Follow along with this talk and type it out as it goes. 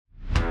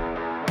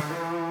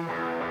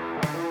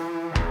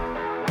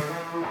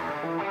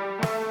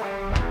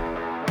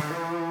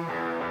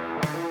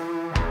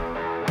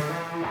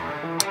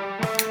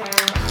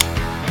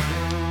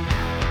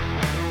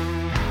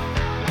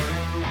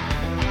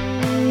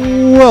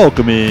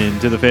Welcome in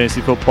to the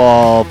Fantasy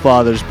Football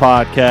Fathers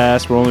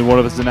Podcast, where only one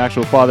of us is an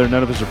actual father and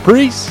none of us are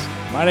priests.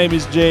 My name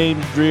is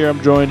James Dreer.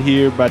 I'm joined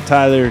here by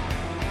Tyler,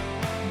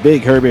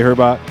 Big Herbie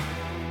Herbot.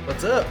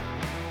 What's up?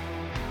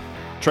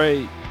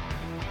 Trey,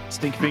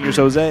 Stinky Fingers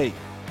Jose.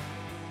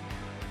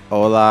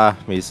 Hola,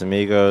 mis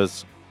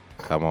amigos.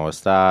 ¿Cómo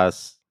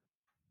estás?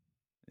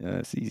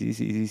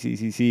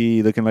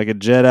 See, looking like a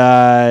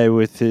Jedi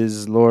with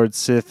his Lord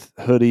Sith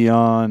hoodie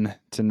on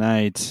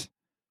tonight,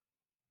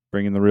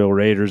 bringing the real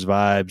Raiders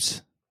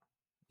vibes.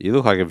 You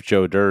look like if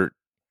Joe Dirt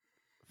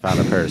found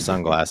a pair of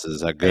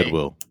sunglasses at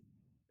Goodwill.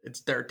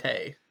 It's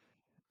Dirty.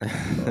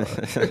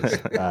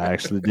 I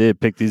actually did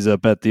pick these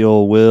up at the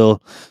old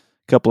Will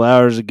a couple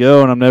hours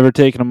ago, and I'm never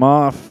taking them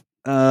off.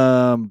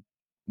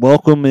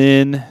 Welcome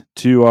in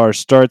to our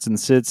starts and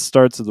sits,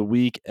 starts of the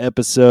week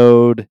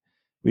episode.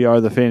 We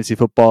are the Fantasy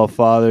Football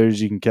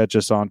Fathers. You can catch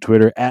us on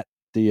Twitter at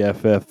the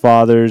FF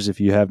Fathers if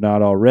you have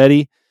not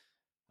already.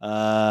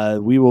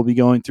 We will be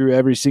going through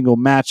every single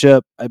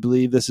matchup. I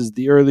believe this is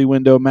the early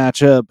window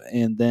matchup,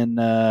 and then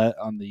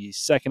on the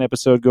second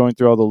episode, going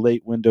through all the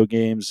late window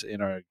games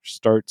in our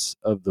starts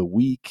of the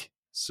week.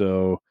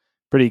 So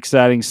pretty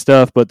exciting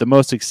stuff. But the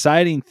most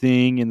exciting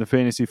thing in the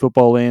fantasy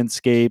football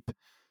landscape,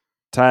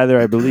 Tyler,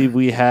 I believe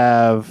we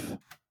have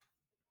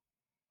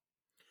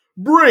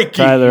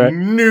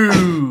breaking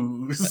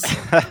news.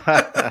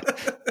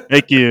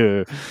 Thank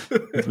you.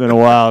 It's been a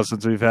while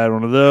since we've had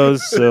one of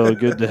those, so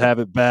good to have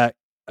it back.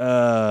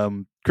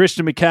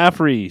 Christian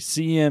McCaffrey,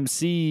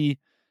 CMC,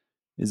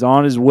 is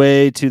on his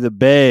way to the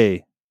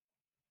Bay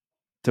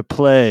to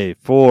play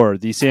for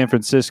the San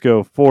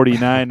Francisco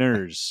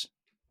 49ers.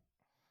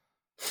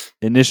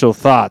 Initial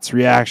thoughts,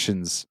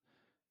 reactions.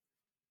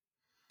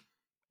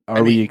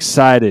 Are we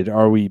excited?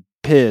 Are we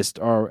pissed?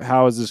 Or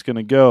how is this going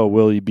to go?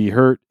 Will he be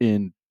hurt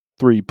in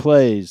 3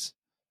 plays?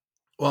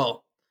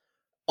 Well,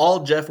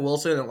 all Jeff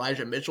Wilson and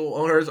Elijah Mitchell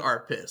owners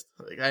are pissed.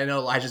 Like, I know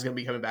Elijah's going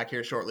to be coming back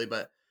here shortly,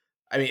 but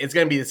I mean, it's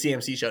going to be the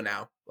CMC show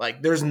now.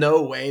 Like, there's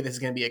no way this is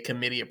going to be a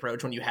committee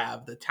approach when you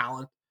have the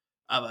talent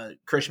of a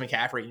Christian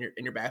McCaffrey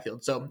in your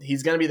backfield. So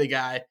he's going to be the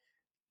guy.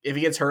 If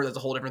he gets hurt, that's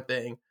a whole different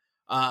thing.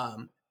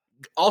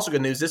 Also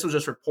good news, this was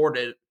just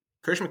reported.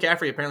 Christian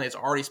McCaffrey apparently has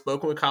already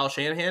spoken with Kyle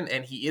Shanahan,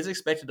 and he is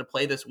expected to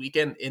play this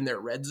weekend in their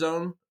red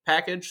zone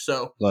package.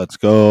 So let's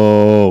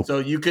go.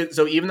 So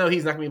even though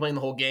he's not going to be playing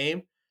the whole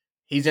game,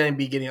 he's going to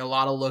be getting a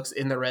lot of looks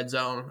in the red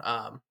zone.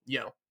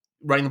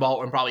 Running the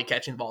ball and probably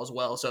catching the ball as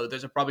well. So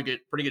there's a pretty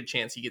good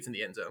chance he gets in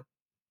the end zone.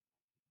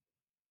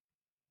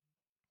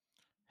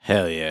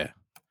 Hell yeah.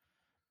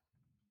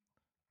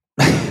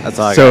 That's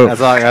all I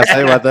got to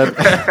say about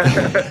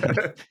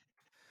that.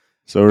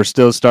 So we're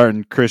still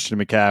starting Christian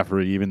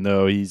McCaffrey, even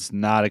though he's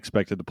not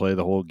expected to play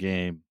the whole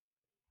game.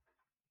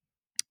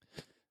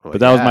 But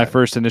that was my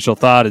first initial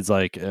thought. Is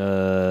like, is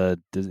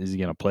he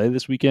going to play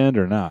this weekend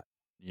or not?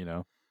 You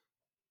know?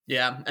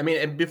 Yeah, I mean,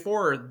 and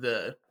before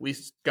we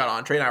got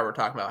on, Trey and I were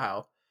talking about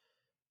how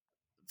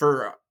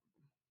for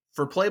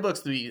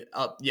playbooks to be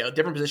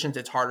different positions,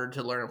 it's harder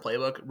to learn a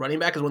playbook. Running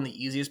back is one of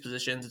the easiest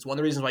positions. It's one of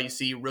the reasons why you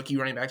see rookie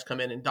running backs come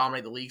in and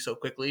dominate the league so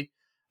quickly,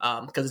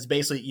 because it's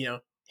basically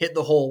hit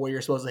the hole where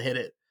you're supposed to hit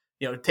it.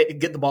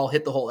 Get the ball,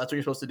 hit the hole. That's what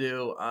you're supposed to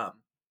do.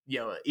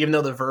 Even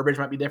though the verbiage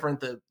might be different,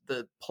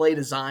 the play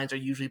designs are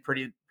usually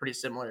pretty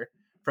similar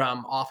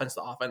from offense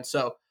to offense.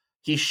 So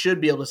he should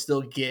be able to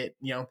still get,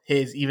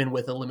 his even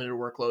with a limited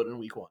workload in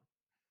week 1.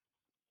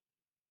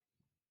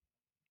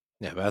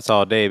 Yeah, but that's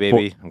all day,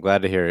 baby. I'm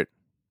glad to hear it.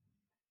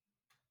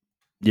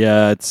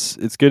 Yeah, it's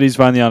good he's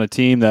finally on a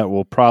team that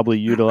will probably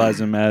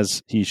utilize him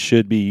as he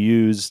should be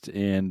used,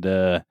 and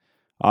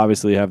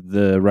obviously have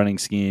the running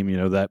scheme.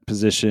 That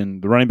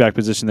position, the running back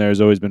position there has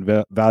always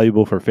been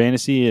valuable for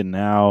fantasy, and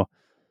now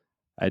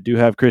I do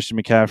have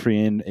Christian McCaffrey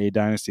in a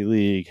dynasty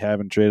league.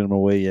 Haven't traded him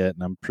away yet,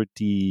 and I'm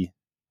pretty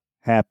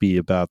happy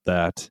about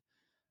that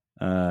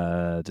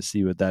to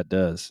see what that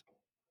does.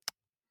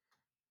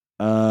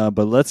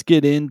 But let's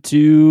get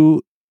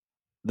into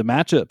the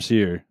matchups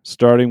here,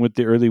 starting with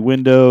the early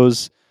window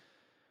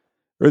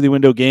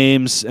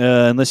games.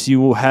 Unless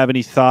you have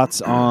any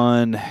thoughts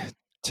on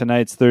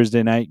tonight's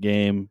Thursday night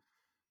game.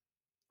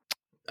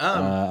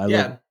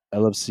 I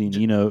love seeing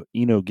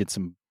Eno get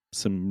some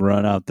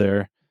run out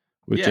there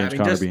with James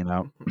Conner being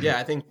out. Yeah,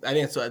 I think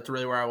that's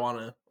really where I want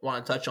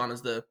to touch on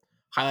is the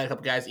highlight a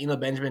couple guys. Eno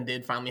Benjamin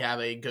did finally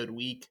have a good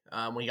week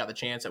when he got the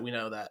chance. That we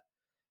know that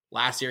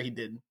last year he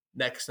did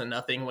next to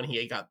nothing when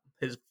he got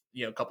his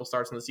couple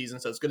starts in the season.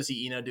 So it's good to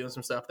see Eno doing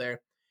some stuff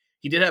there.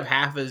 He did have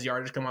half of his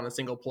yardage come on a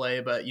single play,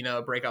 but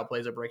a breakout play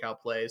is a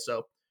breakout play.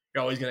 So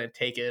you're always going to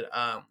take it.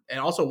 And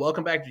also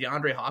welcome back to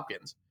DeAndre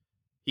Hopkins.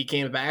 He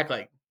came back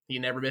like he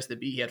never missed a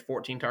beat. He had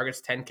 14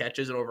 targets, 10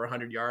 catches, and over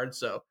 100 yards.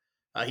 So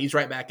he's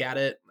right back at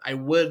it.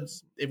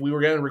 If we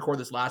were going to record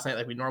this last night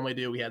like we normally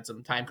do, we had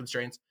some time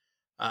constraints.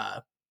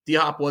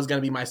 D-Hop was going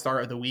to be my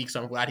start of the week,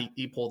 so I'm glad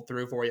he pulled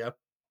through for you.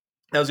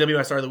 That was going to be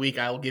my start of the week.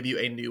 I will give you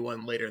a new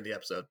one later in the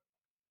episode.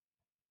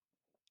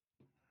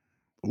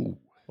 Ooh.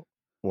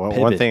 Well,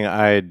 one thing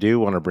I do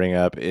want to bring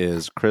up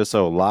is Chris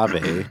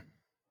Olave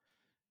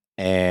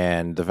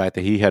And the fact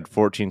that he had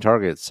 14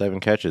 targets, 7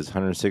 catches,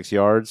 106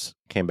 yards,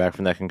 came back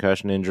from that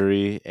concussion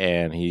injury,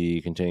 and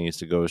he continues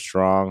to go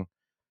strong.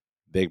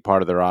 Big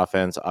part of their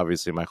offense.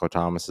 Obviously, Michael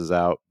Thomas is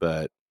out,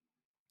 but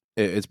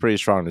it's pretty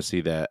strong to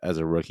see that as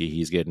a rookie,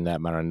 he's getting that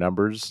amount of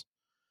numbers.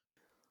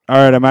 All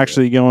right, I'm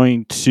actually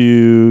going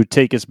to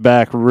take us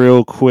back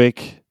real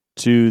quick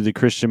to the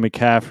Christian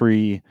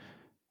McCaffrey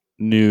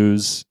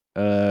news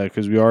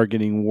because we are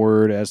getting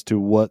word as to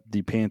what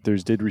the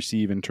Panthers did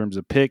receive in terms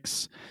of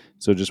picks.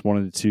 So just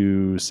wanted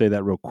to say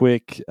that real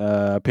quick.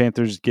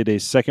 Panthers get a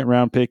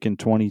second-round pick in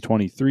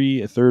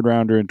 2023, a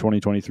third-rounder in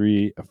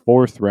 2023, a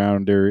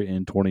fourth-rounder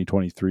in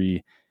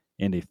 2023,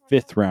 and a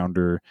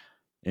fifth-rounder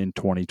in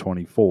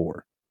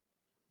 2024.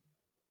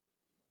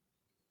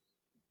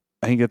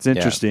 I think that's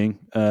interesting.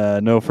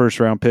 Yeah. No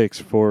first-round picks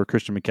for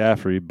Christian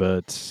McCaffrey,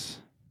 but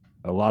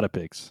a lot of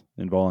picks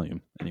in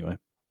volume anyway.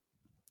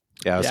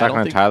 Yeah, I was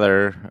talking to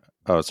Tyler.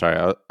 Oh,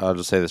 sorry. I'll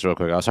just say this real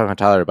quick. I was talking to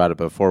Tyler about it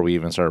before we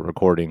even started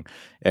recording,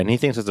 and he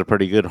thinks it's a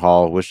pretty good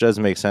haul, which does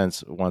make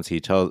sense once he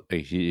talked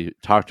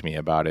to me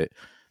about it,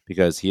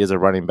 because he is a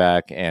running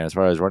back, and as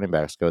far as running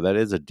backs go, that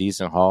is a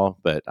decent haul.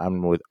 But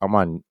I'm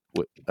on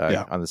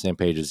the same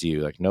page as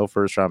you. Like, no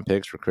first-round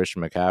picks for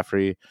Christian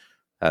McCaffrey.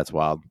 That's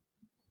wild.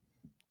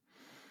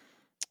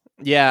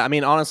 Yeah, I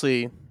mean,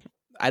 honestly,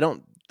 I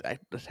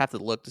just have to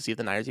look to see if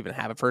the Niners even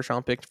have a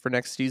first-round pick for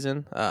next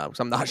season,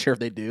 because I'm not sure if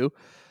they do.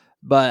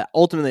 But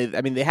ultimately,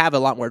 I mean, they have a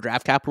lot more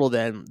draft capital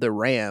than the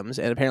Rams,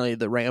 and apparently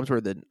the Rams were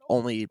the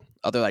only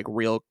other like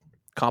real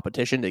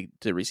competition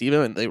to receive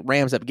him, and the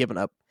Rams have given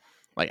up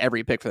like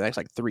every pick for the next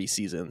like 3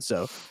 seasons,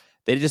 so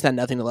they just had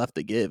nothing left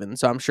to give, and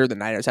so I'm sure the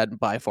Niners had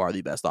by far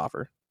the best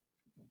offer.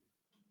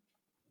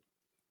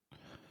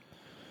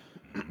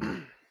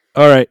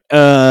 All right,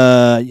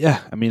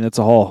 yeah, I mean that's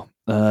a haul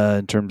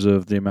in terms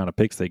of the amount of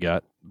picks they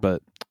got,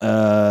 but.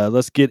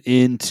 Let's get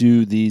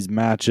into these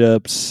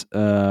matchups.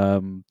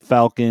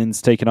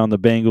 Falcons taking on the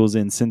Bengals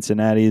in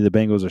Cincinnati. The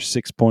Bengals are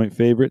 6-point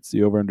favorites.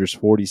 The over-under is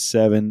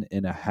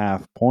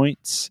 47.5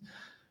 points.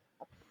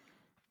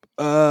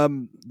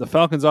 The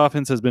Falcons'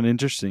 offense has been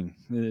interesting.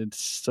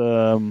 It's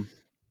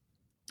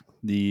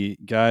the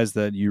guys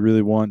that you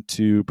really want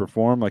to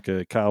perform, like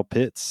a Kyle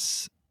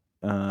Pitts.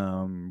 We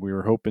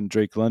were hoping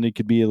Drake London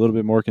could be a little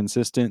bit more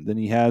consistent than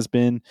he has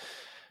been.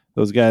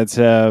 Those guys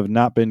have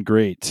not been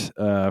great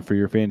for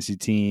your fantasy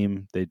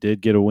team. They did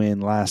get a win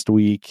last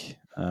week,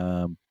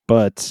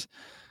 but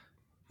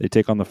they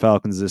take on the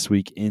Falcons this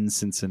week in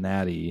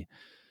Cincinnati.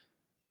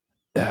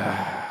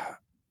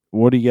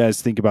 What do you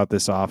guys think about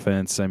this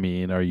offense? I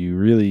mean, are you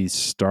really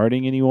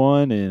starting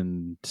anyone?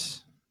 And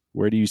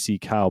where do you see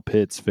Kyle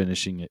Pitts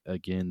finishing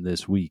again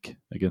this week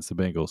against the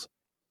Bengals?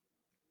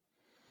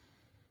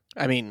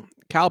 I mean,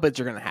 Kyle Pitts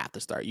you're going to have to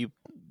start. You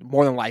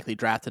more than likely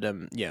drafted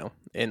him,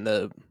 in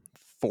the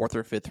 4th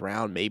or 5th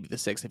round, maybe the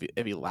 6th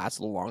if he lasts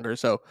a little longer.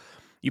 So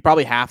you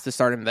probably have to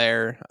start him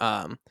there.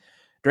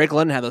 Drake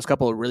London had those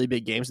couple of really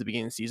big games at the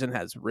beginning of the season,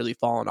 has really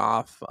fallen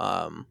off.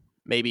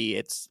 Maybe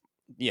it's,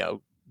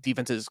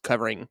 defenses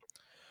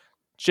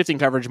shifting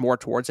coverage more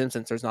towards him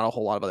since there's not a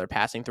whole lot of other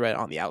passing threat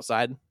on the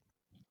outside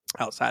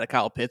of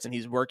Kyle Pitts, and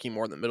he's working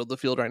more in the middle of the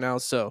field right now.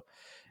 So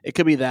it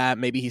could be that.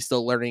 Maybe he's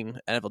still learning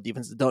NFL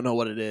defense. Don't know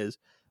what it is.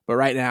 But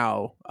right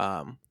now,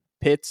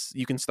 Pitts,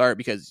 you can start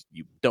because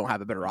you don't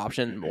have a better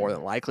option, more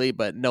than likely,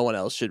 but no one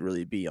else should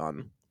really be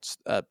on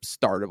a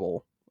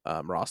startable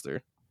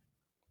roster.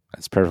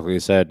 That's perfectly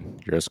said.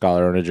 You're a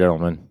scholar and a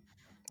gentleman.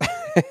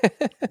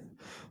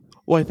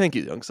 Why, thank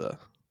you, young sir.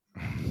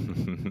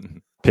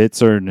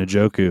 Pitts or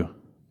Njoku?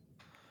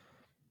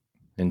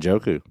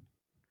 Njoku.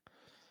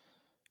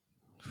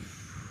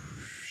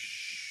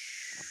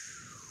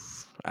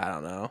 I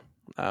don't know.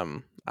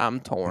 I'm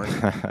torn.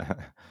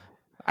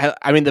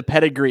 I mean, the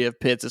pedigree of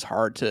Pitts is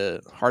hard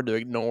to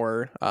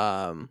ignore.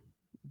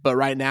 But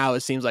right now, it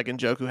seems like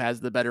Njoku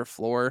has the better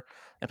floor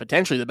and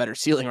potentially the better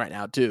ceiling right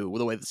now too, with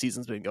the way the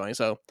season's been going.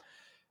 So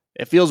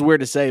it feels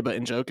weird to say, but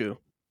Njoku.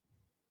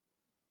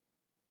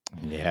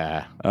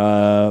 Yeah.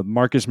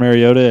 Marcus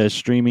Mariota a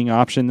streaming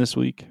option this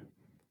week.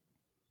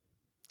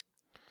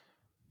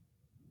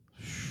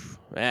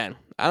 Man,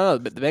 I don't know.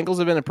 But the Bengals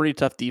have been a pretty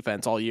tough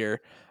defense all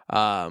year.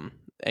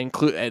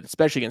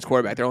 Especially against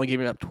quarterback. They're only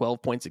giving up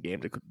 12 points a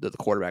game to the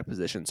quarterback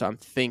position. So I'm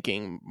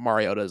thinking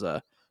Mariota's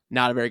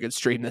not a very good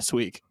stream this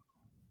week.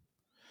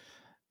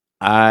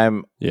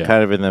 I'm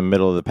kind of in the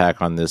middle of the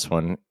pack on this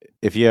one.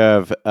 If you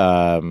have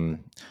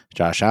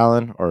Josh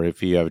Allen or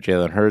if you have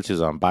Jalen Hurts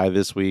who's on bye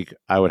this week,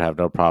 I would have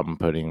no problem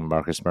putting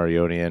Marcus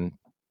Mariota in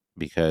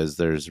because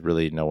there's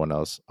really no one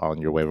else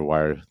on your waiver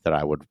wire that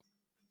I would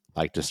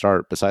like to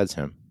start besides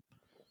him.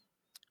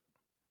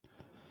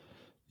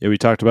 Yeah, we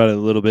talked about it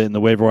a little bit in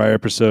the waiver wire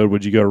episode.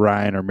 Would you go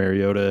Ryan or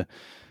Mariota?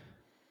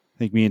 I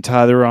think me and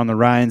Tyler were on the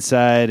Ryan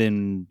side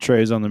and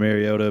Trey's on the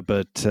Mariota,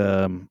 but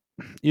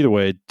either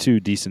way, 2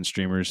 decent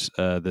streamers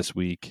this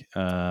week.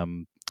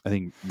 I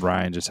think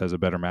Ryan just has a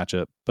better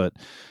matchup. But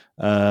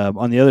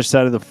on the other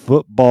side of the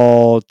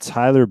football,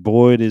 Tyler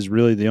Boyd is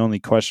really the only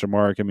question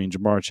mark. I mean,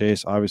 Jamar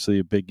Chase, obviously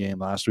a big game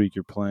last week.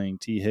 You're playing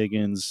T.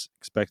 Higgins,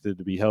 expected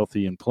to be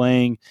healthy and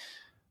playing.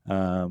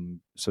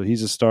 So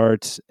he's a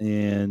start.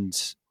 And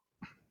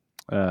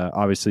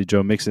obviously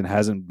Joe Mixon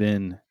hasn't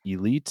been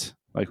elite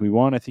like we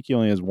want. I think he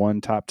only has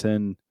one top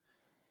 10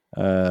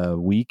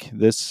 week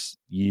this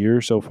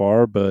year so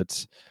far,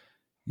 but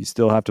you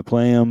still have to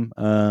play him.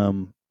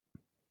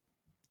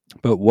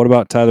 But what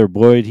about Tyler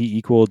Boyd? He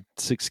equaled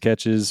 6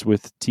 catches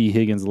with T.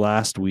 Higgins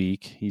last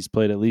week. He's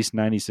played at least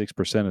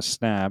 96% of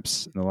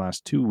snaps in the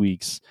last 2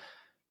 weeks.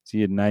 So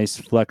he had a nice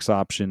flex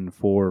option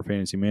for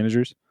fantasy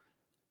managers.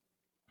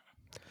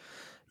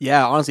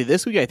 Yeah, honestly,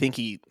 this week I think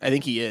he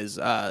is.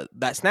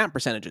 That snap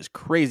percentage is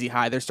crazy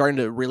high. They're starting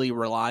to really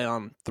rely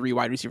on 3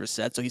 wide receiver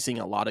sets, so he's seeing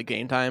a lot of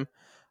game time.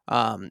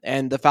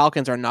 And the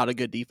Falcons are not a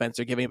good defense.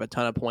 They're giving up a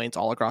ton of points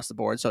all across the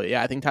board. So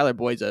yeah, I think Tyler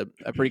Boyd's a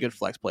pretty good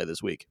flex play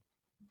this week.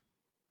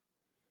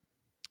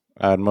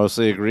 I'd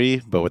mostly agree,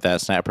 but with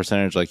that snap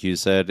percentage, like you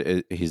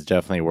said, he's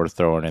definitely worth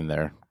throwing in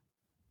there.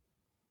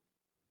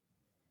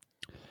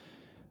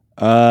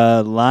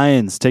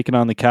 Lions taking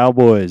on the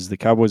Cowboys. The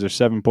Cowboys are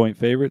 7-point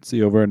favorites.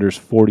 The over-under is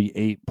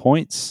 48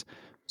 points.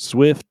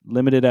 Swift,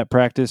 limited at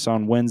practice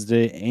on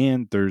Wednesday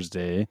and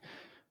Thursday,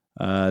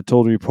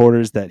 told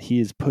reporters that he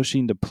is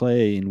pushing to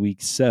play in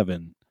Week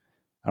 7.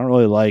 I don't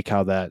really like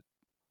how that.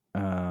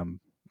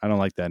 I don't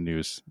like that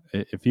news.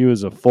 If he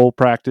was a full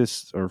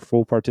practice or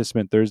full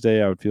participant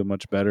Thursday, I would feel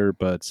much better.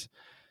 But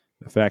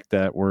the fact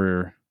that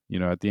we're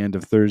at the end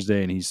of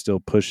Thursday and he's still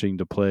pushing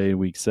to play in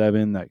Week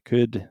 7, that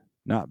could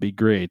not be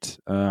great.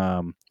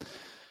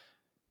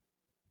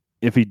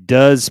 If he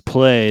does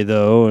play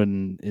though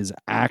and is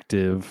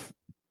active,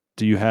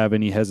 do you have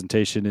any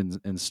hesitation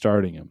in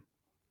starting him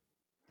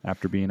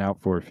after being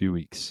out for a few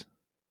weeks?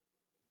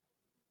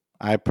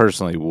 I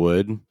personally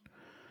would,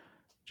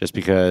 just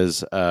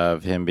because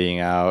of him being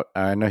out.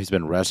 I know he's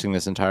been resting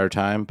this entire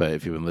time, but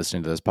if you've been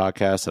listening to this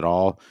podcast at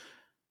all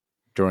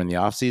during the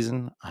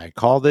offseason, I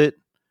called it.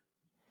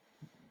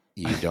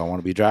 You don't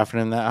want to be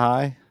drafting him that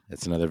high.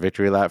 It's another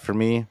victory lap for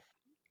me.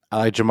 I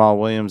like Jamal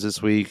Williams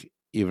this week,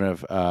 even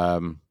if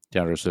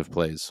DeAndre Swift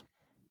plays.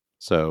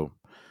 So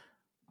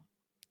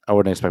I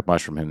wouldn't expect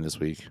much from him this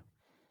week.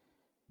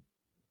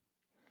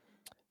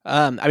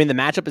 I mean, the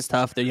matchup is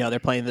tough. They're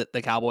playing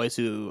the Cowboys,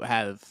 who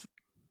have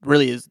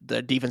really is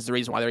the defense the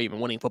reason why they're even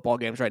winning football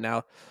games right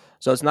now.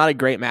 So it's not a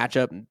great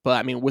matchup. But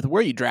I mean, with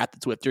where you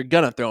drafted Swift, you're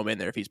gonna throw him in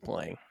there if he's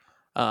playing.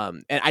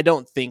 And I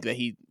don't think that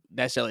he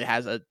necessarily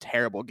has a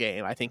terrible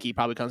game. I think he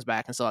probably comes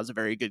back and still has a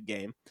very good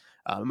game.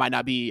 It might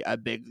not be a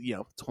big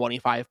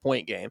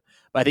 25-point game,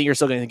 but I think you're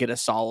still going to get a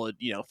solid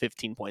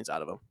 15 points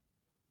out of him.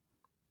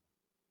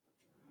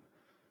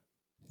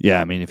 Yeah,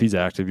 I mean, if he's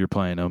active, you're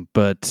playing him.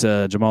 But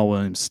Jamal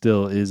Williams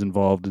still is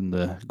involved in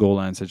the goal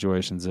line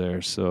situations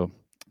there. So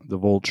the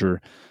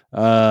vulture.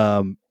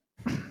 What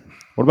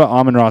about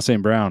Amon-Ra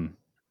St. Brown?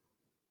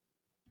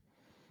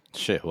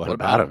 Shit, what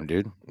about him,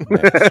 dude?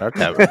 Yeah, start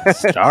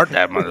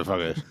that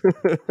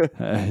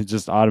motherfucker.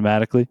 Just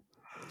automatically?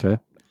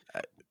 Okay.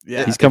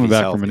 Yeah, he's coming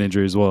back from an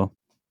injury as well.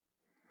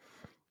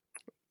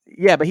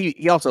 Yeah, but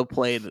he also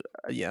played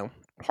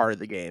part of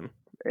the game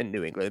in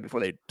New England before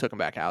they took him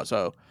back out.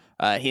 So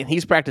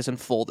he's practicing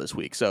full this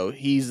week. So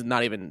he's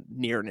not even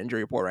near an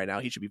injury report right now.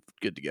 He should be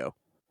good to go.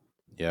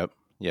 Yep.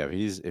 Yeah,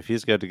 if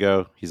he's good to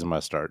go, he's a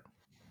must start.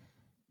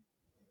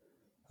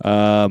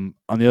 On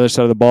the other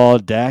side of the ball,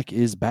 Dak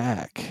is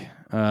back.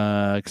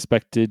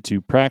 Expected to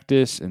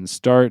practice and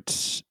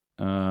start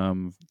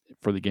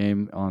for the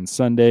game on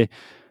Sunday.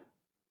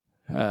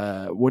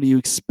 What do you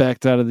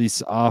expect out of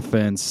this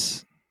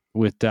offense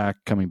with Dak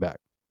coming back?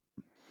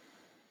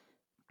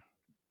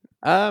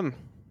 I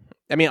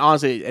mean,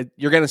 honestly,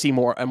 you're going to see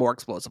a more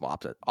explosive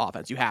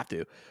offense. You have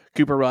to.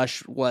 Cooper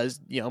Rush was,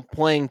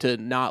 playing to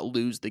not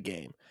lose the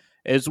game.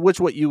 Is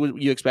what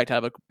you expect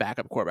out of a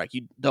backup quarterback.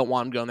 You don't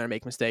want him going there and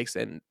make mistakes,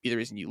 and be the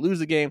reason you lose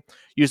the game.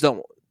 You just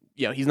don't.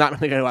 He's not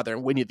really going to go out there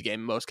and win you the game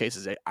in most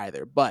cases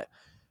either. But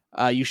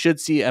you should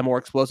see a more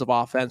explosive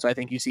offense. So I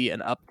think you see an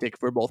uptick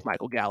for both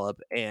Michael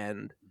Gallup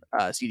and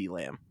CeeDee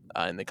Lamb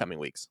in the coming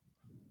weeks.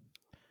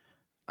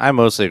 I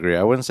mostly agree.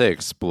 I wouldn't say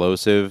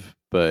explosive,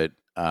 but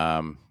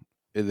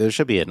there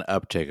should be an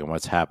uptick in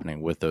what's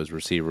happening with those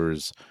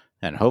receivers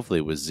and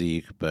hopefully with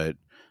Zeke, but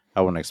I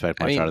wouldn't expect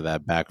much out of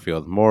that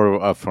backfield,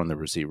 more up from the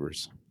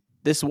receivers.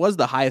 This was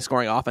the highest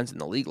scoring offense in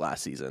the league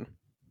last season.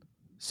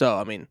 So,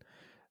 I mean,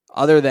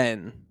 other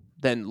than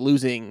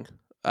losing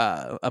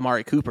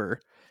Amari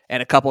Cooper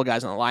and a couple of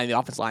guys on the line, the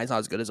offensive line is not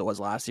as good as it was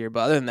last year.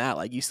 But other than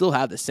that, you still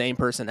have the same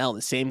personnel,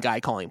 the same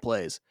guy calling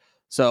plays.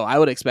 So I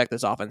would expect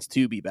this offense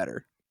to be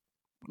better.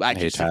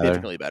 Actually,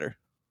 significantly better.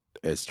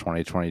 It's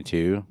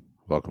 2022.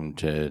 Welcome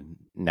to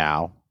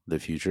now, the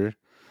future.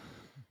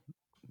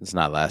 It's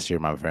not last year,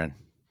 my friend.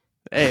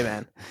 Hey,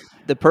 man.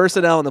 The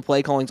personnel and the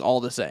play calling is all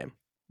the same.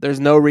 There's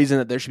no reason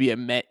that there should be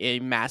a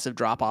massive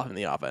drop-off in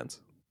the offense.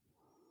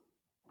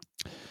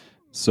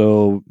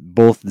 So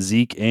both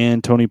Zeke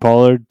and Tony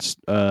Pollard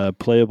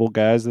playable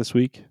guys this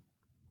week.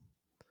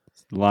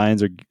 The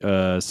Lions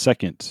are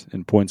second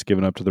in points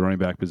given up to the running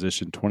back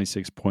position,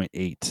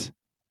 26.8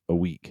 a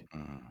week.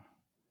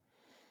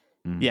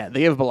 Yeah,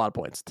 they give up a lot of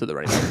points to the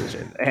running back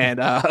position,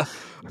 and I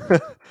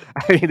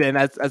mean, and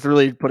that's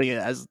really putting it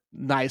as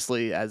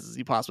nicely as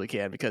you possibly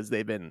can because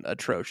they've been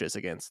atrocious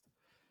against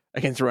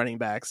running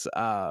backs.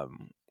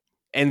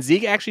 And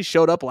Zeke actually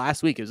showed up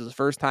last week. It was his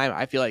first time.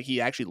 I feel like he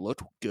actually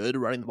looked good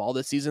running the ball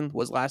this season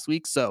was last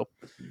week. So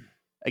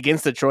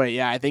against Detroit,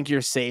 yeah, I think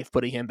you're safe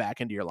putting him back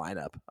into your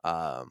lineup.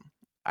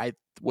 I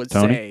would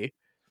say,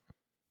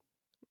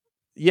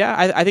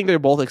 yeah, I think they're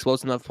both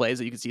explosive enough plays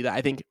that you can see that.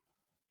 I think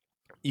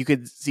you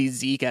could see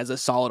Zeke as a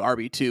solid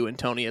RB2 and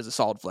Tony as a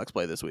solid flex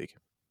play this week.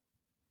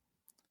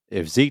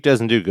 If Zeke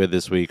doesn't do good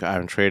this week,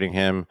 I'm trading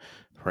him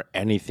for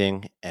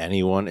anything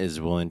anyone is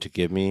willing to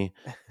give me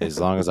as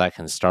long as I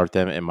can start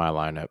them in my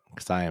lineup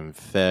because I am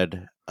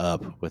fed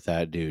up with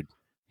that dude.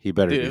 He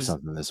better do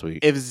something this week.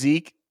 If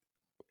Zeke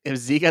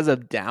has a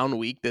down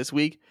week this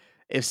week,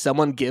 if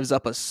someone gives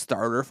up a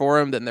starter for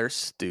him, then they're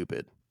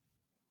stupid.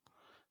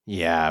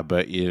 Yeah,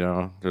 but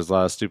there's a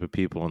lot of stupid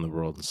people in the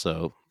world,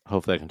 so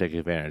hopefully I can take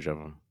advantage of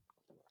them.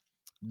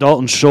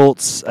 Dalton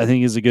Schultz, I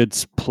think, is a good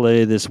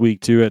play this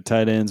week, too, at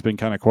tight end. It's been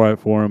kind of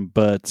quiet for him,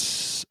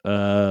 but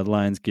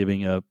Lions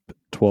giving up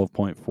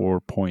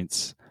 12.4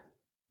 points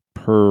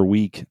per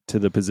week to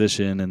the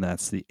position, and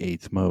that's the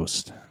 8th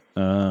most.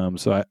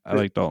 So I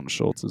like Dalton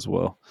Schultz as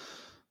well.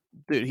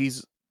 Dude,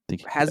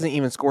 hasn't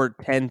even scored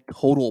 10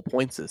 total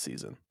points this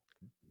season.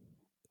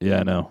 Yeah,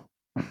 I know.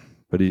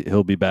 But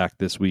he'll be back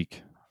this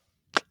week.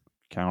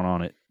 Count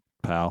on it,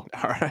 pal.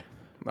 All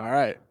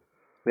right.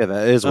 Yeah,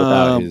 that is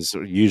without his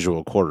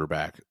usual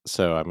quarterback.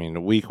 So, I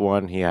mean, week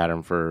 1, he had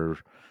him for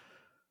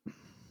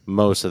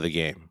most of the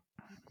game.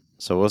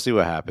 So we'll see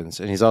what happens.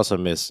 And he's also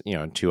missed,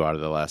 2 out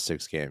of the last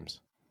 6 games.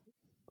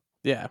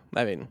 Yeah,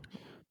 I mean,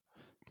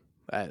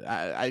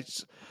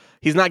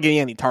 he's not getting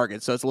any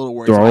targets, so it's a little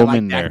worrisome. Throw I him like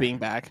in Dak there. being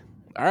back.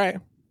 All right.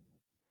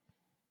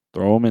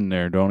 Throw him in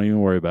there. Don't even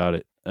worry about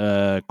it.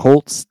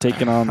 Colts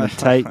taking on the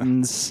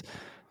Titans.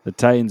 The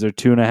Titans are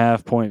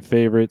 2.5-point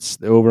favorites.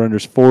 The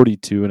over-under's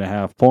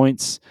 42.5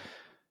 points.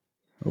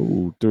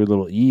 Oh, threw a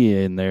little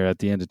E in there at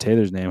the end of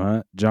Taylor's name,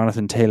 huh?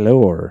 Jonathan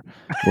Taylor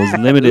was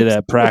limited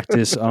at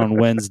practice on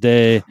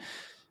Wednesday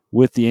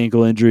with the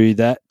ankle injury.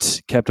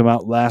 That kept him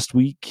out last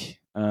week.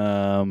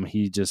 I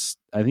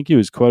think he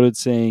was quoted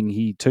saying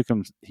he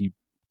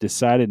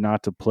decided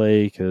not to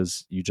play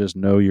because you just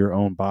know your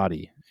own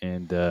body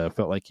and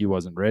felt like he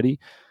wasn't ready.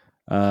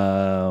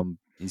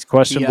 He's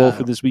questionable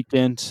for this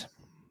weekend.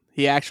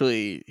 He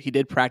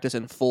did practice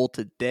in full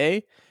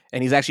today,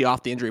 and he's actually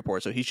off the injury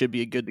report, so he should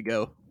be good to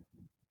go.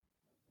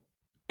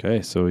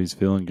 Okay, so he's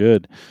feeling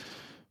good.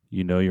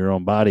 You know your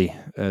own body,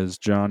 as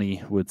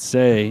Johnny would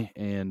say,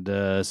 and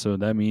so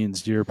that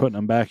means you're putting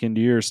him back into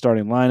your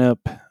starting lineup.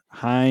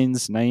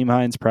 Naeem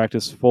Hines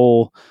practiced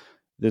full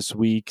this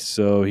week,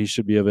 so he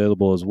should be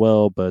available as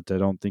well, but I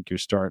don't think you're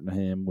starting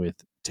him with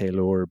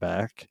Taylor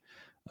back.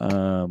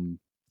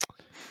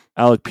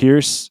 Alec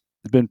Pierce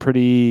has been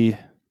pretty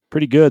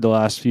good the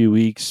last few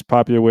weeks.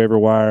 Popular waiver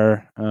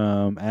wire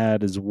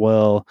ad as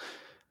well.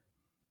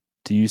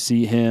 Do you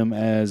see him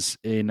as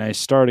a nice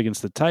start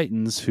against the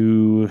Titans,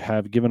 who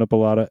have given up a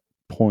lot of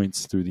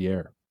points through the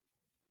air?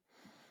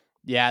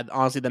 Yeah,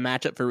 honestly, the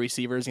matchup for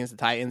receivers against the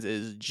Titans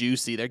is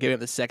juicy. They're giving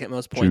up the second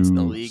most points in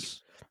the league.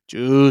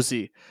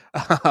 Juicy.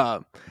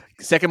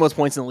 Second most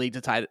points in the league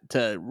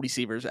to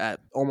receivers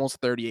at almost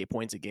 38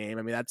 points a game.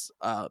 I mean, that's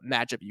a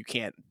matchup you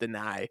can't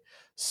deny.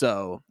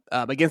 So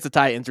against the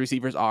Titans,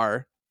 receivers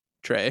are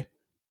Trey.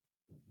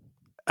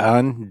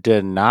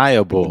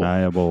 Undeniable.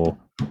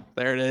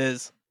 There it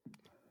is.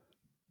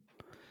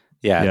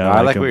 Yeah, I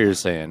like what you're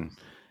saying.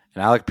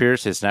 And Alec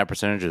Pierce, his snap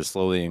percentage is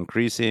slowly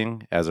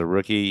increasing. As a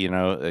rookie,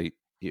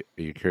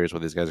 you're curious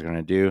what these guys are going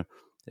to do.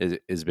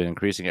 It's been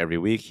increasing every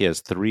week. He has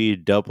 3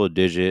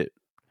 double-digit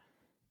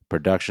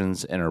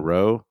productions in a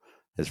row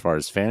as far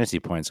as fantasy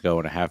points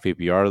go in a half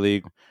PPR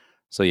league.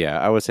 So, yeah,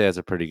 I would say that's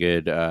a pretty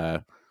good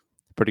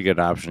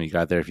option you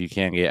got there if you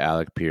can get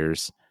Alec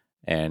Pierce.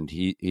 And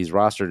he's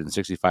rostered in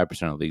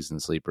 65% of leagues in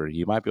Sleeper.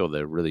 You might be able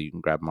to really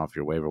grab him off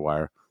your waiver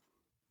wire.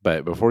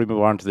 But before we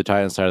move on to the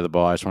Titans side of the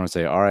ball, I just want to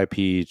say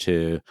RIP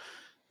to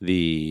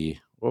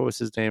what was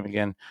his name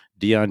again?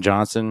 Deion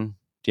Jackson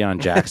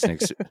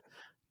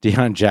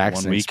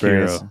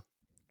experience. Hero.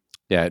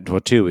 Yeah,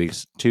 2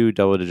 weeks, 2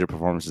 double-digit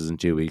performances in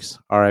 2 weeks.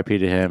 RIP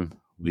to him.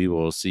 We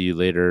will see you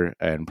later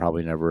and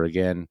probably never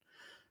again.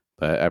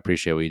 But I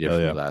appreciate what you did for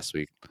me last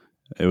week.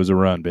 It was a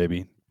run,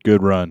 baby.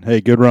 Good run.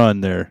 Hey, good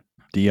run there,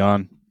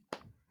 Deion.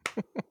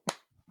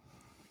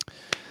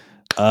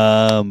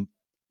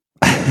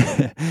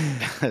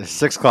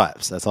 6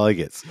 claps. That's all he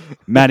gets.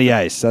 Matty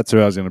Ice. That's who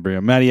I was going to bring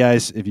up. Matty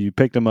Ice, if you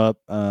picked him up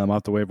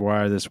off the waiver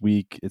wire this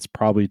week, it's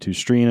probably to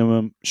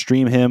stream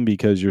him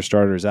because your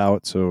starter's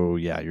out. So,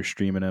 yeah, you're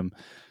streaming him.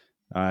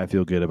 I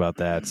feel good about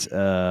that.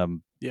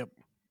 Yep.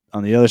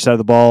 On the other side of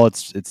the ball,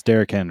 it's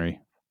Derrick Henry.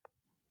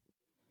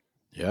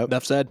 Yep.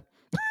 Enough said.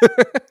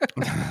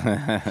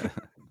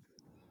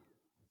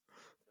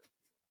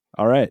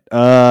 All right.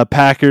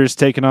 Packers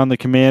taking on the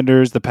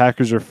Commanders. The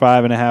Packers are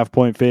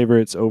 5.5-point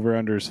favorites. Over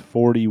unders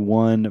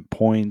 41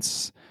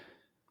 points.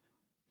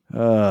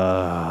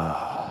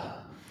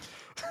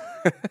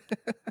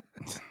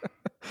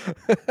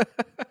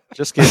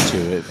 Just get to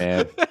it,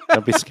 man.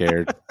 Don't be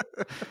scared.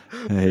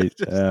 Hey,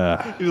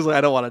 he was like,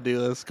 I don't want to do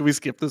this. Can we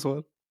skip this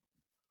one?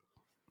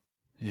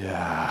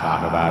 Yeah.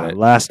 Talk about it.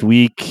 Last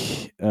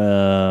week,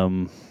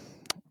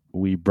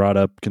 we brought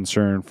up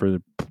concern for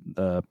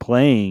the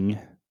playing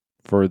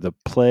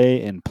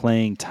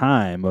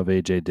time of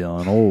A.J.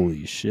 Dillon.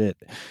 Holy shit.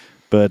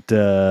 But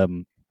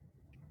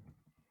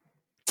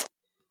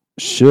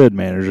should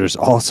managers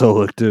also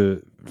look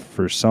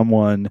for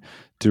someone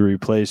to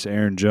replace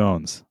Aaron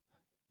Jones?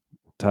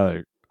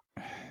 Tyler.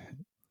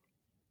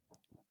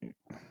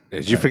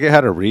 Did you forget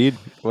how to read?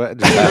 What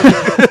just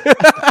happened?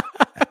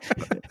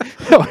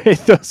 Wait,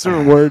 those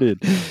are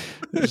worded.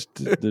 Just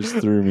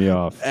threw me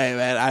off. Hey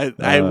man,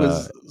 I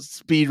was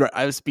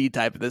speed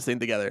typing this thing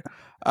together.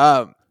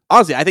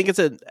 Honestly, I think it's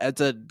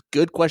a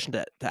good question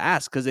to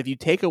ask, because if you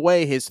take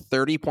away his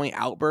 30-point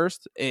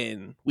outburst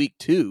in week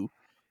 2,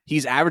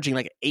 he's averaging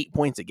like 8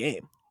 points a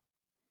game.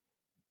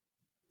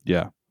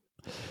 Yeah.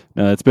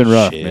 No, it's been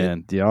rough,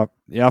 man. The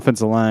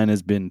offensive line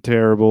has been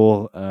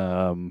terrible.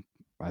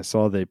 I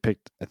saw they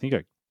picked, I think,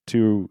 a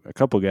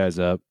couple guys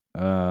up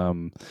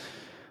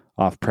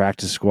off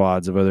practice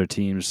squads of other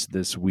teams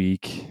this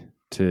week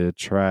to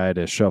try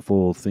to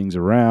shuffle things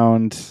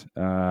around.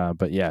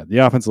 But yeah, the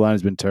offensive line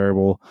has been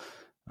terrible.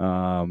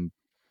 They're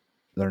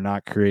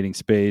not creating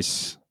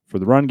space for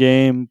the run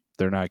game.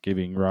 They're not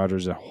giving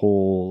Rodgers a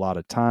whole lot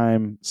of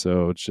time.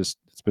 So it's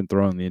been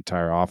throwing the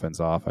entire offense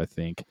off, I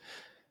think.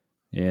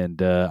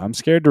 And I'm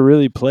scared to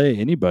really play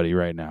anybody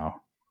right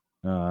now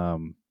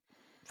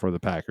for the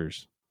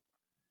Packers,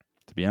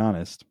 to be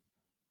honest.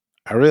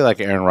 I really like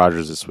Aaron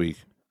Rodgers this week.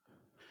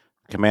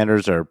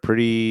 Commanders are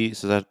pretty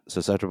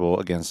susceptible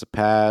against the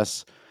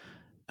pass.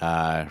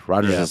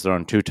 Rodgers has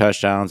thrown 2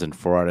 touchdowns in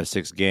 4 out of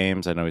 6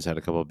 games. I know he's had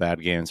a couple of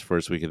bad games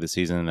first week of the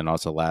season and then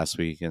also last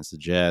week against the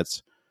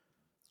Jets.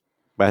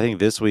 But I think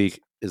this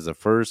week is the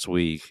first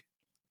week,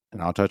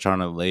 and I'll touch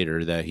on it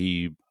later, that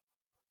he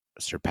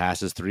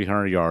surpasses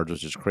 300 yards,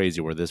 which is crazy,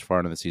 where this far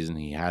into the season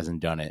he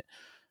hasn't done it,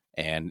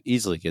 and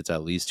easily gets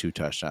at least 2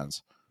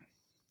 touchdowns.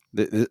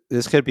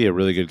 This could be a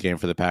really good game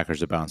for the Packers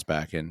to bounce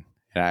back in,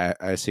 and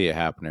I see it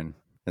happening.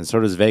 And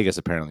so does Vegas,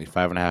 apparently,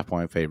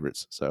 5.5-point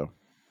favorites. So,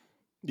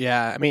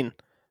 yeah, I mean,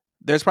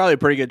 there's probably a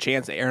pretty good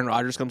chance that Aaron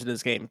Rodgers comes into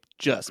this game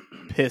just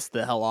pissed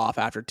the hell off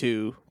after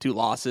two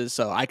losses.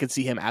 So I could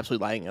see him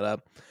absolutely lighting it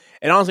up.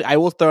 And honestly, I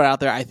will throw it out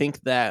there. I think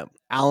that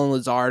Allen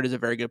Lazard is a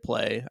very good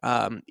play,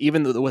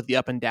 even with the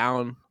up and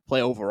down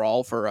play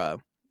overall for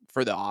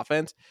the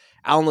offense.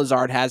 Allen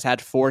Lazard has had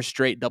 4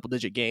 straight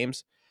double-digit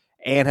games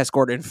and has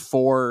scored a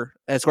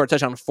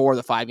touchdown in 4 of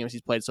the 5 games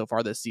he's played so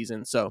far this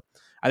season. So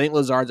I think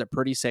Lazard's a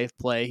pretty safe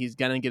play. He's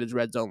going to get his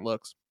red zone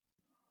looks,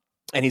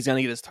 and he's going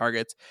to get his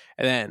targets.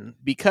 And then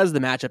because the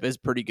matchup is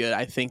pretty good,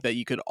 I think that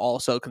you could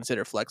also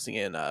consider flexing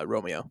in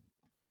Romeo.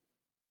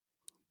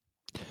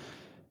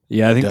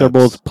 Yeah, I think they're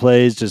both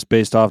plays just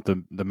based off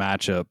the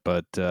matchup.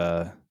 But,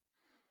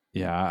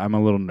 yeah, I'm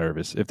a little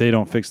nervous. If they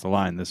don't fix the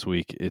line this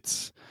week,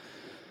 it's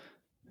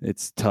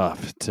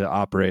tough to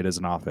operate as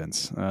an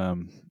offense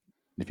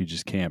if you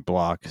just can't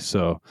block.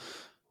 So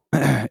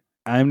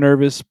I'm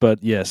nervous,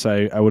 but yes,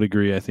 I would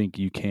agree. I think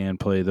you can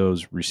play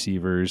those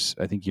receivers.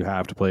 I think you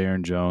have to play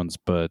Aaron Jones,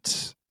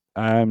 but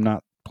I'm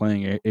not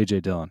playing A.J.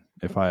 Dillon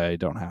if I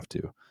don't have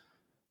to.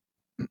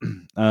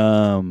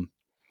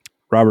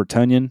 Robert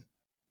Tonyan,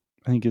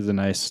 I think, is a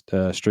nice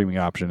streaming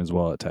option as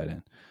well at tight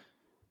end.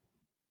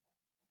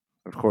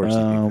 Of course,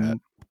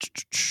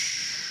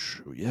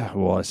 yeah,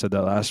 well, I said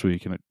that last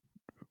week, and it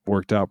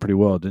worked out pretty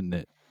well, didn't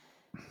it?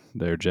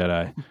 There,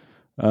 Jedi.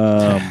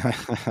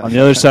 On the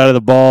other side of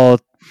the ball,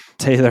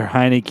 Taylor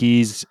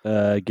Heineke's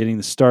getting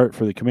the start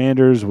for the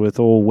Commanders with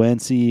old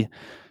Wentzy,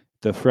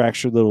 the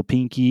fractured little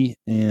pinky,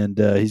 and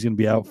he's going to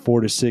be out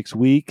 4 to 6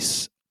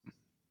 weeks.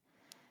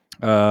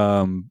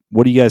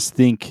 What do you guys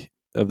think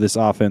of this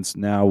offense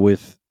now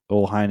with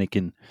old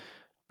Heineken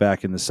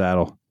back in the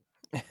saddle?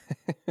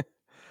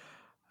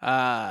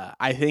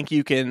 I think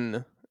you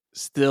can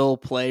still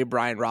play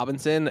Brian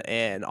Robinson,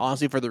 and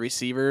honestly, for the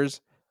receivers,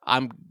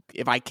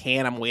 if I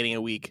can, I'm waiting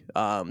a week.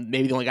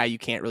 Maybe the only guy you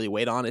can't really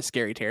wait on is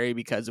Scary Terry,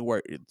 because it's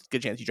a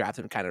good chance you draft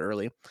him kind of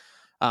early.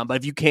 But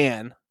if you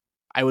can,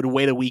 I would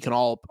wait a week on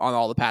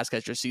all the pass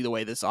catchers, see the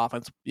way this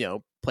offense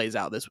plays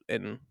out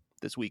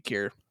this week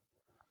here.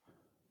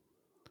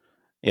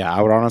 Yeah,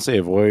 I would honestly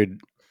avoid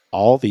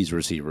all these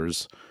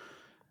receivers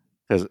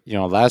because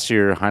last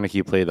year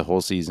Heineke played the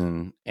whole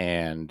season,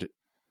 and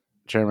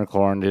Jerry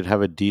McLaurin did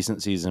have a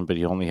decent season, but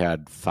he only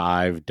had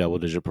 5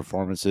 double-digit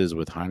performances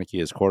with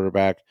Heineke as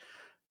quarterback,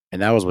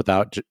 and that was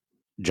without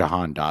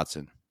Jahan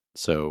Dotson.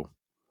 So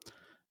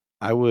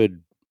I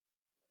would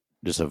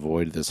just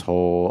avoid this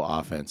whole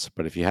offense.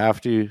 But if you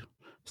have to,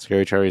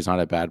 Scary Terry is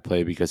not a bad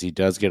play because he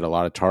does get a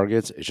lot of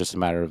targets. It's just a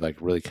matter of like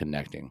really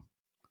connecting.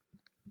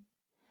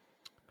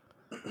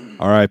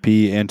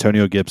 R.I.P.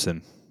 Antonio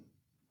Gibson.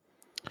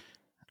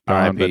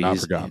 R.I.P. But not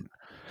forgotten.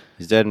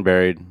 He's dead and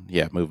buried.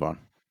 Yeah, move on.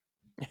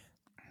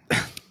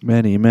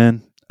 Many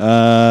men.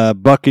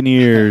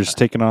 Buccaneers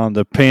taking on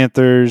the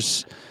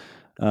Panthers.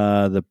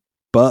 The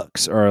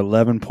Bucks are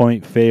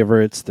 11-point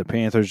favorites. The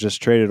Panthers just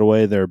traded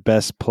away their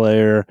best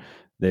player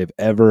they've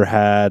ever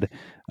had.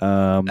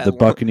 The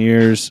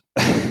Buccaneers.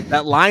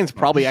 That line's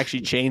probably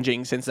actually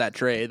changing since that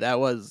trade. That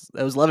was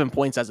 11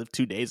 points as of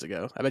 2 days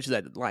ago. I bet you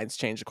that line's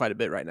changed quite a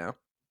bit right now.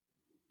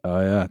 Oh,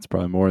 yeah, it's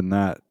probably more than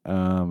that.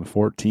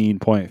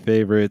 14-point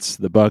favorites,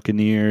 the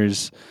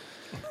Buccaneers.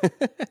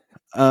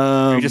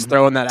 Are you just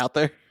throwing that out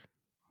there?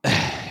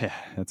 Yeah,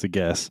 that's a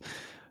guess.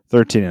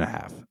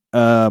 13.5.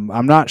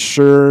 I'm not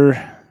sure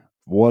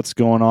what's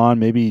going on.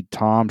 Maybe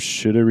Tom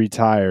should have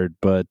retired,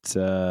 but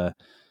the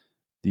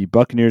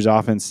Buccaneers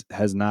offense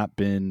has not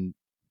been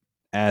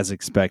as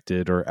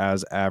expected or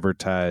as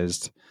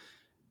advertised.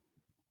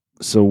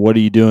 So what are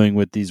you doing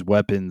with these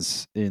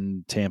weapons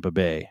in Tampa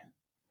Bay?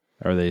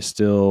 Are they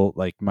still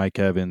like Mike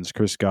Evans,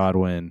 Chris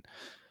Godwin?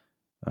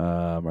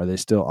 Are they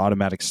still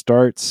automatic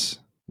starts?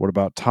 What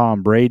about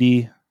Tom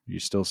Brady? Are you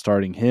still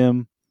starting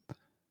him?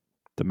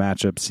 The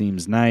matchup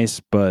seems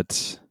nice,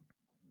 but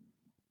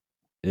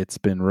it's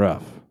been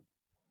rough,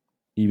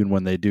 even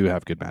when they do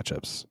have good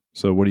matchups.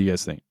 So what do you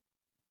guys think?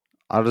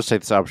 I'll just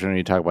take this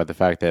opportunity to talk about the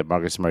fact that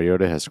Marcus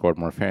Mariota has scored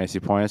more fantasy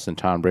points than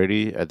Tom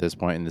Brady at this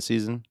point in the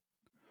season.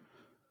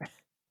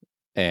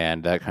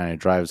 And that kind of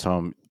drives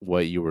home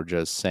what you were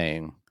just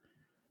saying.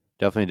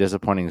 Definitely a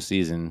disappointing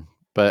season.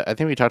 But I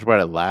think we talked about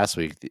it last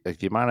week.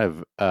 The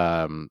amount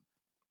of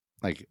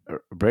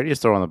Brady is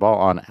throwing the ball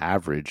on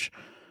average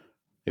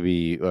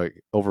maybe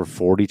like over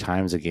 40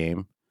 times a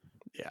game.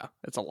 Yeah,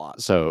 it's a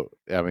lot. So,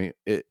 I mean,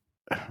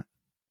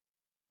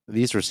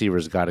 these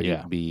receivers got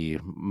to be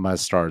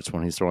must starts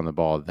when he's throwing the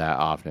ball that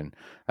often.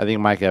 I think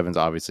Mike Evans,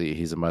 obviously,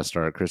 he's a must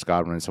start. Chris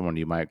Godwin is someone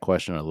you might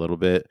question a little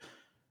bit.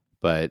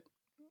 But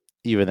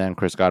even then,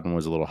 Chris Godwin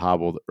was a little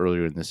hobbled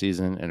earlier in the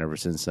season. And ever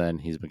since then,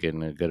 he's been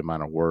getting a good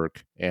amount of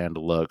work and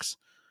looks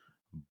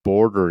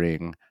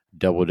bordering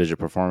double-digit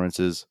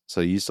performances.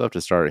 So you still have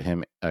to start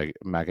him,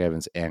 Mike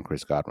Evans and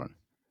Chris Godwin.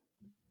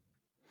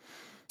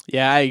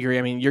 Yeah, I agree.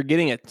 I mean, you're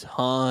getting a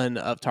ton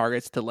of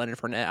targets to Leonard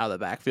Fournette out of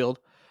the backfield.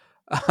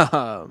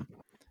 And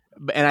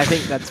I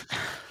think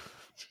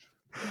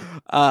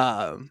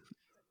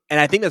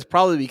that's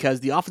probably because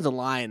the offensive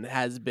line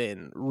has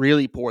been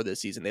really poor this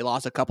season. They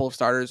lost a couple of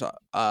starters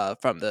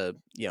from the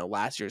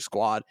last year's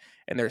squad,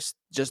 and they're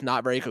just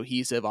not very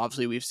cohesive.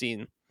 Obviously, we've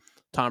seen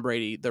Tom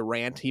Brady, the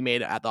rant he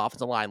made at the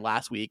offensive line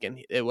last week, and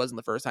it wasn't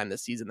the first time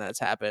this season that's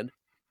happened.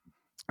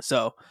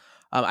 So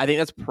I think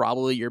that's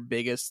probably your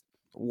biggest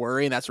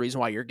worry, and that's the reason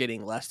why you're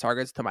getting less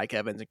targets to Mike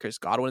Evans and Chris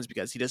Godwin is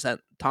because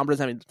Tom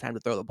doesn't have time to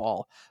throw the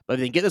ball. But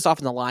if they get this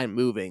offensive line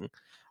moving,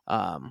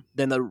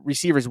 then the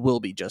receivers will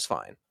be just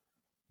fine.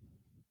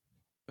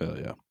 Oh,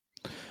 yeah.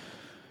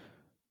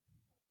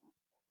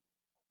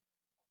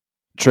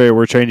 Trey,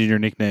 we're changing your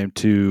nickname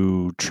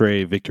to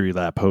Trey Victory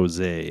Lap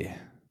Jose,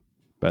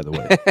 by the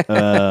way.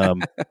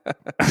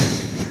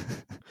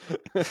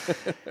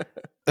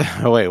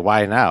 Wait,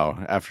 why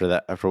now?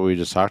 After what we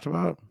just talked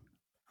about?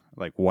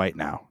 Like white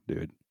now,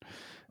 dude.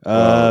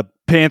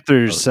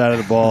 Panthers side of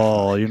the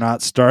ball. You're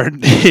not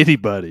starting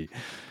anybody.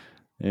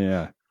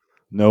 Yeah.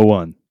 No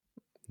one.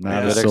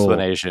 Not good a soul.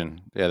 Explanation.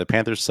 Yeah, the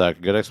Panthers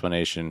suck. Good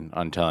explanation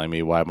on telling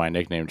me why my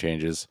nickname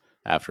changes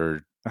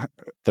after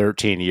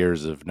 13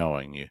 years of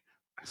knowing you.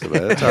 So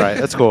that's all right.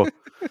 That's cool.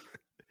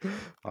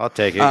 I'll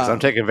take it. 'Cause I'm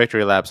taking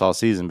victory laps all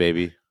season,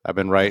 baby. I've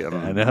been right.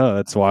 I know.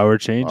 That's why we're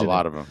changing a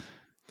lot of them.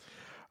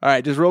 All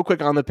right, just real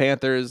quick on the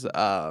Panthers.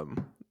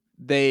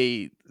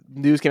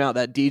 News came out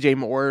that DJ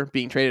Moore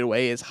being traded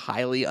away is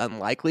highly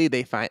unlikely.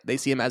 They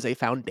see him as a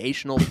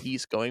foundational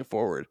piece going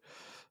forward.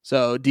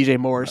 So DJ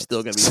Moore is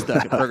still going to be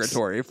stuck in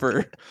purgatory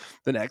for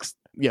the next,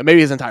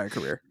 maybe his entire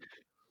career.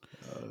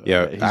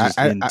 He's just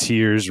in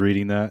tears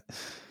reading that.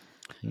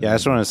 Yeah, I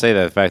just want to say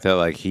that the fact that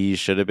like he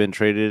should have been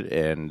traded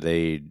and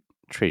they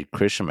trade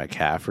Christian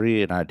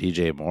McCaffrey and not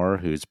DJ Moore,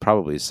 who's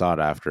probably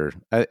sought after.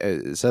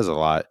 It says a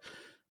lot.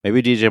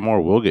 Maybe DJ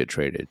Moore will get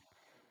traded.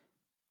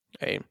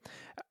 Hey,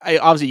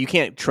 obviously you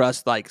can't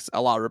trust like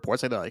a lot of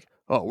reports like they're like,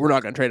 oh, we're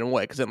not going to trade him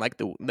away because then like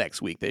the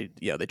next week they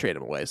trade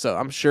him away. So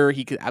I'm sure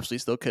he could absolutely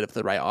still could if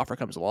the right offer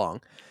comes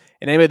along.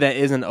 And anybody that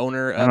is an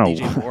owner of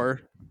DJ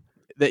Moore,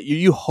 that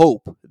you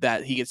hope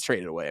that he gets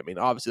traded away. I mean,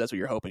 obviously that's what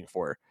you're hoping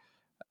for.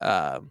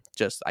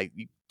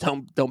 You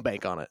don't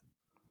bank on it.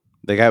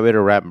 They got rid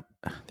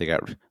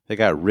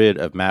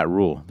of Matt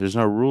Rule. There's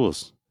no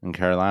rules in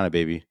Carolina,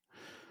 baby.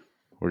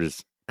 We're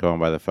just going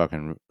by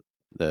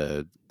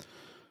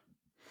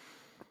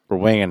we're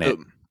winging it.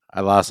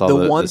 I lost all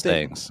the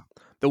things.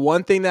 The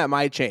one thing that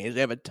might change, they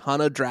have a ton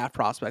of draft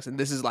prospects, and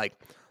this is like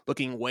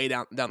looking way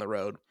down the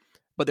road,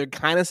 but they're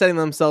kind of setting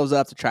themselves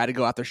up to try to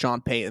go after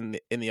Sean Payton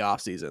in the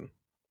offseason.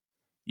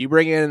 You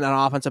bring in an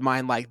offensive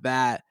mind like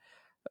that,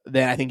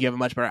 then I think you have a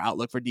much better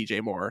outlook for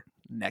DJ Moore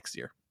next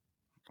year.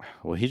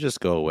 Will he just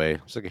go away?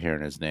 I'm sick of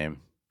hearing his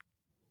name.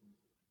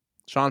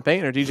 Sean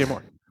Payton or DJ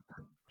Moore?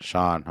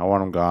 Sean. I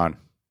want him gone.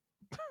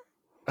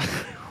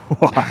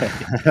 Why?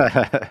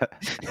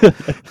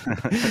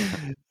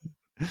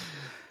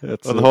 Well,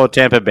 the whole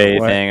Tampa Bay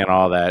thing and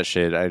all that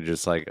shit. I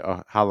just like,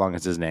 how long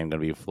is his name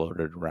going to be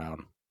floated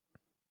around?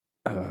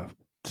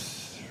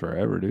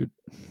 Forever, dude.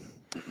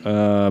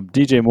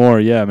 DJ Moore,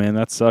 yeah, man,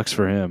 that sucks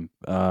for him.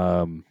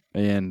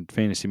 And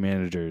fantasy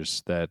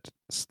managers that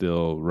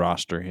still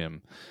roster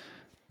him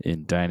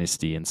in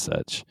Dynasty and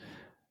such.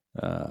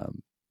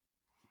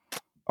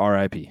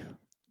 RIP.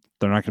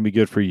 They're not going to be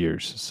good for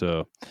years.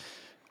 So,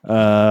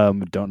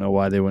 don't know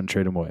why they wouldn't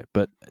trade him away.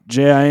 But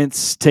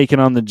Giants taking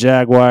on the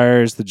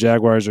Jaguars. The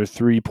Jaguars are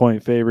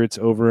 3-point favorites.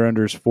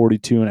 Over-under is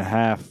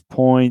 42.5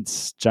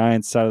 points.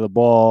 Giants side of the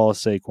ball,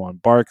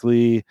 Saquon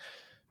Barkley.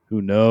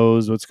 Who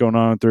knows what's going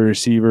on with their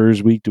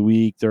receivers week to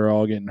week? They're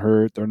all getting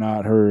hurt. They're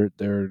not hurt.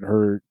 They're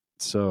hurt.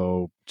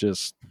 So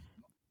just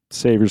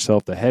save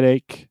yourself the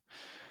headache.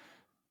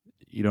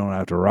 You don't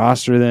have to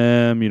roster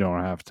them. You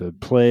don't have to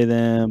play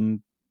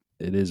them.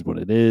 It is what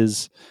it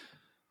is.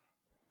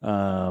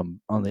 On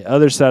the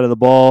other side of the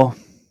ball,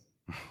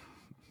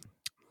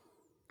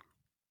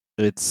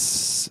 it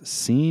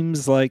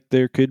seems like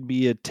there could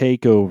be a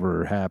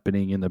takeover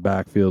happening in the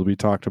backfield. We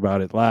talked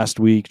about it last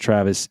week.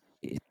 Travis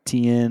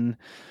Etienne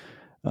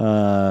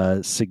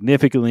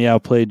significantly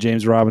outplayed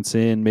James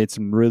Robinson, made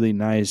some really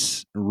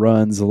nice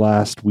runs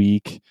last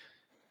week.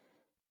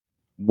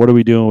 What are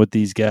we doing with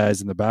these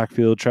guys in the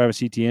backfield?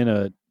 Travis Etienne,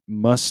 a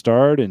must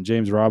start, and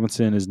James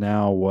Robinson is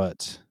now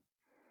what?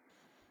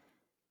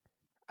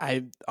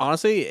 I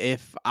honestly,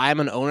 if I'm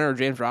an owner of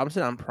James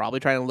Robinson, I'm probably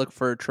trying to look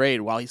for a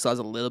trade while he still has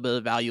a little bit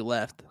of value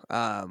left.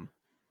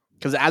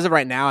 Because as of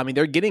right now, I mean,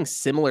 they're getting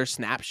similar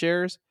snap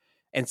shares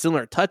and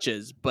similar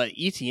touches, but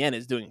ETN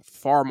is doing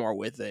far more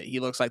with it. He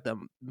looks like the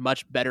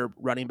much better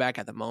running back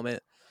at the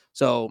moment.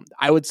 So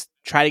I would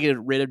try to get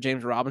rid of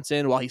James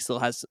Robinson while he still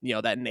has,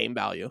 that name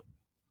value.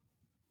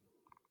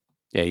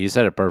 Yeah, you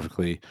said it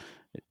perfectly.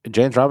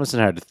 James Robinson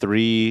had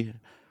 3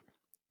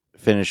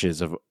 finishes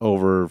of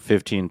over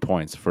 15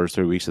 points the first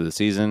 3 weeks of the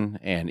season,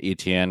 and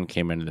ETN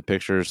came into the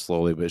picture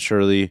slowly but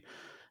surely.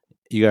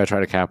 You got to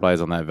try to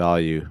capitalize on that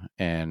value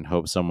and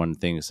hope someone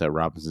thinks that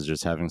Robinson's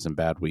just having some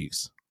bad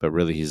weeks, but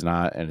really he's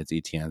not, and it's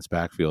ETN's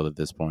backfield at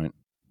this point.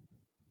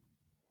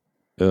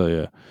 Oh,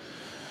 yeah.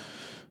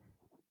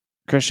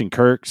 Christian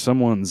Kirk,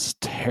 someone's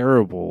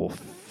terrible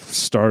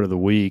start of the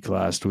week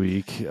last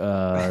week,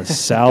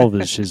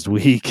 salvaged his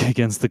week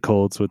against the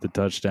Colts with the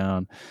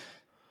touchdown,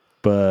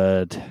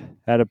 but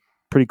had a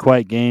pretty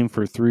quiet game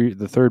for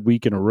the third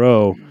week in a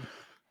row.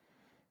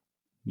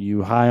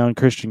 You high on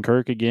Christian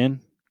Kirk again?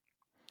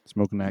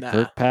 Smoking that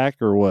Kirk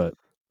pack or what?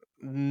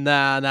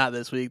 Nah, not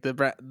this week.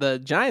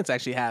 The Giants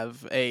actually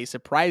have a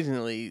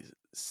surprisingly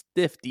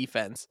stiff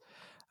defense.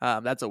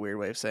 That's a weird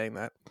way of saying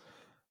that.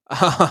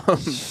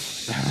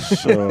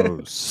 So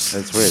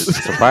that's weird.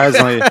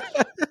 Surprisingly,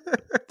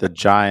 the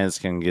Giants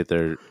can get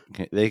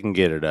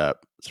it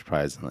up.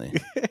 Surprisingly.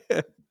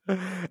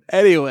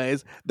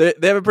 Anyways, they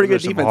have a pretty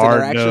good defense.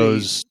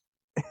 Hard-nosed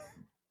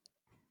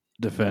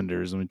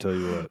defenders. Let me tell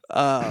you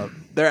what.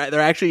 They're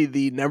actually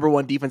the number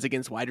 1 defense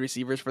against wide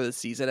receivers for the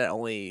season at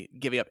only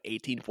giving up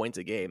 18 points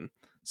a game.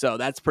 So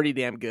that's pretty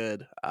damn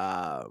good.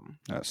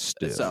 That's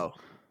stiff.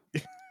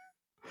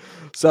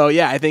 So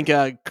yeah, I think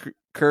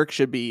Kirk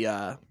should be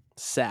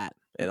sat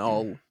in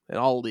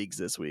all leagues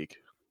this week.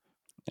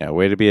 Yeah,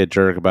 way to be a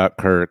jerk about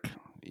Kirk.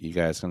 You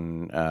guys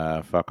can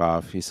fuck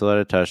off. He still had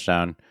a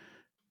touchdown,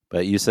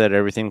 but you said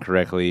everything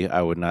correctly.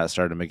 I would not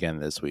start him again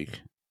this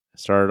week.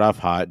 Started off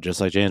hot,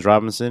 just like James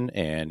Robinson,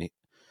 and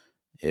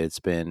it's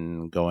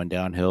been going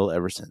downhill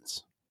ever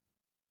since.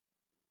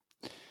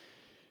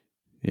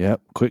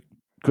 Yep, quit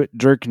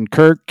jerking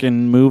Kirk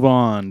and move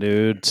on,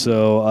 dude.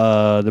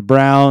 So the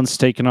Browns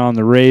taking on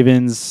the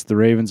Ravens. The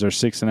Ravens are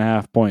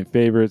 6.5-point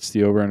favorites.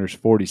 The over-under is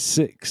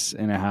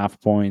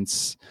 46.5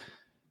 points.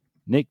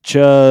 Nick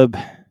Chubb,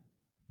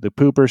 the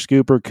Pooper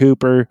Scooper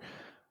Cooper,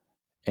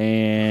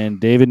 and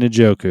David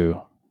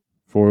Njoku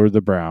for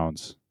the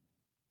Browns.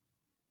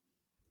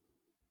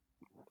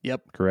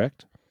 Yep.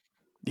 Correct?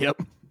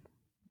 Yep.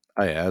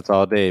 Oh yeah, that's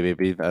all day,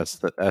 baby. That's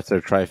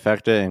their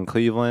trifecta in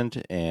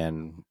Cleveland,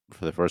 and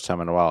for the first time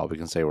in a while, we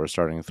can say we're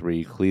starting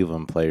 3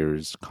 Cleveland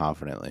players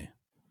confidently.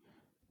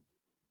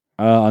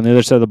 On the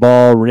other side of the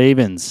ball,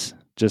 Ravens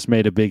just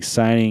made a big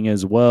signing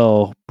as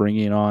well,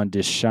 bringing on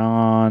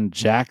Deshaun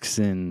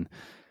Jackson,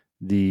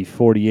 the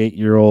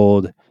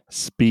 48-year-old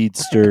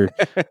speedster.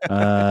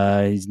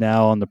 He's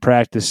now on the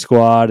practice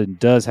squad and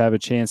does have a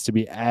chance to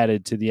be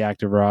added to the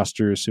active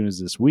roster as soon as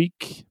this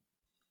week.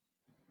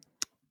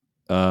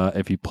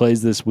 If he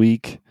plays this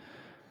week,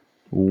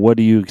 what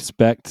do you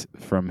expect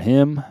from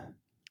him?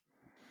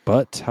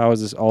 But how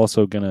is this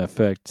also going to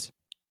affect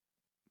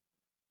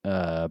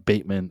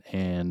Bateman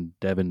and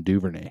Devin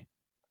Duvernay?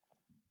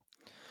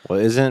 Well,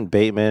 isn't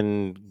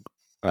Bateman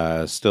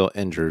still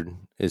injured?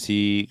 Is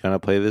he going to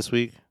play this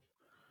week?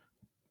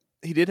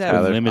 He did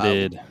have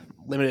limited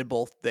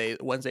both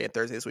Wednesday and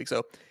Thursday this week,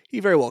 so he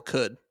very well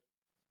could.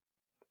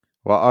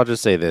 Well, I'll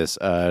just say this: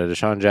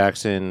 Deshaun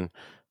Jackson,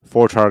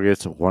 4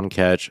 targets, 1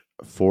 catch,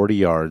 40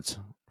 yards.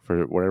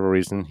 For whatever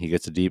reason, he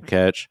gets a deep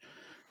catch,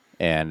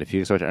 and if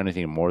you expect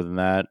anything more than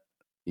that,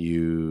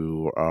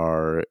 you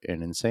are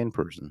an insane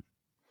person.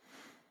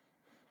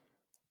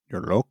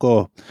 You're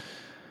loco.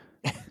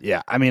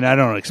 Yeah, I mean, I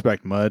don't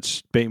expect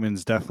much.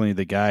 Bateman's definitely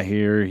the guy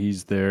here.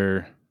 He's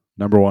their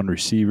number 1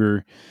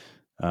 receiver.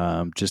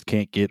 Just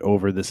can't get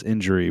over this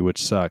injury,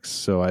 which sucks.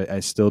 So I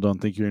still don't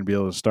think you're going to be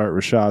able to start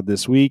Rashad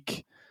this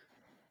week.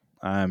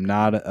 I'm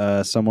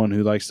not someone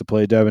who likes to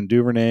play Devin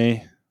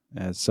Duvernay,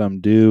 as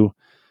some do.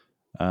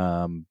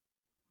 Let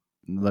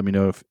me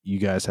know if you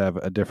guys have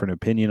a different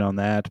opinion on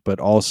that. But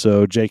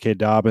also, J.K.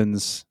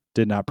 Dobbins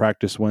did not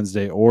practice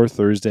Wednesday or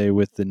Thursday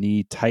with the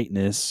knee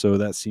tightness, so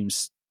that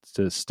seems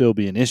to still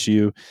be an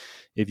issue.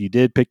 If you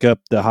did pick up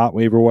the hot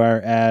waiver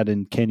wire ad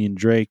in Kenyon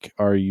Drake,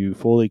 are you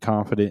fully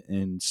confident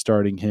in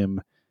starting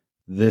him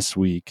this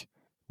week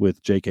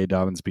with J.K.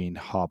 Dobbins being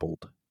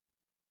hobbled?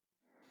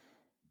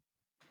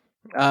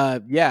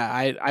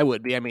 Yeah, I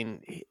would be. I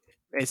mean,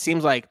 it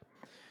seems like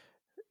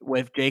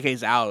with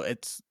JK's out,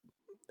 it's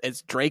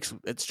Drake's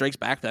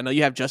backfield. I know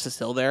you have Justice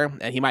Hill there,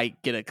 and he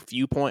might get a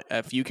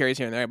few carries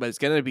here and there, but it's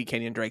going to be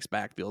Kenyon Drake's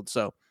backfield.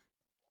 So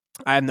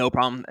I have no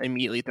problem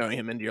immediately throwing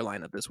him into your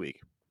lineup this week.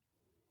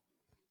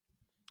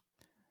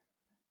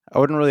 I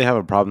wouldn't really have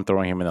a problem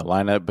throwing him in the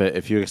lineup, but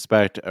if you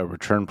expect a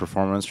return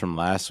performance from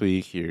last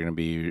week, you're going to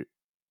be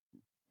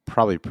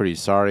probably pretty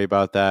sorry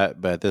about that.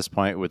 But at this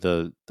point, with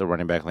the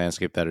running back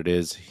landscape that it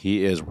is,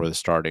 he is worth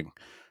starting,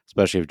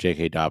 especially if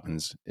J.K.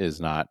 Dobbins is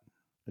not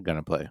going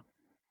to play.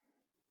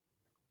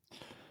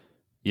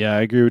 Yeah,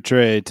 I agree with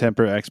Trey.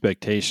 Temper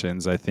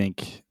expectations. I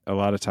think a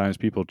lot of times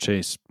people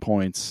chase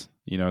points,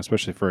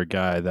 especially for a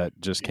guy that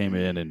just came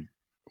in and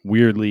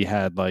weirdly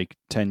had like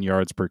 10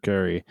 yards per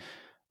carry.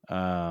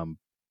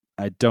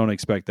 I don't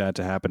expect that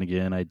to happen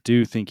again. I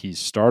do think he's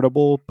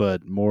startable,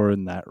 but more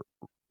in that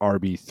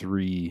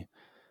RB3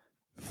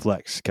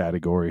 flex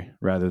category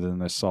rather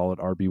than a solid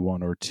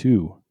RB1 or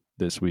 2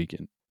 this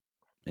weekend,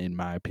 in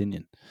my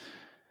opinion.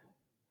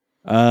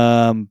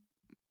 That'll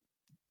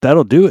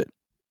do it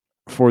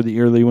for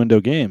the early window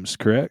games,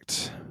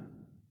 correct?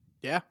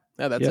 Yeah,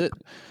 that's it.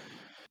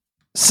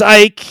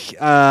 Psych!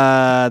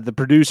 The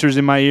producer's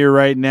in my ear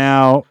right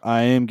now.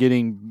 I am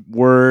getting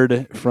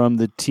word from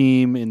the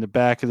team in the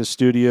back of the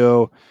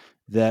studio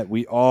that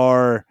we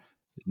are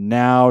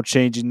now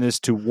changing this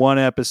to 1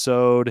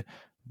 episode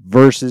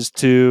versus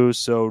 2.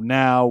 So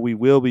now we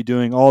will be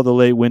doing all the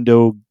late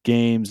window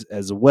games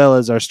as well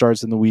as our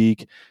starts in the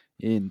week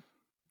in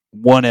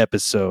 1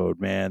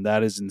 episode, man.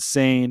 That is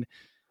insane.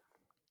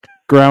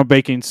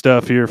 Groundbreaking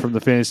stuff here from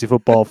the Fantasy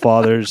Football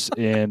Fathers,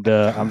 and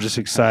I'm just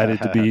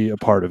excited to be a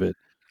part of it.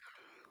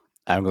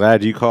 I'm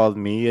glad you called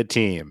me a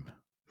team.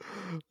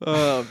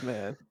 Oh,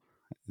 man.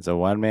 It's a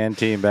one-man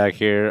team back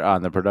here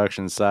on the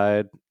production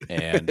side,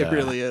 and it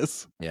really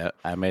is. Yeah,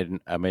 I made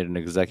an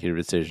executive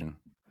decision.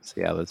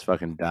 So yeah, let's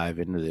fucking dive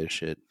into this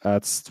shit.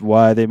 That's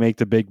why they make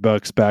the big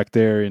bucks back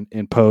there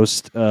in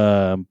post,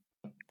 because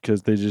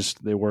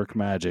they work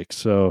magic.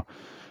 So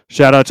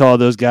shout out to all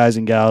those guys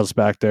and gals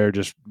back there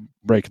just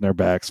breaking their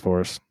backs for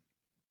us.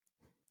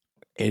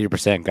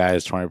 80%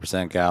 guys,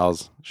 20%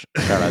 gals.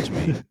 Shout out to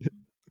me.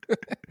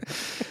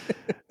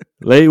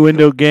 Late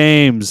window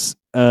games.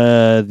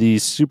 The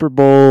Super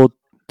Bowl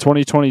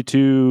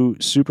 2022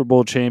 Super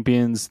Bowl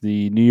champions,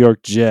 the New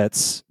York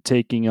Jets,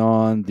 taking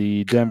on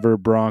the Denver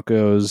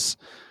Broncos.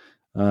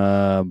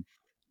 The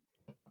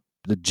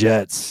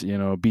Jets,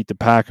 beat the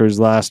Packers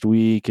last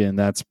week, and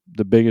that's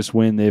the biggest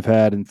win they've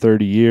had in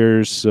 30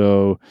 years.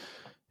 So,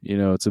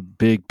 it's a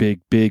big,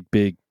 big, big,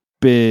 big,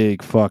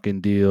 big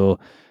fucking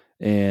deal.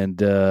 And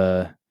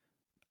where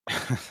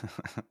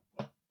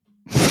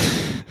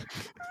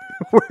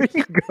are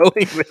you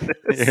going with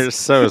this? You're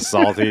so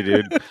salty,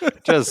 dude.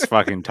 Just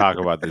fucking talk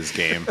about this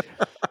game.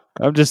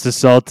 I'm just a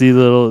salty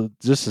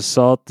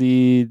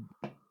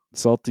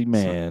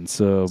man.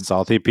 So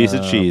salty piece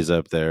of cheese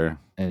up there.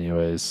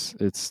 Anyways,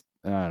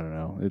 I don't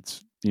know.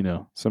 It's,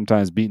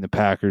 sometimes beating the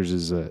Packers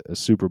is a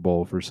Super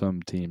Bowl for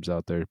some teams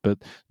out there. But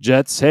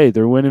Jets, hey,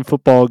 they're winning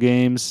football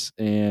games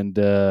and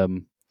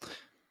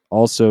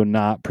also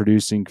not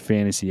producing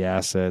fantasy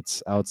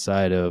assets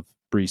outside of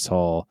Breece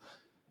Hall.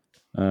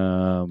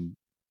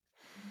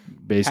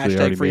 Basically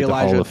already made the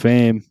Hall of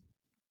Fame.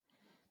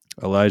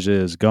 Elijah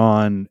is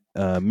gone,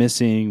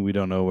 missing. We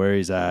don't know where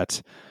he's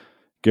at.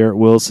 Garrett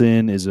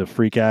Wilson is a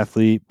freak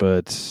athlete,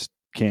 but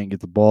can't get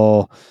the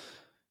ball.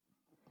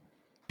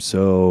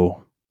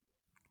 So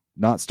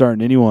not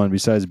starting anyone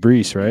besides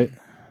Breece, right?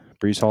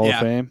 Breece Hall of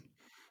Fame.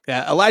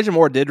 Yeah, Elijah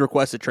Moore did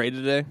request a trade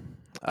today.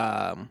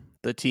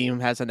 The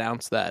team has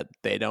announced that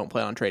they don't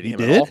plan on trading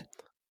him at all.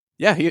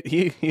 Yeah,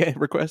 he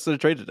requested a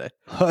trade today.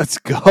 Let's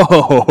go.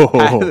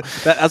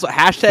 That's what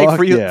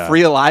hashtag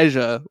free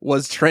Elijah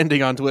was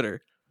trending on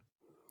Twitter.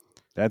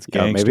 That's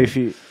gangster.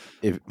 Maybe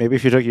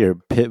if you took your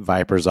pit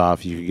vipers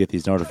off, you could get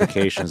these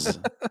notifications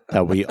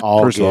that we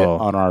all get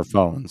on our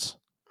phones.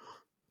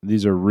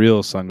 These are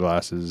real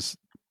sunglasses.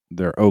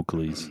 They're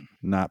Oakleys,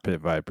 not pit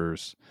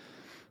vipers.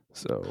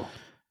 So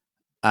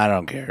I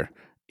don't care.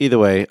 Either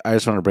way, I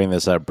just want to bring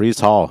this up. Breece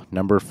Hall,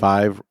 number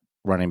 5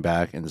 running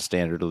back in the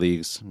standard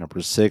leagues,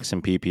 number 6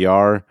 in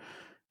PPR.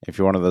 If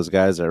you're one of those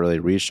guys that really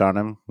reached on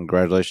him,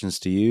 congratulations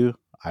to you.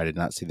 I did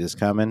not see this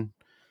coming.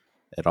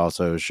 It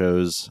also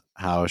shows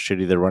how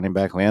shitty the running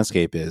back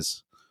landscape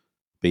is.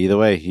 But either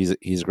way, he's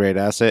a great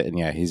asset, and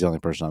yeah, he's the only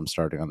person I'm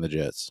starting on the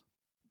Jets.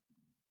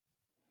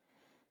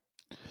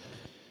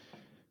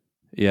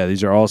 Yeah,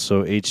 these are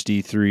also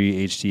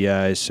HD3,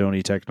 HDI,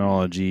 Sony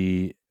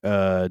technology,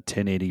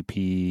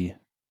 1080p.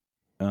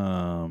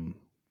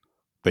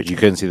 But you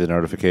couldn't see the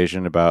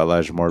notification about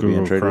Elijah Moore Google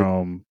being traded?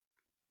 Chrome,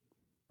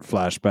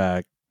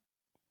 flashback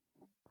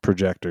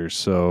projectors.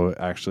 So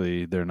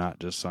actually, they're not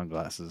just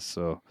sunglasses.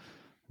 So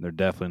they're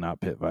definitely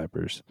not pit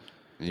vipers.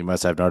 You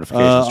must have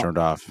notifications turned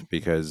off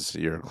because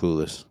you're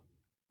clueless.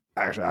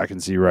 Actually, I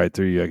can see right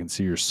through you. I can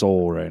see your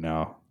soul right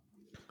now.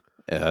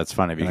 Yeah, that's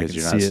funny because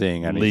you're not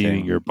seeing anything.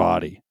 Leaving your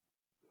body.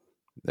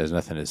 There's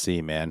nothing to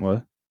see, man.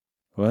 What?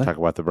 Talk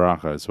about the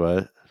Broncos.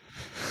 What?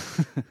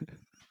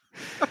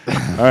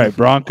 All right,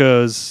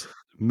 Broncos.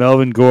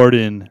 Melvin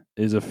Gordon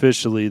is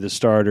officially the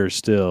starter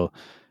still,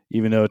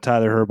 even though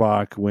Tyler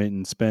Herbach went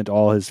and spent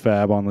all his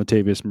fab on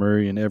Latavius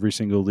Murray in every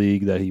single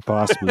league that he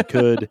possibly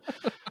could.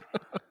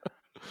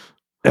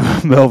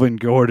 Melvin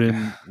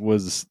Gordon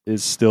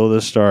is still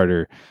the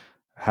starter.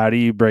 How do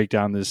you break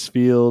down this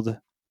field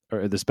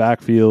or this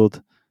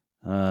backfield?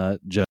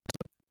 Just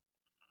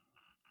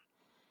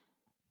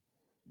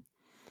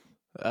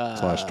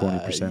slash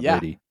 20%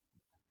 ready.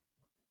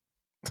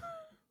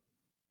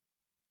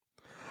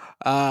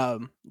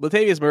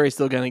 Latavius Murray's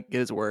still gonna get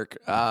his work.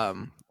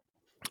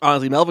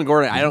 Honestly, Melvin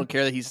Gordon, I don't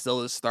care that he's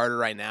still the starter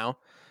right now.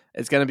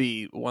 It's gonna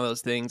be one of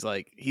those things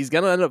like he's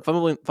gonna end up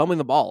fumbling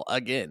the ball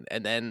again,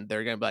 and then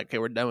they're gonna be like, "Okay,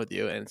 we're done with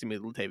you," and it's gonna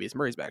be Latavius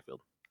Murray's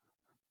backfield.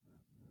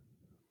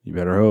 You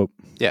better hope.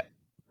 Yeah.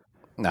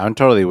 No, I'm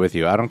totally with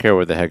you. I don't care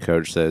what the head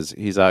coach says.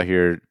 He's out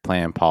here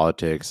playing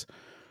politics.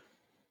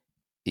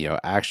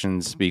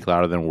 Actions speak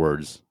louder than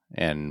words,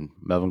 and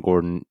Melvin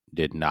Gordon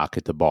did not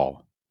get the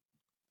ball.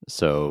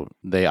 So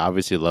they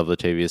obviously love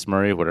Latavius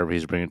Murray. Whatever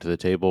he's bringing to the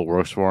table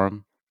works for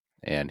him,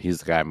 and he's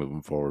the guy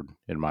moving forward,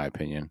 in my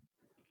opinion.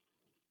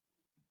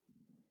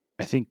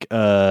 I think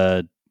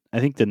the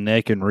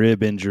neck and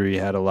rib injury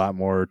had a lot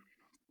more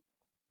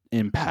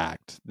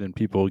impact than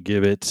people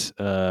give it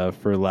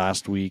for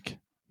last week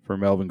for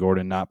Melvin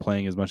Gordon not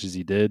playing as much as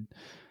he did.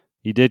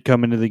 He did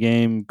come into the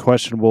game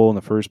questionable in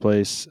the first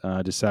place,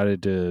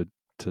 decided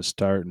to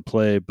start and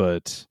play,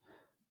 but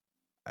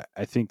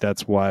I think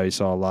that's why we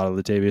saw a lot of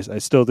Latavius. I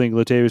still think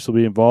Latavius will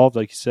be involved,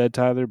 like you said,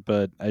 Tyler,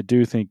 but I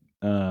do think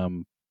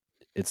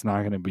it's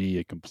not going to be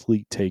a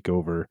complete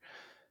takeover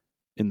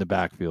in the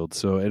backfield.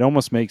 So it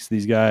almost makes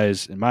these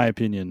guys, in my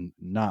opinion,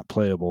 not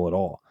playable at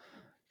all.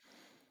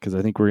 Because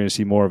I think we're going to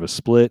see more of a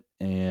split,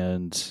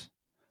 and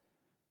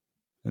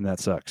that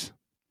sucks.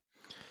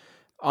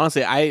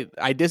 Honestly,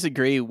 I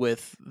disagree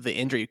with the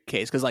injury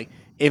case because, like,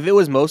 if it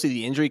was mostly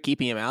the injury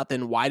keeping him out,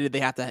 then why did they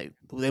have to?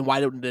 Then why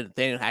did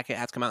Nathaniel Hackett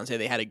have to come out and say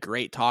they had a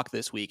great talk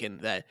this week and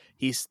that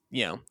he's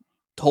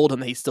told him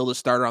that he's still the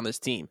starter on this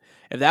team?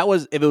 If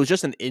it was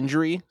just an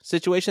injury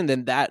situation,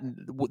 then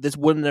this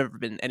wouldn't have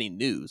been any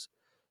news.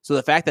 So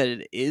the fact that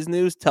it is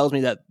news tells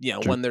me that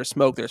when there's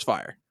smoke, there's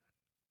fire.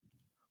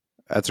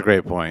 That's a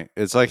great point.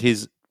 It's like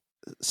he's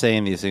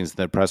saying these things in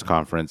the press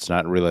conference,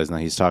 not realizing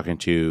that he's talking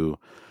to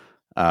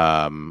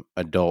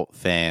adult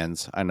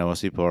fans. I know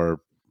most people are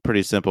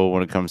pretty simple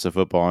when it comes to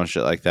football and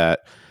shit like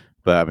that,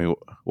 but I mean,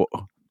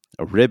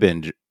 a rib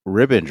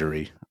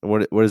injury.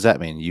 What does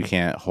that mean? You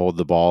can't hold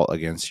the ball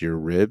against your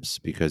ribs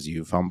because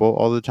you fumble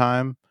all the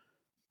time,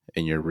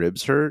 and your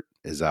ribs hurt.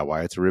 Is that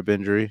why it's a rib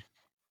injury?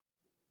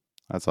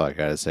 That's all I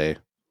gotta say.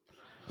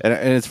 And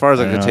as far as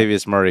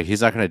Latavius Murray,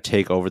 he's not going to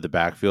take over the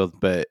backfield,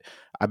 but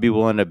I'd be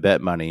willing to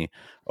bet money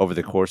over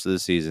the course of the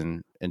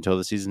season until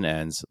the season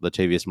ends.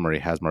 Latavius Murray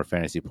has more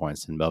fantasy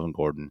points than Melvin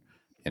Gordon.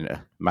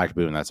 And Mike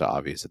Boone, that's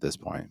obvious at this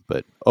point.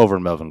 But over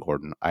Melvin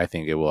Gordon, I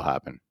think it will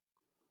happen.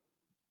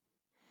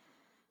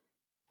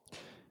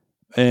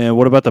 And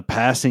what about the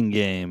passing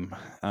game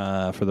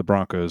for the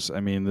Broncos?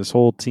 I mean, this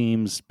whole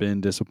team's been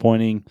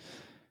disappointing.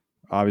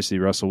 Obviously,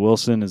 Russell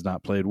Wilson has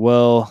not played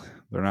well.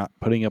 They're not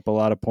putting up a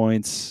lot of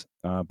points.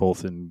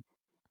 Both in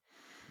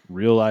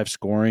real life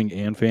scoring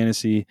and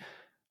fantasy.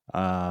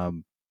 Are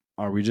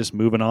we just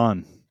moving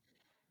on?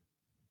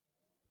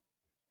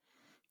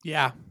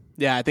 Yeah,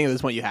 I think at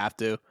this point you have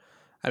to.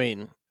 I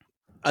mean,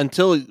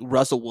 until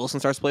Russell Wilson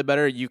starts to play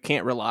better, you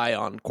can't rely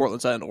on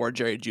Courtland Sutton or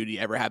Jerry Jeudy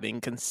ever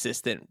having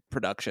consistent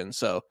production.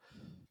 So,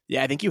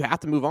 yeah, I think you have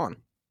to move on.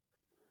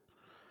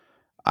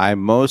 I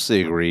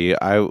mostly agree.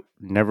 I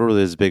never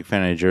really was a big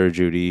fan of Jerry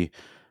Jeudy.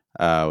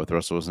 With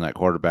Russell Wilson at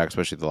quarterback,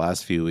 especially the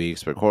last few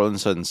weeks. But Courtland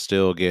Sutton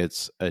still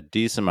gets a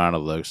decent amount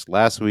of looks.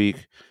 Last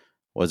week,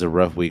 was a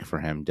rough week for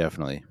him,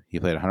 definitely. He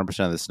played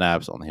 100% of the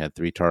snaps, only had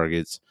 3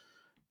 targets.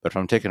 But if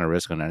I'm taking a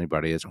risk on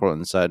anybody, it's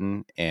Courtland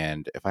Sutton.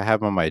 And if I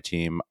have him on my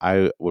team,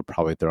 I would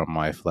probably throw him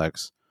my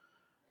flex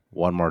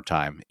one more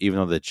time, even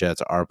though the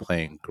Jets are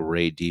playing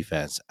great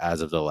defense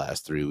as of the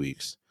last 3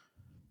 weeks.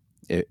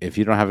 If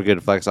you don't have a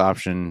good flex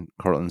option,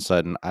 Courtland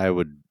Sutton, I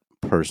would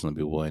personally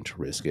be willing to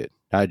risk it.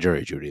 Not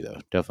Jerry Jeudy,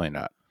 though. Definitely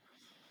not.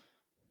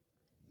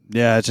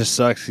 Yeah, it just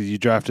sucks because you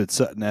drafted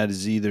Sutton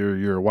as either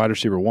your wide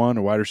receiver 1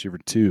 or wide receiver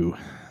 2.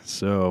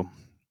 So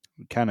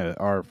we kind of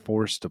are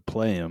forced to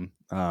play him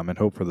and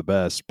hope for the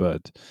best.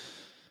 But,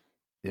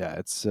 yeah,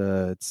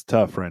 it's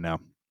tough right now.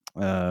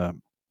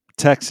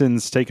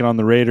 Texans taking on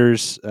the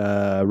Raiders.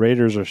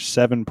 Raiders are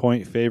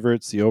 7-point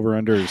favorites. The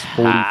over-under is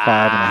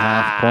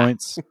 45.5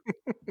 points.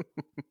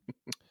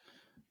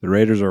 The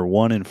Raiders are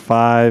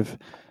 1-5.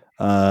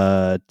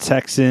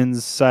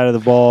 Texans side of the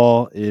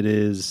ball, it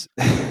is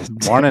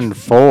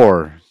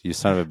 1-4. You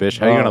son of a bitch!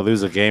 How are you going to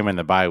lose a game in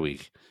the bye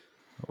week?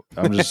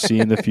 I'm just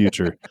seeing the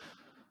future.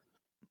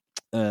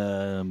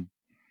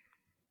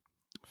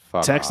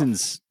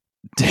 Texans,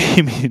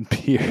 Dameon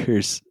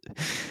Pierce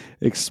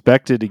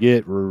expected to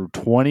get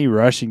 20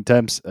 rushing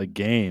attempts a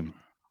game,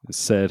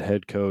 said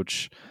head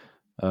coach.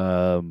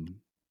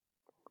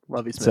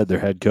 Lovie Smith. Said their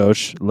head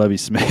coach, Lovie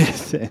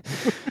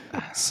Smith.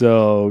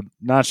 So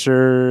not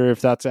sure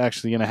if that's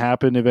actually going to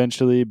happen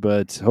eventually,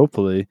 but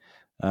hopefully.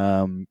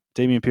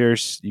 Dameon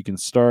Pierce, you can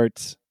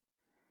start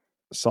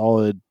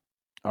solid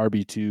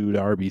RB2 to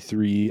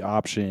RB3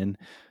 option.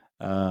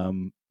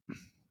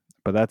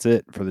 But that's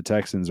it for the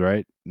Texans,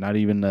 right? Not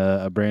even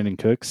a Brandon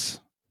Cooks.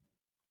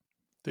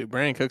 Dude,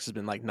 Brandon Cooks has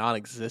been like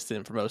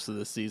non-existent for most of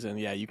this season.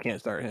 Yeah, you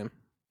can't start him.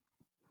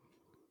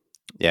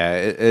 Yeah,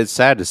 it's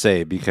sad to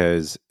say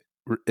because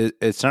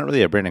it's not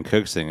really a Brandon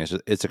Cooks thing.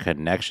 It's a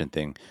connection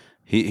thing.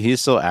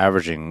 He's still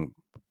averaging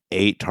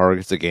 8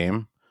 targets a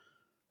game.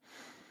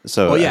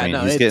 So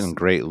he's getting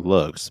great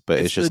looks, but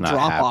it's just not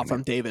happening. Drop off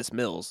from Davis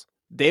Mills.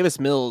 Davis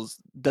Mills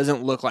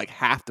doesn't look like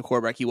half the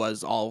quarterback he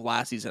was all of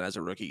last season as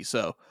a rookie.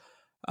 So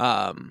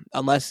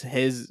unless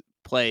his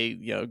play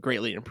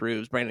greatly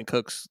improves, Brandon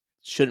Cooks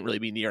shouldn't really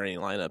be near any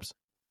lineups.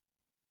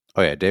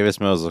 Oh yeah, Davis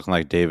Mills looking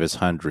like Davis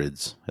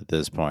hundreds at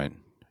this point.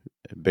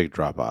 Big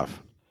drop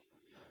off.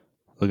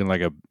 Looking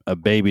like a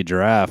baby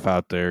giraffe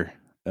out there,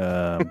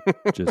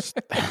 just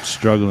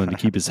struggling to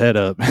keep his head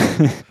up.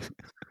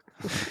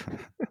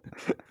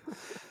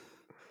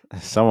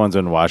 Someone's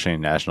been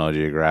watching National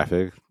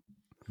Geographic.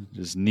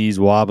 Just knees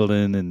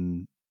wobbling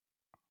and,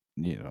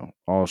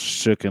 all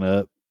shooken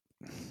up.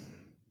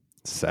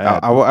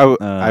 Sad.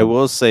 I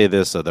will say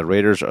this, though. The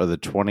Raiders are the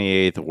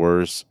 28th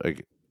worst,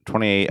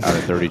 28 out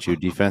of 32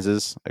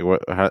 defenses.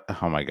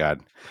 Oh, my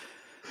God.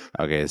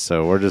 Okay,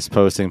 so we're just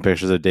posting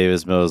pictures of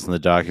Davis Mills in the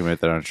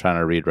document that I'm trying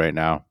to read right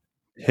now.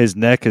 His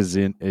neck is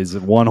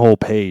one whole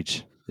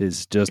page.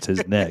 Is just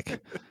his neck.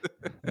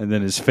 And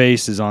then his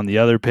face is on the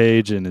other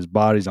page and his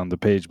body's on the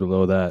page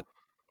below that.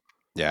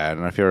 Yeah, I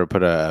don't know if you ever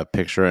put a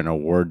picture in a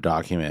Word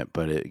document,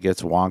 but it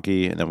gets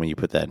wonky. And then when you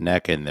put that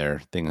neck in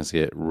there, things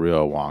get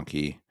real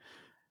wonky.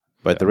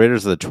 But the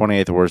Raiders are the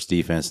 28th worst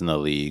defense in the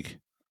league.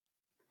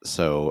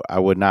 So I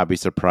would not be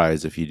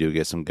surprised if you do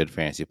get some good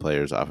fantasy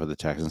players off of the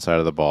Texans side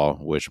of the ball,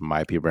 which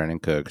might be Brandon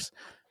Cooks,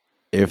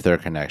 if their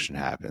connection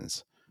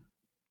happens.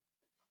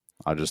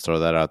 I'll just throw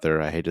that out there.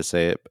 I hate to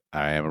say it.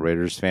 I am a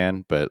Raiders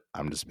fan, but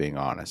I'm just being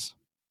honest.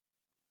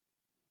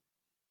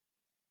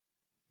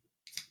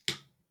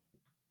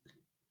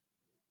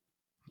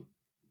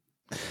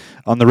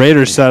 On the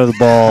Raiders side of the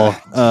ball,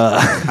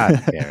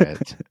 God damn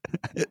it.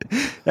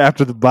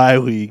 After the bye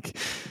week,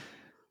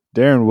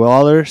 Darren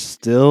Waller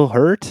still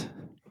hurt,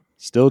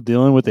 still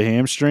dealing with the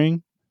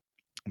hamstring.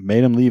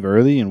 Made him leave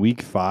early in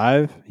week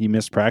 5. He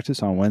missed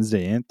practice on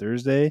Wednesday and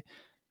Thursday.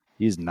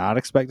 He's not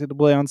expected to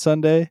play on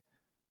Sunday.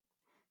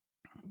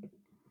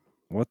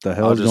 What the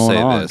hell is going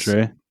on,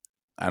 Trey?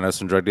 I know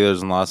some drug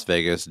dealers in Las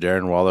Vegas.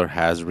 Darren Waller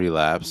has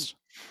relapsed.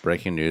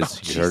 Breaking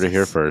news. You heard it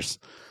here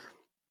first.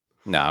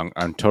 No,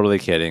 I'm totally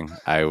kidding.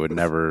 I would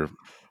never.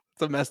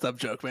 It's a messed up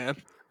joke, man.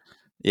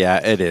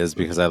 Yeah, it is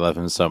because I love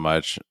him so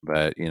much.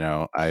 But,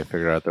 I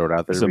figured I'd throw it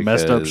out there. It's a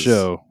messed up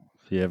show,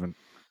 if you haven't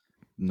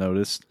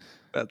noticed.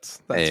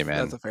 That's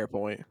a fair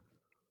point.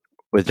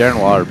 With Darren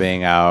Waller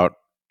being out,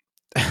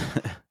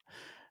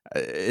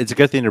 it's a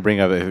good thing to bring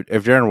up.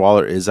 If Darren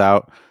Waller is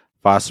out,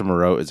 Foster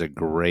Moreau is a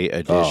great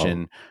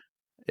addition.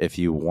 If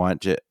you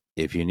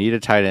need a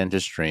tight end to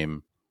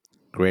stream,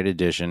 great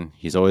addition.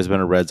 He's always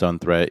been a red zone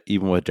threat,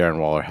 even with Darren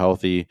Waller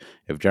healthy.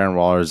 If Darren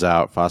Waller is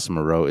out, Foster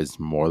Moreau is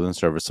more than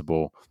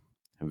serviceable.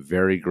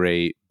 Very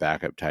great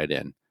backup tight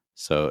end.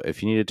 So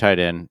if you need a tight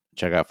end,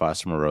 check out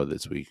Foster Moreau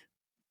this week.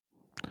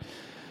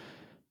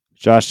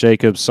 Josh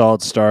Jacobs,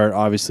 solid start.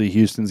 Obviously,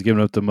 Houston's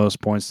giving up the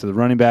most points to the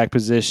running back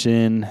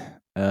position.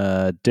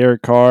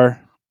 Derek Carr,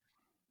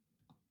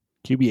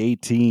 QB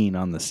 18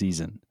 on the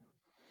season.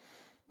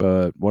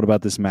 But what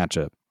about this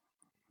matchup?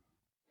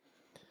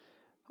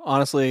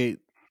 Honestly,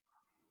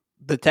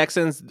 the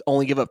Texans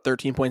only give up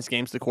 13 points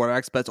games to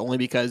quarterbacks, but it's only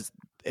because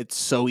it's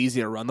so easy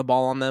to run the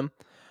ball on them.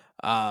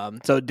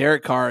 So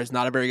Derek Carr is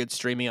not a very good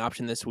streaming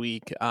option this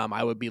week.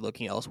 I would be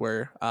looking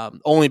elsewhere,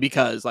 only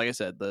because, like I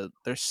said,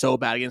 they're so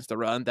bad against the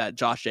run that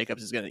Josh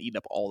Jacobs is going to eat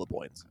up all the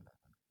points.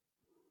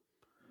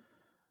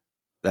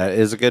 That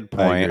is a good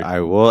point. I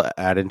will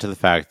add into the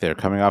fact they're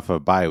coming off of a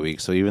bye week.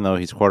 So even though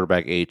he's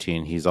quarterback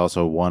 18, he's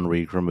also 1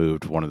 week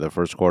removed, one of the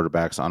first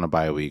quarterbacks on a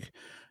bye week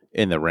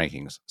in the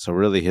rankings. So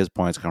really his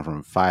points come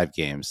from 5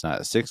 games,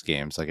 not 6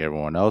 games like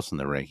everyone else in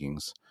the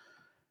rankings.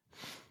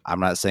 I'm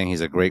not saying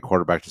he's a great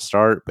quarterback to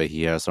start, but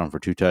he has thrown for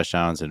 2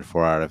 touchdowns in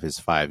 4 out of his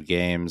 5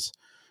 games.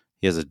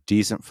 He has a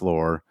decent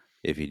floor.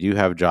 If you do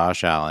have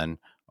Josh Allen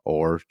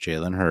or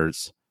Jalen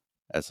Hurts,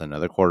 that's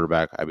another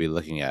quarterback I'd be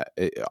looking at.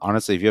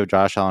 Honestly, if you have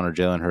Josh Allen or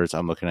Jalen Hurts,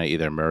 I'm looking at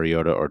either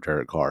Mariota or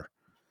Derek Carr,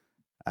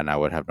 and I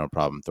would have no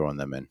problem throwing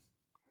them in.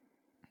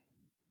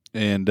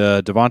 And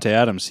Devontae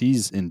Adams,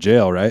 he's in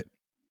jail, right?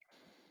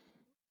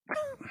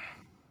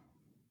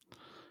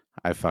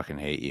 I fucking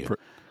hate you.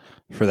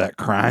 For that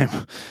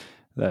crime,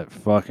 that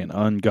fucking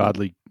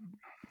ungodly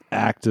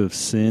act of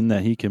sin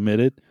that he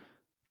committed.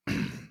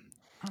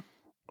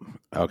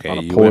 Okay, on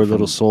a poor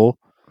little soul.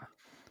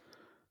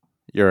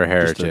 You're a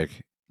heretic.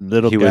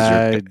 Little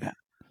guy.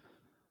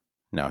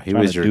 He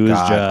was your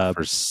God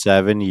for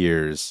 7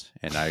 years,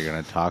 and now you're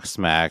going to talk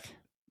smack.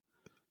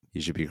 He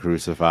should be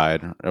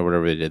crucified, or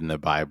whatever they did in the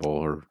Bible,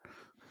 or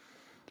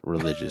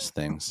religious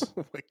things.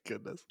 Oh my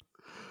goodness!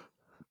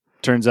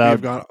 Turns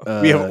out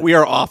we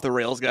are off the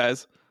rails,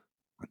 guys.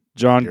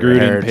 John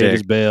Gruden paid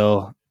his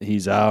bail.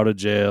 He's out of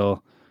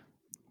jail.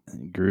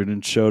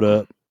 Gruden showed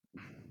up,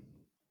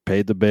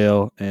 paid the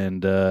bail,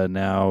 and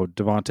now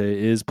Devontae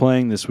is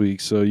playing this week,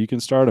 so you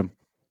can start him.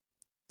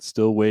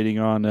 Still waiting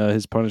on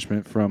his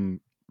punishment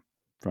from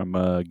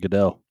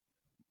Goodell.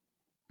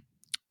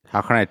 How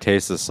can I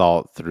taste the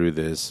salt through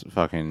this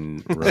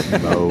fucking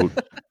remote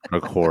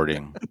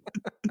recording?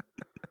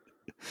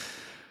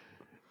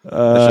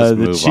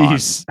 The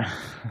Chiefs.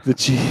 The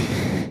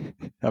Chiefs.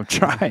 I'm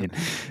trying.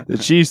 The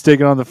Chiefs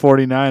taking on the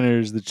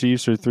 49ers. The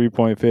Chiefs are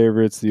 3-point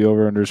favorites. The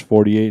over-under is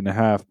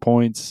 48.5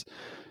 points.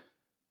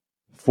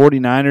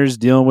 49ers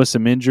dealing with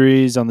some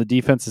injuries on the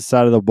defensive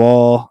side of the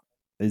ball.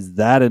 Is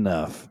that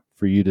enough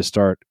for you to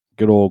start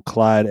good old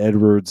Clyde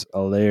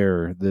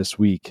Edwards-Helaire this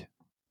week?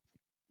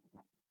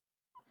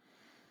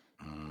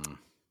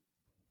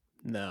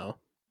 No.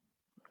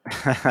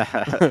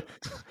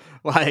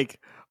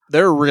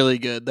 They're really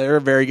good. They're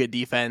a very good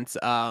defense.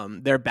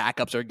 Their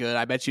backups are good.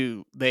 I bet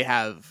you they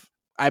have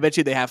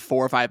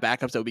 4 or 5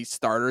 backups that would be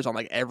starters on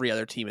like every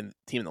other team in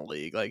the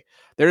league. Like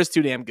they're just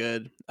too damn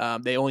good.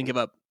 They only give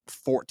up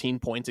 14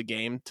 points a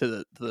game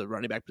to the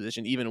running back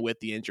position. Even with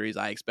the injuries,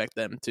 I expect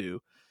them to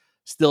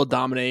still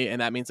dominate, and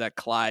that means that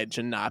Clyde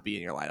should not be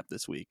in your lineup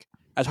this week.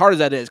 As hard as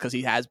that is, because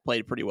he has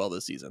played pretty well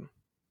this season.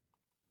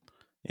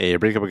 Yeah, you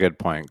bring up a good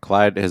point.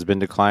 Clyde has been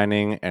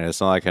declining, and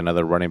it's not like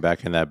another running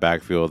back in that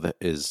backfield that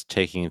is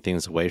taking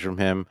things away from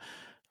him.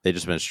 They've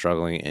just been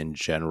struggling in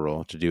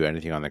general to do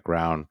anything on the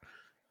ground.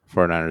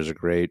 49ers are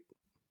great.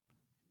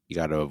 You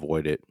got to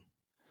avoid it.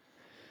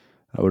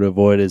 I would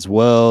avoid as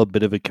well.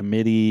 Bit of a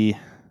committee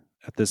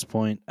at this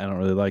point. I don't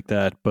really like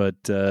that.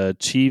 But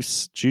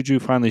Chiefs, Juju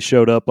finally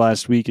showed up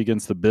last week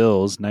against the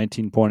Bills,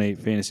 19.8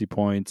 fantasy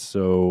points.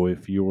 So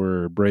if you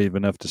were brave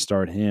enough to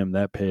start him,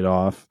 that paid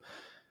off.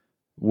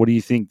 What do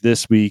you think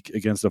this week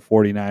against the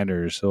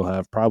 49ers? He'll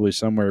have probably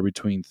somewhere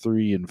between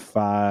 3 and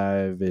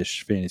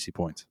 5-ish fantasy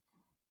points.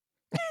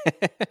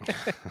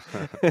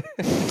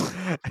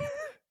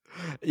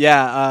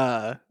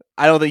 Yeah,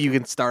 I don't think you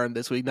can start him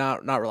this week.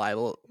 Not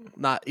reliable.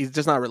 He's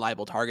just not a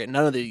reliable target.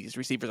 None of these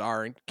receivers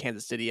are in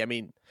Kansas City. I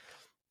mean,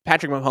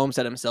 Patrick Mahomes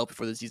said himself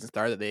before the season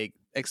started that they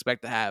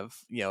expect to have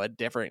a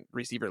different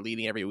receiver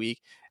leading every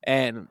week,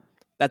 and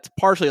that's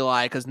partially a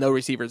lie because no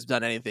receiver's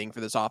done anything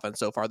for this offense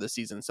so far this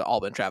season. So all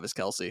been Travis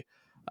Kelce.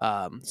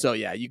 So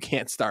yeah, you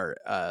can't start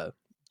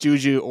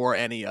Juju or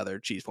any other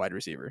Chiefs wide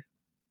receiver.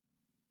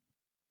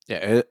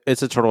 Yeah,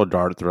 it's a total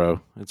dart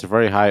throw. It's a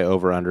very high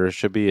over-under. It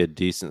should be a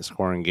decent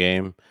scoring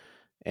game,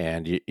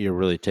 and you're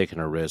really taking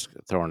a risk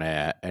throwing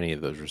at any of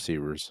those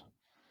receivers.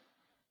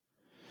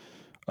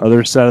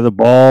 Other side of the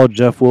ball,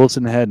 Jeff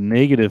Wilson had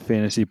negative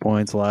fantasy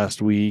points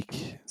last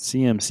week.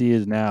 CMC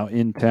is now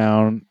in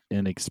town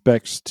and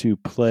expects to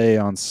play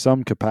on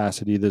some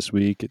capacity this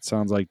week. It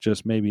sounds like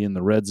just maybe in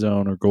the red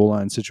zone or goal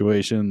line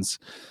situations.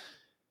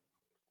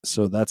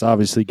 So that's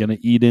obviously going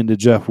to eat into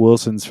Jeff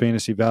Wilson's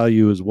fantasy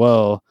value as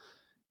well.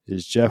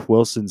 Is Jeff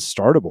Wilson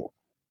startable?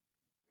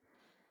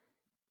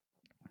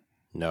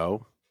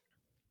 No.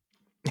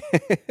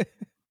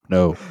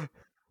 No.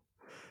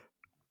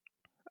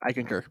 I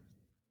concur.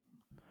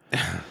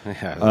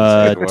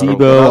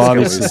 Debo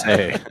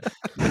obviously.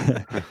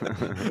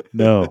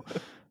 No.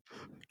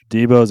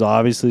 Debo's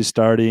obviously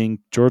starting.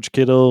 George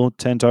Kittle,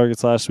 10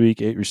 targets last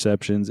week, 8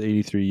 receptions,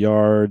 83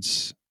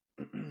 yards.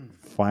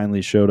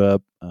 Finally showed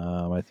up.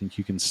 I think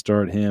you can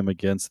start him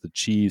against the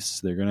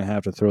Chiefs. They're going to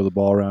have to throw the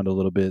ball around a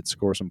little bit,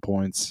 score some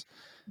points.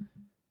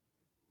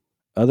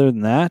 Other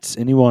than that,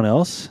 anyone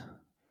else?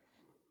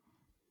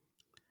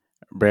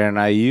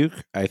 Brandon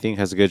Ayuk, I think,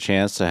 has a good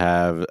chance to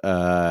have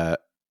a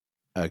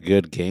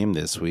good game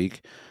this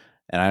week.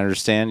 And I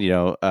understand,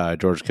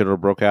 George Kittle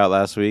broke out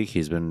last week.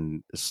 He's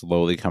been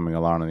slowly coming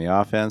along in the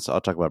offense. I'll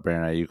talk about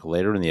Brandon Ayuk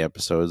later in the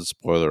episode.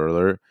 Spoiler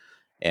alert.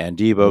 And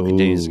Debo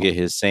continues to get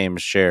his same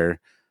share.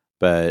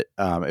 But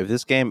if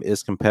this game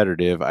is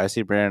competitive, I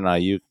see Brandon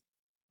Ayuk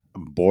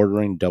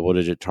bordering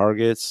double-digit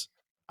targets.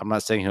 I'm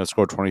not saying he'll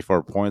score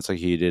 24 points like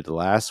he did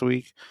last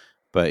week,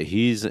 but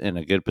he's in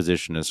a good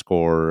position to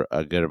score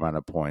a good amount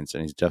of points,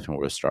 and he's definitely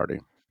worth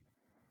starting.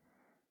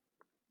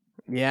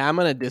 Yeah, I'm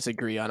going to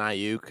disagree on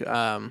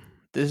Ayuk.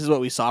 This is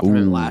what we saw from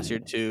him last year,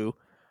 too,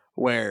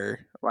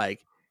 where, he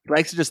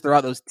likes to just throw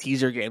out those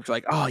teaser games.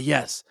 Like, oh,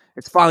 yes,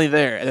 it's finally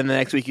there. And then the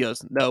next week he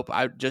goes, nope,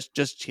 I just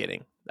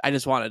kidding. I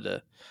just wanted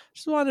to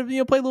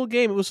play a little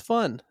game. It was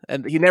fun.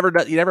 And he never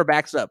does. He never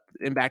backs up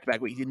in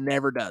back-to-back weeks. He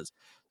never does.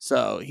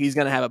 So he's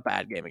going to have a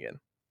bad game again.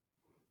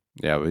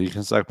 Yeah, but you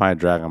can suck my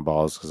Dragon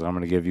Balls because I'm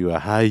going to give you a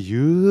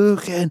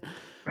Hayuken.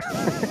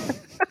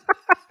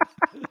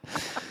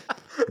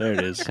 There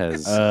it is.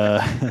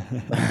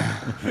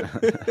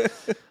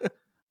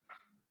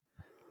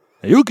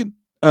 Hayuken.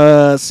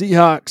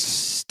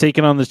 Seahawks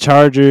taking on the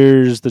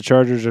Chargers. The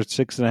Chargers are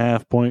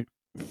 6.5-point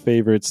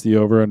favorites. The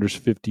over-under's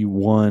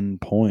 51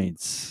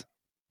 points.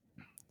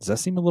 Does that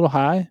seem a little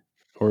high?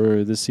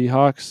 Or the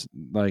Seahawks,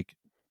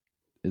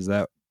 is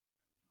that...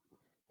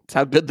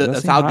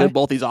 That's how good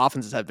both these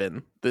offenses have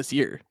been this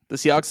year. The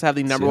Seahawks have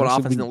the number one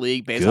offense in the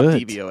league based on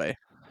DVOA.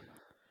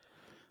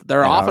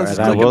 Their offense is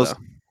clicking, though.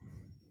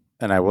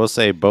 And I will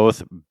say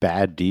both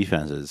bad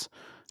defenses.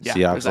 Yeah,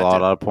 Seahawks allow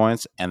a lot of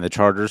points, and the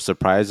Chargers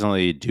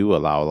surprisingly do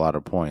allow a lot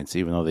of points,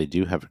 even though they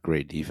do have a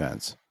great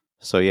defense.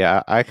 So,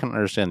 yeah, I can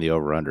understand the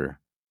over-under.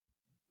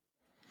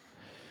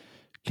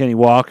 Kenny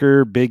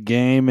Walker, big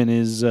game in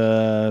his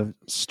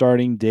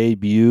starting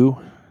debut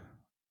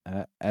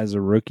as a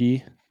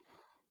rookie.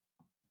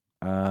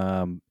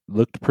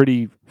 Looked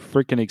pretty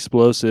freaking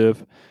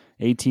explosive.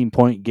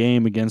 18-point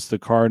game against the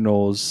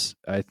Cardinals.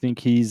 I think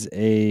he's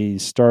a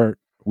start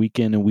week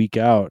in and week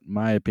out, in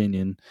my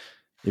opinion,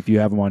 if you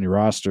have him on your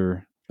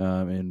roster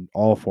in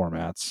all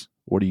formats.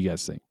 What do you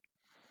guys think?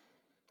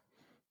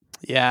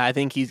 Yeah, I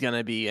think he's going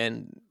to be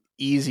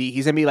he's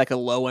going to be like a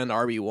low-end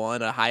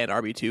RB1, a high-end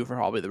RB2 for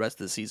probably the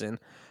rest of the season.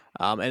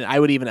 And I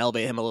would even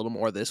elevate him a little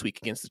more this week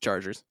against the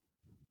Chargers.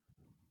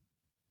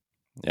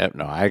 Yep,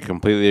 no, I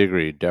completely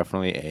agree.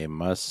 Definitely a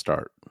must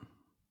start.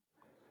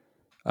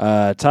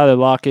 Tyler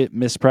Lockett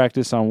missed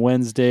practice on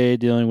Wednesday,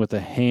 dealing with a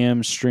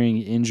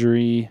hamstring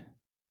injury.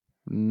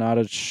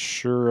 Not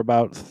sure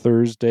about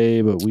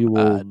Thursday, but we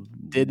will.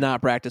 Did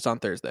not practice on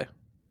Thursday.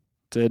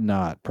 Did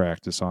not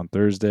practice on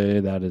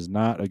Thursday. That is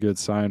not a good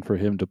sign for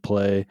him to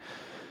play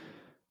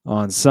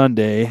on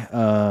Sunday.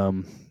 I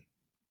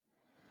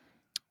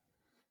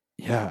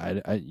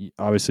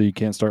obviously you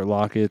can't start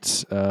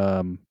Lockett.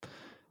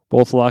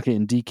 Both Lockett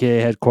and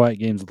DK had quiet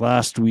games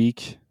last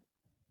week.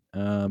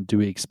 Do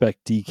we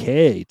expect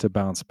DK to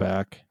bounce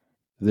back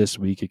this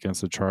week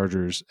against the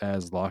Chargers,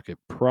 as Lockett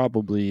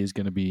probably is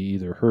going to be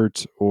either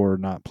hurt or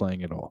not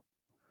playing at all?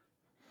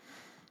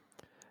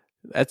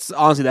 That's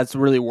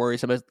really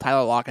worrisome. If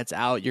Tyler Lockett's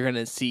out, you're going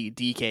to see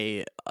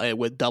DK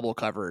with double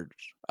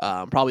coverage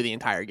probably the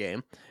entire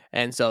game.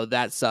 And so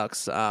that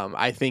sucks.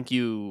 I think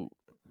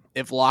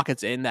if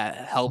Lockett's in, that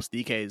helps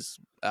DK's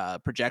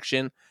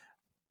projection.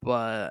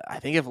 But I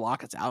think if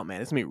Lockett's out,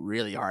 man, it's going to be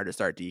really hard to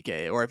start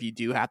DK. Or if you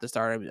do have to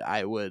start him,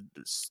 I would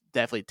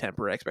definitely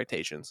temper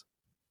expectations.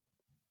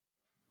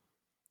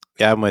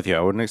 Yeah, I'm with you. I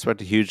wouldn't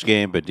expect a huge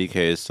game, but DK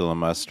is still a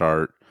must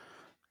start.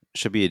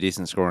 Should be a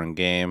decent scoring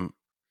game.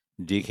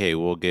 DK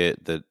will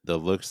get the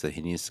looks that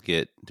he needs to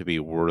get to be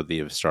worthy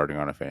of starting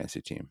on a fantasy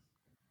team.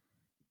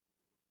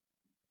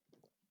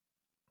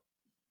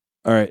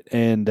 All right,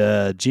 and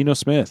Geno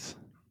Smith,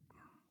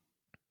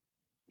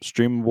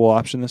 streamable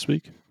option this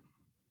week,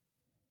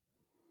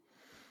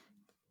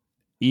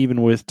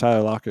 even with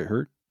Tyler Lockett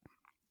hurt.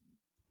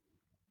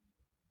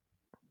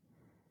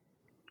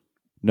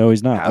 No,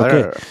 he's not.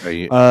 Tyler,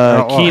 okay.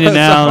 Keenan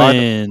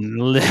Allen.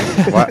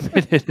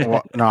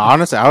 No,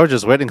 honestly, I was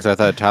just waiting because I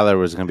thought Tyler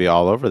was going to be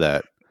all over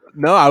that.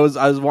 No, I was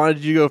wanted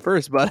you to go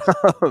first, but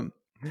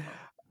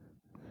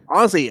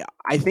honestly,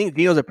 I think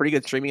Geno's a pretty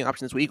good streaming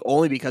option this week,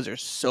 only because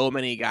there's so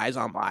many guys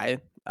on bye.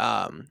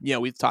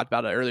 We've talked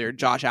about it earlier.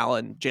 Josh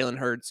Allen, Jalen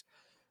Hurts,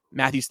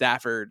 Matthew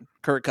Stafford,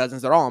 Kirk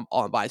Cousins, they're all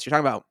on bye. So you're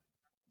talking about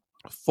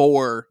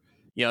 4,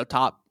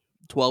 top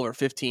 12 or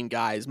 15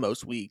 guys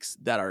most weeks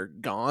that are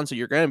gone. So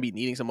you're going to be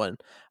needing someone.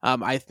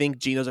 I think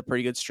Geno's a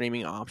pretty good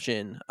streaming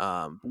option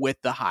with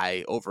the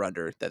high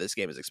over-under that this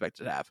game is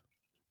expected to have.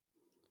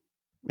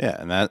 Yeah,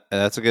 and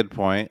that's a good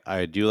point.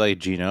 I do like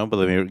Geno, but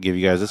let me give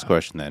you guys this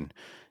question then.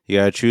 You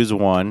got to choose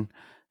one.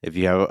 If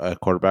you have a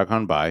quarterback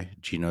on bye,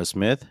 Geno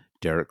Smith,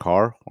 Derek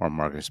Carr, or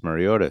Marcus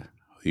Mariota,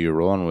 who are you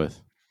rolling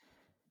with?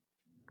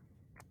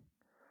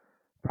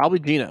 Probably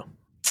Geno.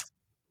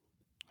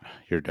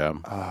 You're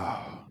dumb.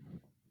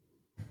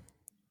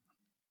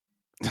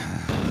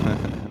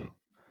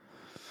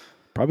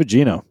 Probably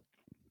Geno.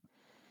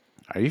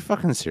 Are you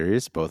fucking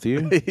serious, both of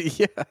you?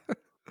 Yeah.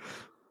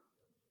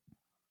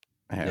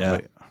 Yeah.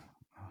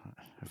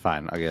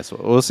 Fine, I guess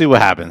we'll see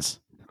what happens.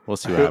 We'll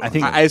see what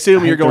happens. I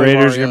assume you're going the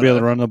Raiders are going to be able Mariota.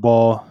 to run the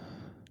ball.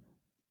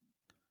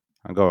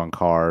 I'm going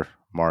Carr,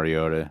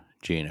 Mariota,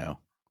 Geno,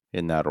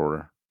 in that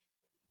order.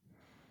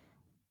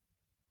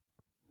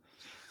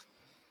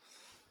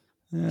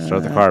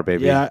 Start the car,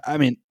 baby. Yeah, I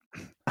mean,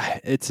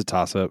 it's a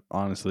toss-up,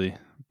 honestly.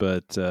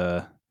 But,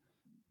 I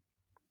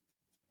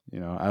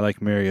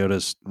like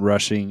Mariota's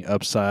rushing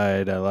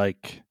upside. I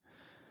like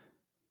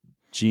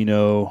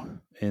Geno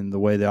and the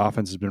way the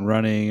offense has been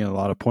running, and a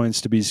lot of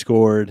points to be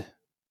scored.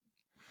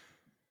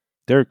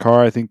 Derek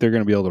Carr, I think they're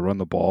going to be able to run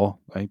the ball.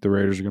 I think the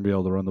Raiders are going to be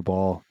able to run the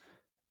ball.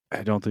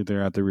 I don't think they're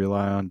going to have to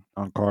rely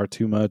on Carr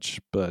too much.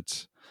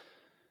 But,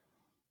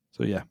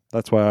 so yeah,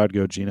 that's why I'd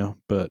go Geno.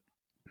 But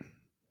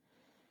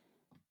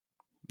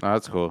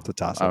that's cool. It's a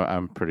toss-up.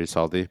 I'm pretty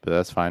salty, but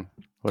that's fine.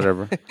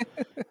 Whatever.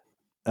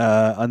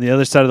 On the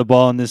other side of the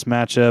ball in this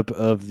matchup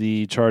of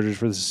the Chargers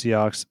for the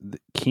Seahawks,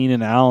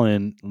 Keenan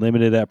Allen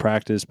limited at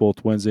practice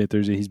both Wednesday and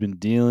Thursday. He's been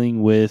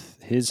dealing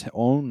with his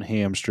own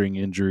hamstring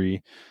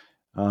injury,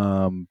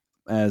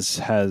 as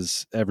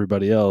has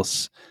everybody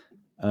else.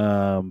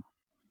 So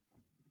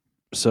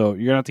you're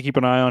going to have to keep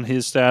an eye on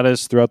his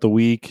status throughout the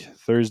week.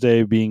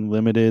 Thursday being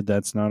limited,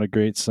 that's not a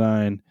great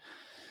sign.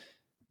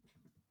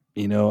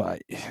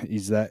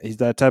 He's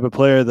that type of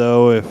player,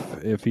 though.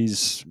 If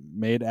he's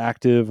made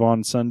active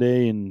on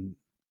Sunday and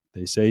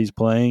they say he's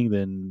playing,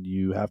 then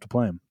you have to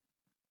play him.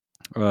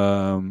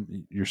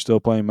 You're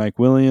still playing Mike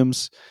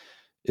Williams.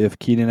 If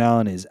Keenan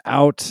Allen is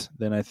out,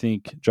 then I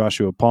think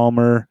Joshua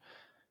Palmer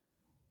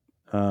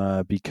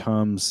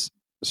becomes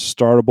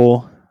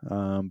startable.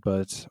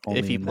 But only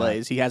if he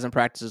plays, he hasn't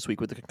practiced this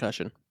week with the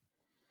concussion.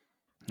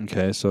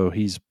 Okay, so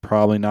he's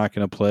probably not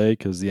going to play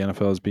because the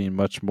NFL is being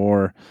much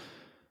more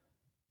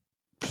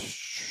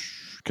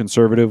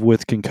conservative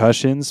with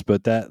concussions,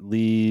 but that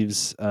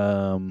leaves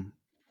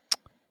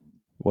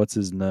what's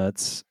his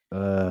nuts,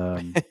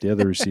 the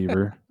other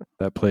receiver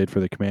that played for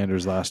the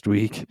Commanders last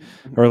week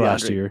or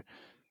last year,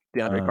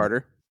 DeAndre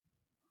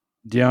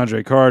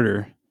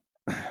Carter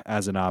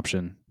as an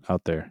option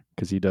out there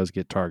because he does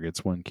get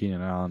targets when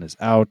Keenan Allen is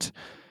out,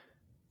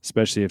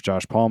 especially if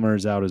Josh Palmer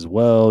is out as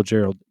well.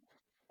 Gerald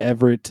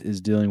Everett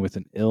is dealing with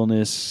an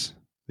illness.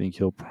 I think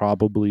he'll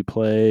probably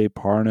play.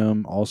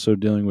 Parham also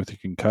dealing with a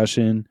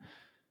concussion.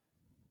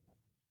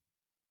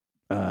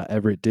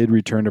 Everett did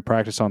return to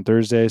practice on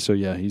Thursday, so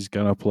yeah, he's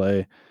going to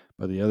play.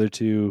 But the other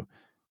two,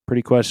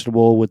 pretty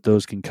questionable with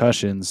those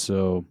concussions.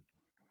 So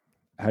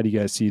how do you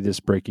guys see this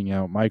breaking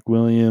out? Mike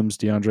Williams,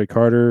 DeAndre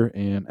Carter,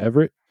 and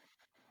Everett?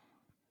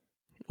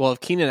 Well, if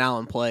Keenan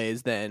Allen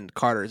plays, then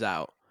Carter's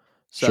out.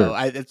 So Sure.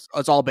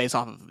 It's all based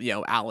off of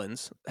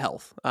Allen's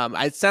health.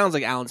 It sounds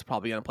like Allen's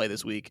probably going to play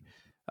this week,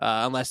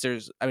 unless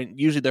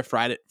usually their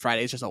Friday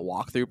is just a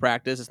walkthrough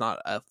practice. It's not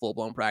a full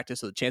blown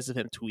practice, so the chances of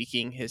him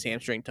tweaking his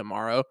hamstring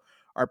tomorrow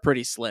are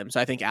pretty slim. So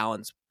I think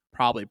Allen's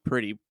probably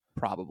pretty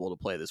probable to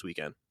play this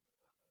weekend.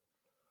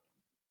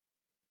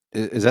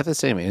 Is that the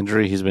same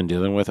injury he's been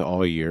dealing with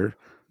all year?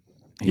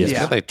 He's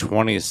got like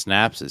 20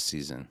 snaps this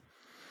season.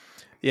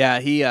 Yeah,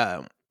 he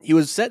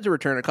was set to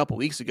return a couple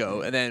weeks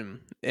ago, and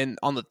then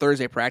on the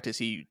Thursday practice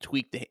he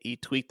tweaked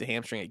the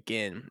hamstring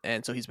again,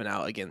 and so he's been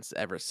out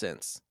ever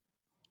since.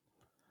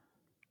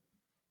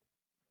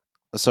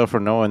 So for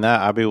knowing that,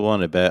 I'd be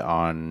willing to bet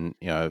on,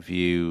 if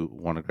you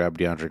want to grab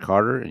DeAndre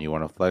Carter and you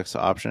want to flex the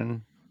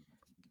option,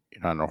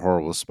 you're not in a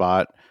horrible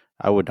spot.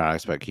 I would not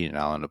expect Keenan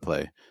Allen to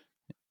play.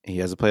 He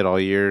hasn't played all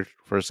year.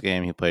 First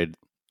game, he played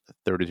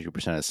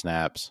 33% of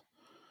snaps.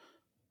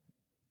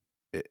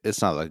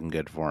 It's not looking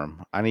good for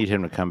him. I need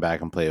him to come back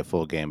and play a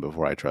full game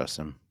before I trust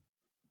him.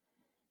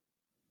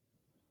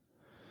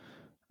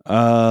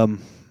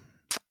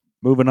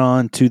 Moving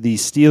on to the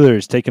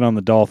Steelers taking on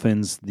the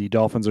Dolphins. The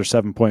Dolphins are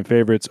 7-point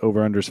favorites.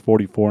 Over-under is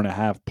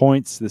 44.5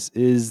 points. This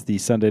is the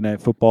Sunday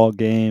Night Football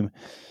game.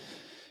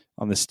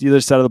 On the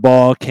Steelers side of the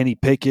ball, Kenny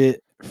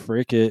Pickett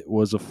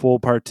was a full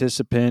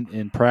participant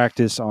in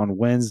practice on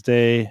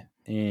Wednesday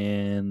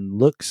and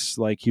looks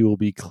like he will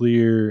be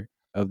clear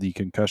of the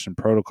concussion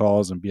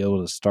protocols and be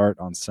able to start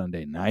on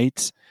Sunday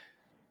night.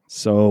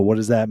 So what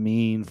does that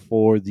mean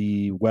for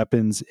the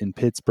weapons in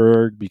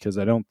Pittsburgh? Because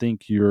I don't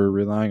think you're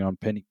relying on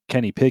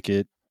Kenny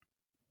Pickett,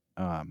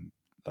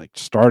 like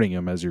starting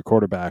him as your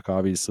quarterback,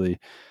 obviously,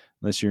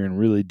 unless you're in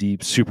really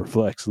deep super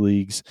flex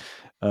leagues.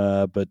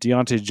 But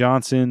Deontay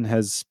Johnson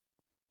has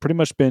pretty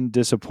much been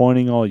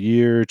disappointing all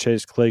year.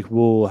 Chase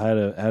Claypool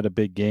had a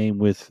big game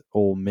with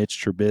old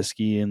Mitch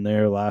Trubisky in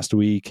there last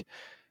week.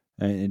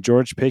 And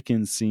George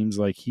Pickens seems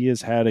like he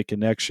has had a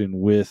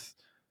connection with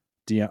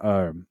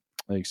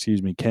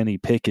Kenny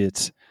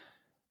Pickett.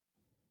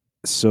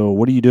 So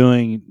what are you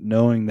doing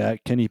knowing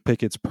that Kenny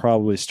Pickett's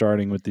probably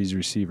starting with these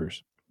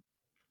receivers?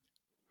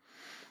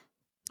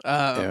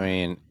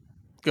 Go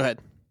ahead.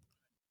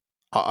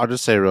 I'll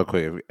just say real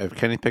quick. If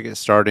Kenny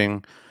Pickett's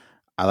starting,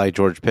 I like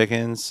George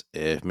Pickens.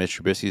 If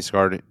Mitch Trubisky's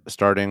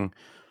starting,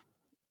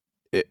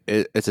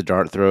 It's a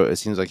dart throw. It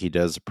seems like he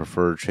does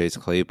prefer Chase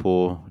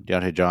Claypool.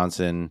 Deontay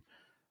Johnson,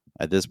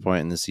 at this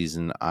point in the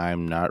season,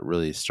 I'm not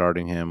really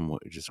starting him,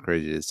 which is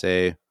crazy to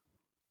say.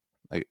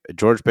 Like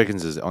George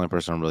Pickens is the only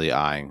person I'm really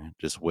eyeing,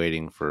 just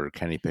waiting for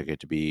Kenny Pickett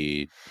to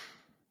be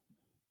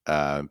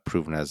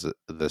proven as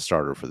the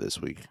starter for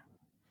this week.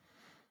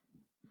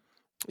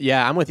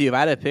 Yeah, I'm with you. If I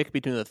had to pick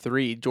between the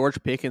three,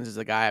 George Pickens is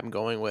the guy I'm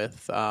going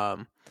with.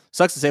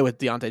 Sucks to say with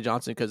Deontay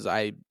Johnson because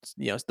I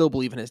still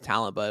believe in his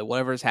talent, but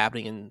whatever is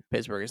happening in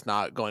Pittsburgh is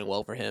not going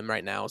well for him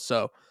right now.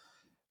 So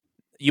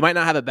you might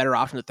not have a better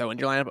option to throw in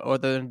your lineup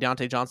other than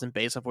Deontay Johnson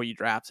based off where you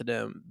drafted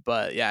him.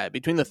 But yeah,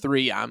 between the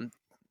three, I'm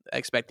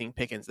expecting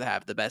Pickens to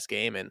have the best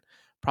game and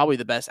probably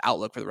the best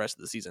outlook for the rest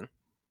of the season.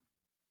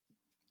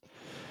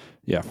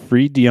 Yeah,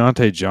 free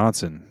Deontay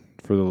Johnson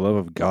for the love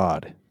of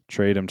God.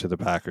 Trade him to the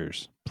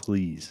Packers,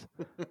 please.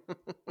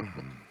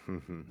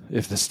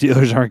 If the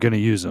Steelers aren't going to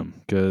use him,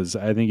 because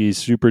I think he's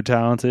super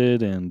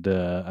talented, and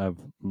I've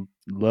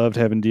loved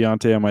having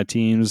Deontay on my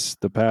teams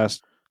the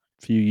past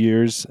few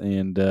years,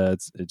 and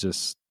it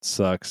just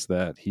sucks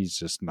that he's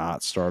just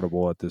not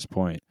startable at this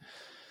point.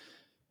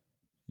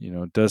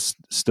 Does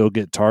still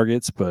get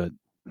targets, but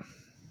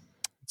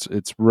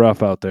it's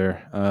rough out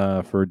there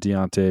for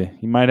Deontay.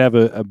 He might have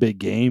a big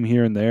game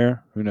here and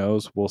there. Who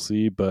knows? We'll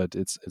see. But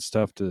it's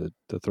tough to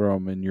throw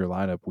him in your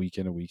lineup week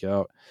in and week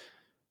out.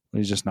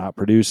 He's just not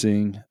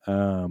producing.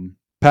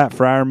 Pat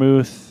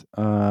Freiermuth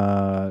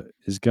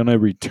is going to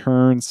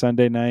return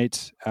Sunday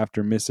night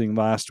after missing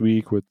last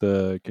week with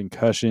the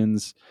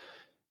concussions.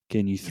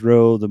 Can you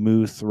throw the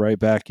Muth right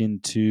back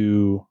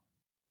into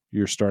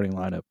your starting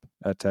lineup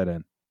at tight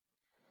end?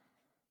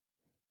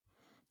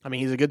 I mean,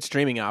 he's a good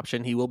streaming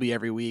option. He will be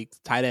every week.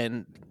 Tight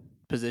end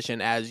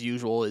position, as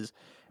usual, is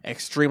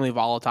extremely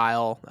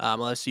volatile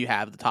unless you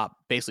have the top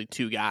basically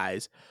two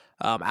guys.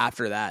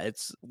 After that,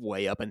 it's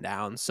way up and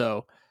down.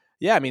 So,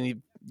 yeah, I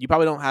mean, you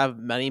probably don't have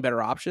many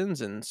better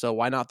options, and so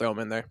why not throw him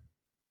in there?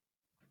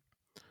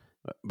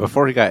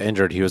 Before he got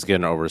injured, he was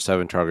getting over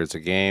 7 targets a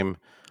game,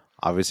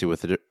 obviously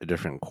with a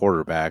different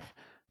quarterback.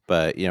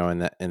 But, in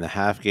the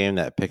half game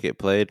that Pickett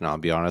played, and I'll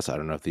be honest, I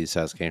don't know if these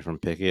stats came from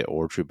Pickett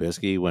or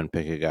Trubisky when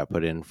Pickett got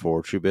put in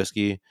for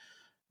Trubisky.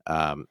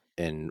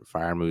 In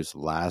Freiermuth's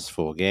last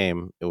full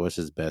game, it was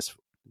his best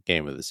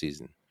game of the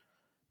season.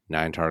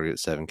 9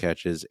 targets, 7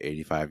 catches,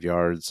 85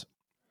 yards.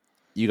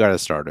 You got to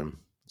start him,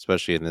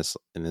 especially in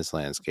this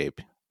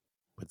landscape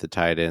with the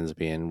tight ends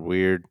being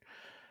weird.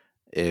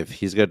 If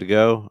he's good to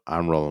go,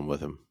 I'm rolling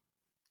with him.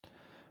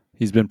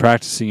 He's been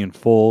practicing in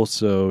full,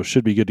 so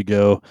should be good to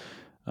go.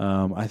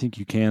 I think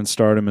you can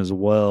start him as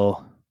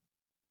well.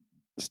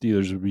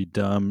 Steelers would be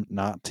dumb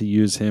not to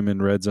use him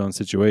in red zone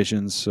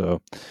situations.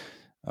 So,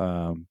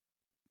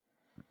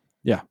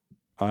 yeah,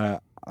 I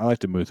like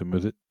to move him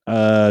with it.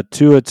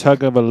 Tua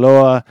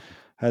Tagovailoa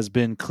has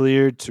been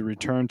cleared to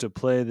return to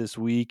play this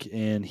week,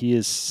 and he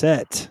is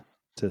set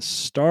to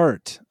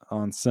start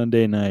on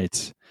Sunday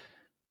night.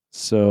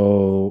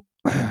 So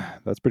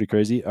that's pretty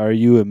crazy. Are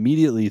you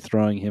immediately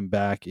throwing him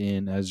back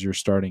in as your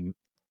starting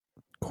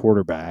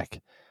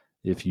quarterback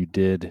if you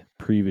did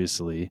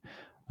previously?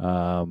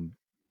 Yeah,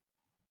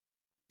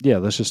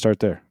 let's just start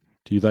there.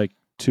 Do you like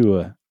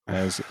Tua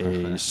as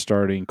a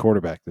starting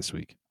quarterback this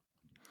week?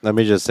 Let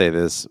me just say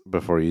this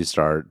before you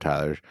start,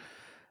 Tyler.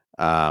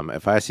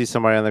 If I see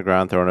somebody on the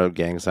ground throwing up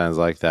gang signs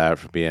like that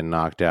for being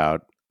knocked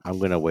out, I'm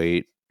going to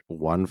wait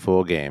one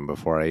full game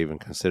before I even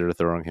consider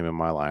throwing him in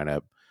my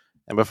lineup.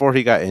 And before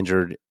he got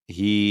injured,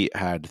 he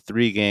had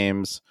 3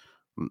 games.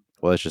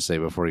 Well, let's just say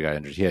before he got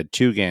injured, he had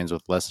 2 games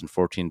with less than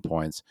 14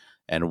 points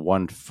and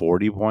one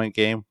 40-point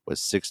game with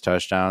 6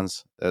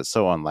 touchdowns. That's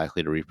so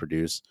unlikely to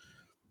reproduce.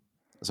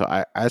 So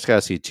I just got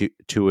to see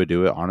Tua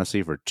do it,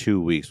 honestly, for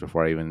 2 weeks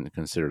before I even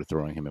consider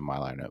throwing him in my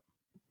lineup.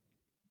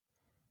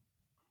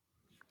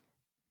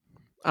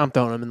 I'm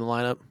throwing him in the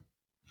lineup.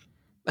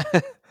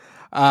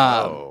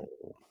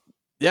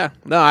 Yeah,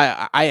 no,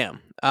 I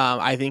am.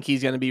 I think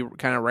he's going to be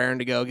kind of raring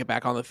to go, get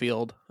back on the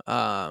field.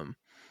 The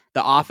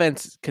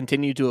offense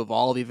continued to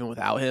evolve even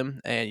without him,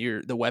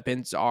 and the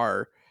weapons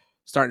are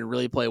starting to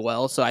really play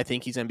well. So I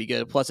think he's going to be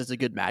good. Plus, it's a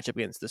good matchup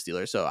against the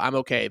Steelers. So I'm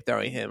okay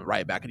throwing him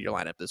right back into your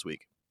lineup this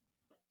week.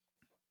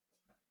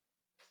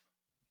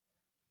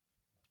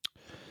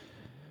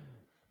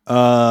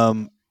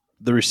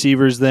 The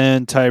receivers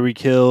then, Tyreek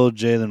Hill,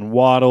 Jalen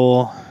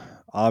Waddle,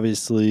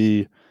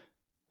 obviously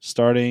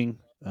starting.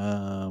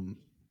 Jalen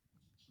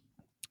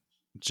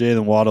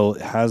Waddle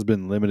has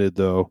been limited,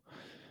 though,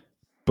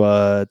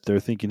 but they're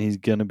thinking he's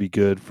going to be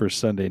good for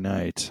Sunday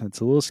night.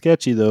 It's a little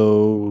sketchy,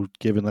 though,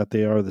 given that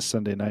they are the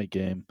Sunday night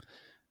game.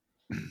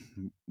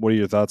 What are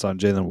your thoughts on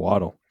Jalen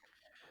Waddle?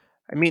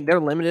 I mean, they're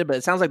limited, but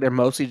it sounds like they're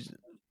mostly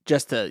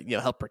just to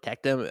help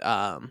protect him.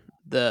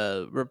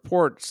 The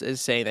reports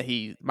is saying that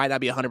he might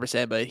not be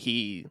 100%, but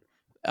he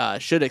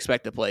should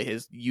expect to play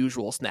his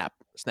usual snap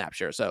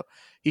share. So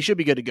he should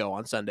be good to go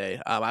on Sunday.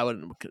 I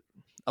wouldn't,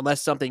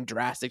 unless something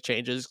drastic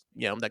changes,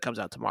 that comes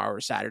out tomorrow or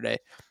Saturday.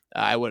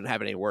 I wouldn't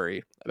have any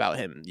worry about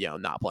him,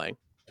 not playing.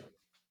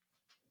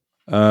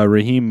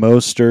 Raheem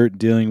Mostert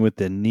dealing with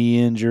the knee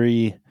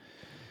injury.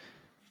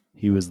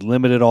 He was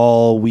limited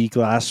all week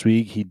last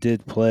week. He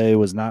did play,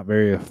 was not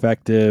very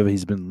effective.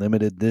 He's been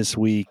limited this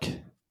week.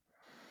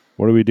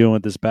 What are we doing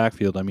with this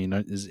backfield? I mean,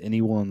 is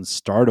anyone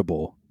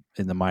startable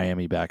in the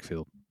Miami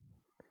backfield?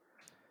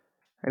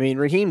 I mean,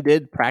 Raheem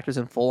did practice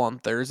in full on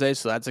Thursday,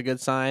 so that's a good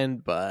sign.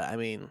 But, I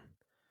mean,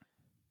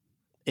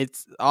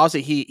 it's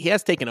honestly, he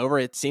has taken over.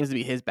 It seems to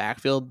be his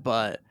backfield,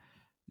 but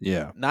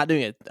yeah, not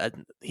doing it.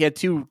 He had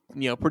two,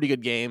 pretty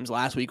good games.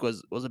 Last week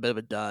was a bit of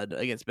a dud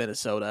against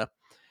Minnesota.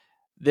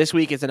 This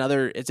week it's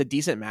a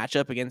decent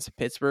matchup against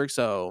Pittsburgh.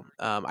 So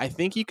I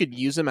think you could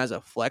use him as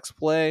a flex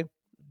play,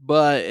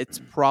 but it's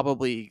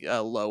probably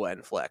a low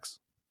end flex.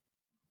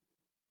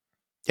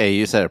 Yeah,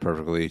 you said it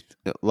perfectly.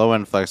 Low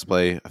end flex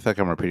play. I feel like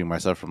I'm repeating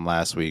myself from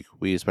last week.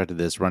 We expected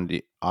this run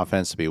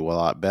offense to be a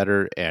lot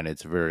better, and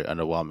it's very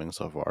underwhelming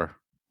so far.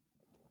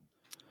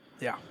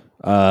 Yeah.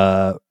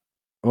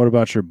 What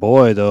about your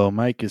boy though?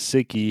 Mike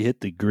Gesicki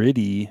hit the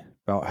gritty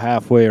about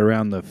halfway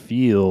around the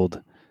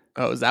field.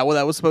 Oh, is that what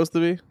that was supposed to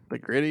be? The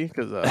gritty?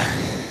 Because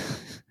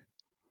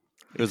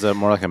it was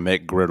more like a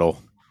McGriddle.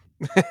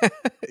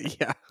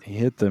 Yeah, he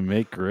hit the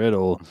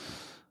McGriddle.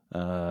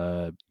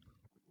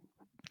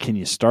 Can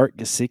you start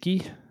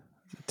Gesicki?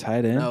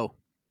 Tight end?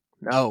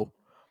 No.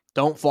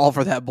 Don't fall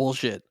for that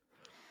bullshit.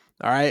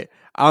 All right.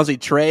 Honestly,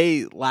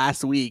 Trey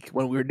last week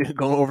when we were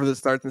going over the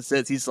starts and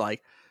sits, he's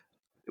like,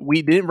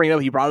 we didn't bring it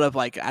up. He brought it up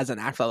like as an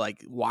afterthought,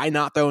 like why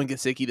not throw in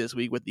Gesicki this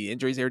week with the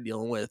injuries they were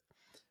dealing with?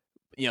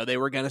 They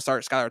were going to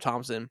start Skylar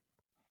Thompson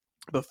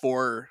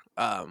before,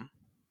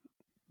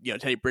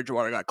 Teddy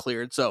Bridgewater got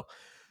cleared. So,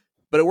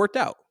 but it worked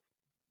out.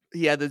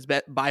 He had this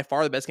by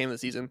far the best game of the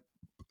season.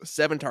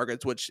 7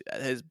 targets, which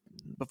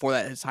before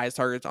that his highest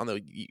targets on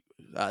the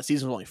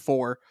season was only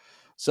 4.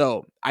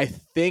 So I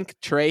think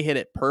Trey hit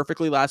it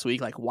perfectly last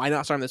week. Like, why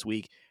not start him this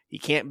week? He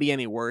can't be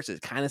any worse.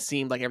 It kind of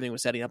seemed like everything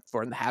was setting up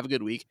for him to have a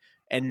good week,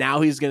 and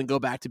now he's going to go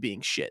back to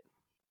being shit.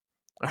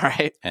 All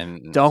right,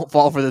 and don't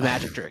fall for the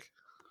magic trick.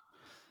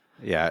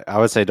 Yeah, I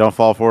would say don't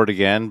fall for it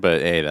again.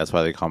 But hey, that's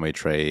why they call me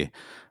Trey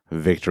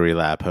Victory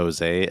Lap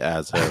Jose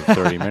as of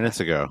 30 minutes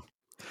ago,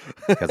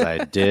 because I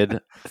did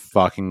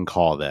fucking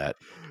call that.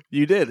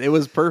 You did. It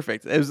was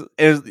perfect. It was.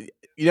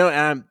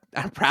 And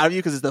I'm proud of you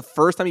because it's the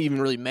first time you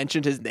even really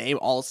mentioned his name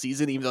all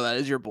season, even though that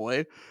is your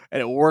boy,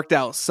 and it worked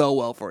out so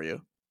well for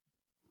you.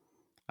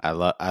 I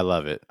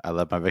love it. I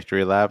love my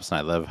victory laps, and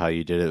I love how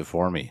you did it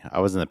for me. I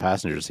was in the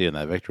passenger seat in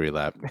that victory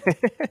lap.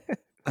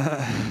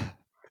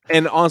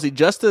 And honestly,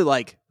 just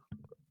to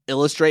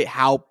illustrate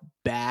how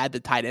bad the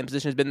tight end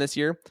position has been this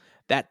year,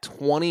 that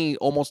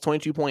almost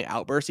 22 point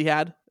outburst he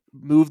had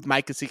moved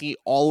Mike Gesicki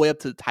all the way up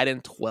to tight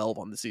end 12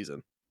 on the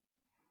season.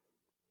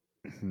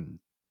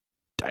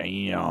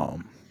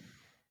 Damn.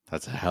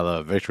 That's a hell of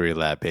a victory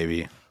lap,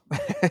 baby.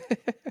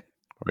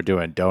 We're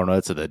doing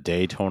donuts at the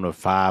Daytona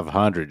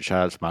 500.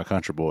 Shout out to my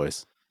country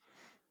boys.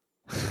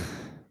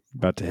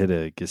 About to hit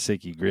a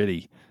Gesicki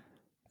gritty.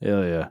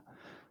 Hell yeah.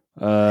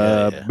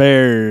 Hell yeah.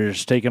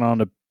 Bears taking on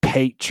the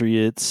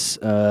Patriots.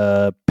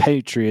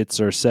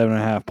 Patriots are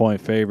 7.5 point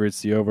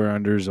favorites. The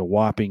over-under is a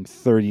whopping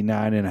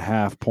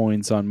 39.5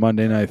 points on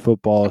Monday Night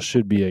Football.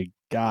 Should be a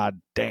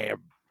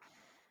goddamn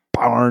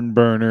barn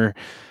burner.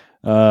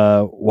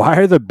 Why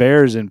are the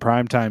Bears in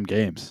primetime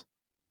games?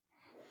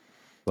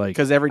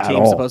 Because every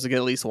team's supposed to get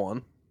at least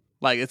one.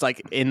 It's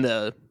in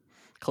the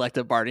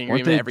collective bargaining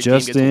agreement. Every team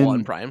gets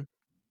one prime.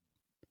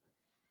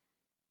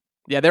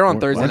 Yeah, they're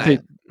on Thursday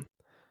night.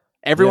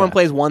 Everyone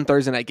plays one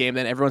Thursday night game,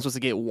 then everyone's supposed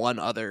to get one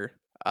other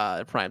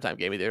primetime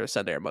game, either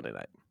Sunday or Monday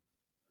night.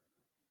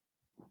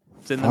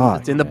 It's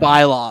in the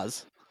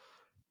bylaws.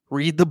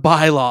 Read the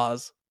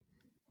bylaws.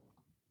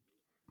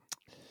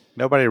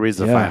 Nobody reads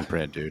the fine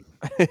print, dude.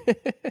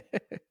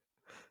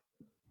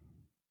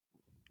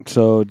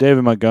 So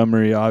David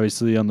Montgomery,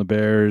 obviously on the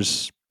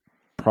Bears,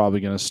 probably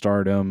going to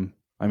start him.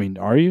 I mean,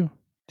 are you?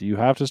 Do you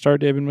have to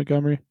start David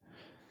Montgomery?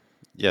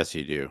 Yes,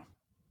 you do.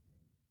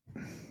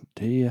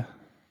 Do you?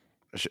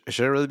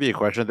 Should it really be a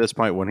question at this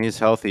point? When he's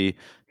healthy,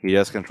 he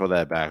does control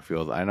that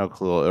backfield. I know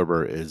Khalil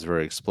Herbert is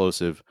very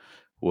explosive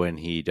when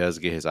he does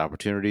get his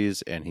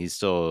opportunities, and he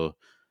still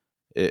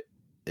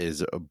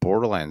is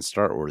borderline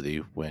start worthy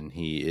when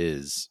he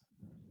is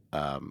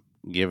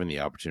given the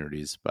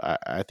opportunities. But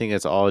I think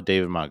it's all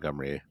David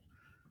Montgomery.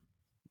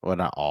 Well,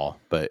 not all,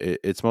 but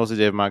it's mostly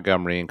David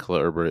Montgomery, and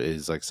Khalil Herbert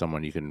is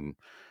someone you can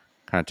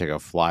kind of take a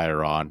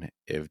flyer on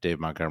if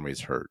David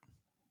Montgomery's hurt.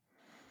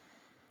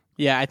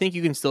 Yeah, I think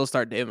you can still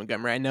start David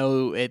Montgomery. I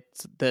know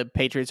the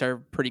Patriots are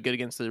pretty good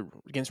against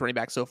running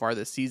backs so far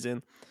this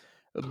season.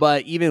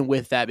 But even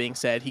with that being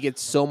said, he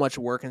gets so much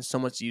work and so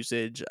much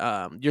usage.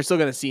 You're still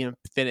going to see him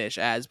finish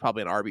as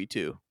probably an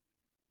RB2.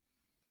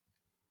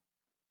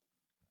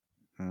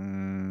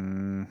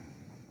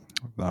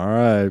 All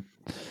right.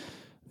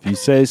 If you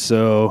say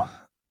so.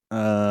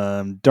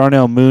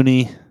 Darnell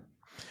Mooney.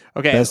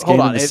 Okay, best hold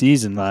game on. of the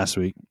season last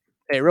week.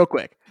 Hey, real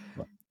quick.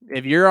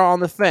 If you're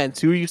on the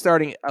fence, who are you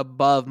starting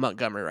above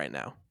Montgomery right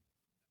now?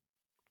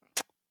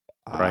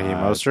 Raheem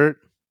Mostert?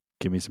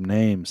 Give me some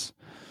names.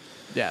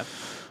 Yeah.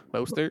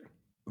 Mostert?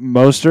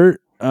 Mostert?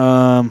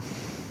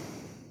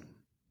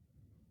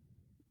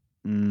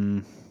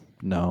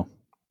 No.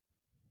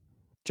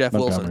 Jeff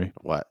Montgomery. Wilson.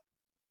 What?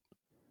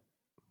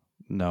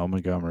 No,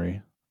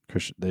 Montgomery.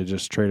 They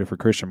just traded for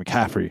Christian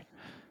McCaffrey.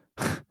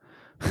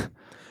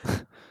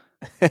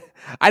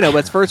 I know, but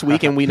it's first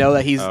week, and we know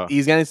that he's Oh.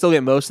 going to still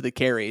get most of the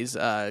carries.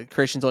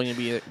 Christian's only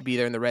going to be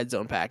there in the red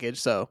zone package.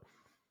 So,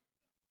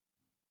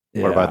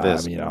 What about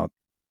this? I mean,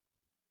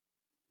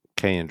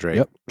 Kenyon Drake.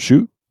 Yep.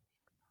 Shoot.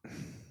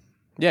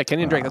 yeah,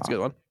 Kenyon Drake, that's a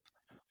good one.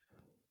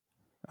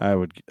 I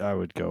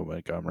would go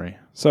Montgomery.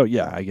 So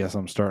yeah, I guess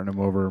I'm starting him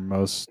over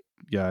most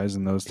guys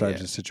in those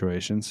types of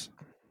situations.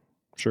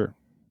 Sure.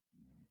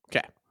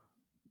 Okay.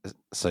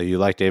 So you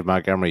like Dave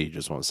Montgomery? You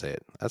just won't say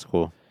it. That's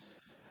cool.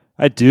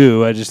 I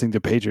do. I just think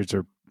the Patriots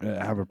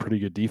have a pretty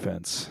good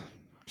defense.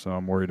 So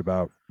I'm worried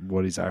about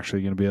what he's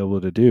actually going to be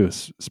able to do,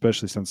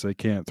 especially since they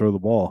can't throw the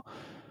ball.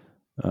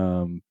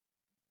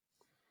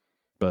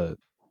 But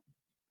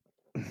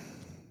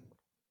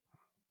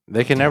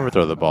they can never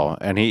throw the ball,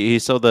 and he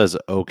still does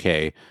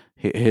okay.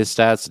 His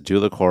stats do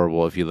look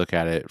horrible if you look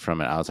at it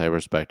from an outside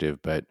perspective,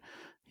 but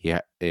he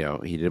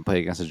didn't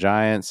play against the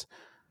Giants.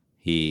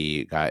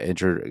 He got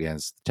injured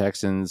against the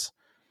Texans.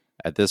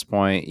 At this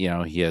point,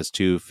 he has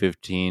 2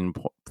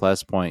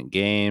 15-plus point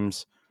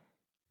games,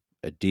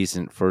 a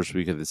decent first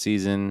week of the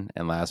season,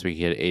 and last week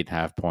he had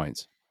 8.5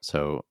 points.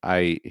 So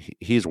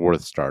he's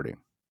worth starting.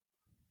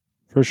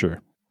 For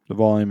sure. The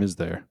volume is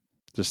there.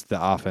 Just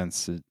the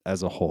offense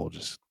as a whole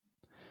just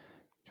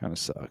kind of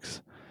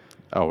sucks.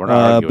 Oh, we're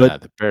not arguing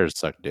that. The Bears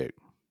suck dick.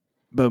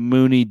 But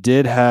Mooney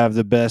did have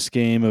the best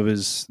game of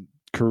his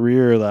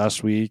career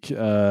last week.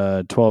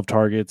 12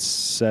 targets,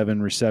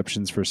 7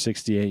 receptions for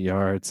 68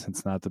 yards.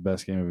 It's not the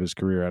best game of his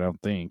career, I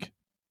don't think,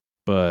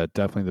 but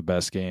definitely the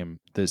best game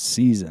this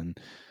season.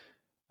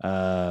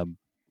 He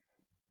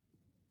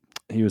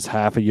was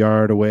half a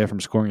yard away from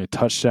scoring a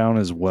touchdown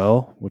as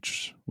well,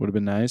 which would have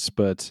been nice,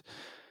 but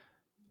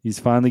he's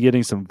finally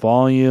getting some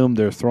volume.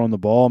 They're throwing the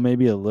ball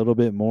maybe a little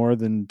bit more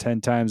than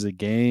 10 times a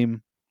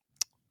game.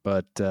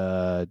 But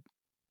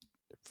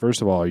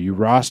first of all, are you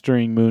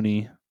rostering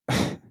Mooney?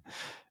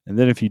 And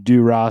then if you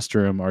do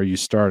roster him, are you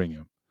starting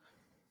him?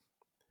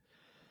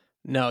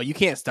 No, you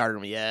can't start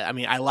him yet. I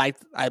mean, I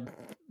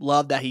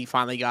love that he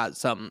finally got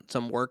some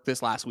work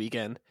this last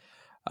weekend.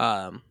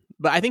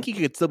 But I think he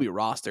could still be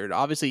rostered.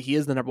 Obviously, he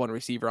is the number one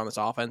receiver on this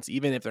offense,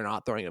 even if they're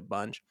not throwing a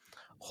bunch.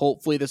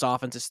 Hopefully, this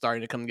offense is starting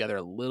to come together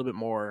a little bit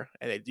more,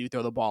 and they do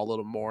throw the ball a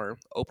little more,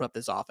 open up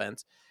this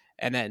offense.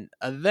 And then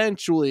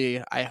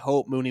eventually, I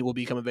hope Mooney will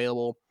become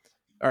available,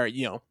 or,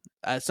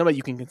 somebody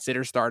you can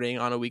consider starting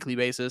on a weekly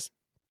basis.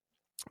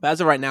 But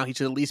as of right now, he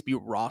should at least be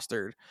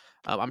rostered.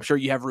 I'm sure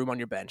you have room on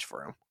your bench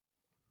for him.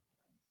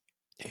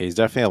 He's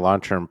definitely a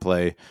long-term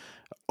play.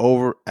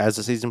 As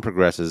the season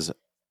progresses,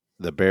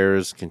 the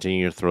Bears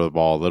continue to throw the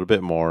ball a little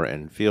bit more,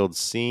 and Fields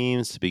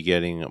seems to be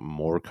getting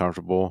more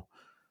comfortable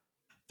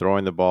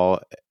throwing the ball,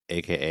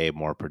 a.k.a.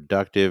 more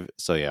productive.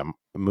 So, yeah,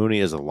 Mooney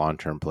is a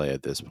long-term play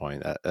at this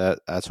point.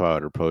 That's how I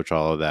would approach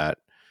all of that.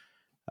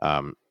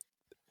 12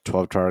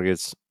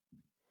 targets,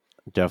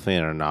 definitely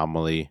an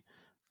anomaly.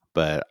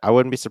 But I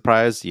wouldn't be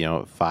surprised,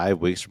 5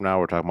 weeks from now,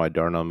 we're talking about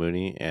Darnell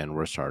Mooney, and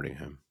we're starting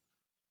him.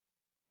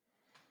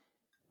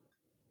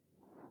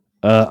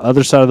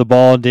 Other side of the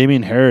ball,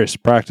 Damian Harris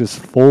practiced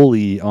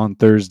fully on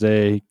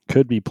Thursday,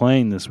 could be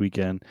playing this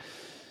weekend.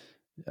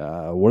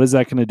 What is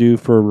that going to do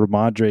for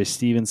Ramondre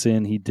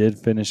Stevenson? He did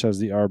finish as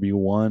the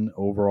RB1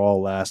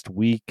 overall last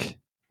week.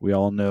 We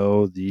all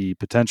know the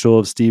potential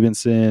of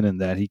Stevenson and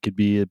that he could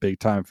be a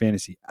big-time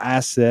fantasy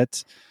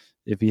asset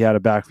if he had a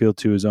backfield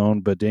to his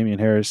own, but Damian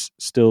Harris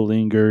still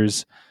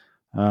lingers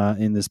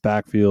in this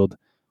backfield.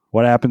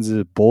 What happens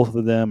if both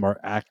of them are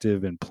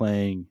active and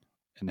playing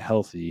and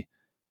healthy?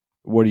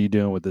 What are you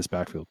doing with this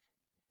backfield?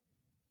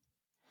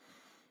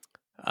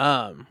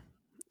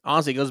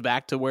 Honestly, it goes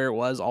back to where it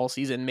was all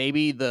season.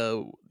 Maybe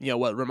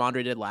what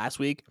Ramondre did last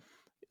week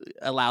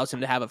allows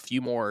him to have a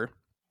few more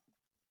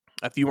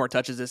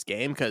touches this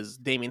game, because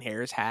Damian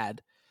Harris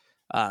had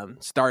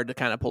started to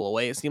kind of pull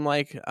away, it seemed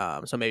like.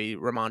 So maybe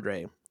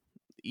Ramondre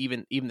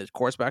even the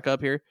course back up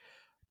here.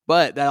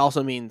 But that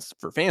also means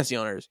for fantasy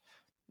owners,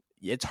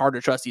 it's hard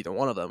to trust either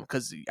one of them,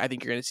 because I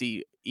think you're going to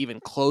see even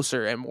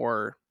closer and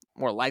more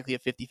likely a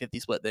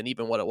 50-50 split than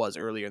even what it was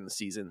earlier in the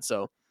season.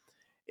 So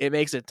it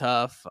makes it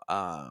tough.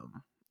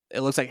 It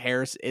looks like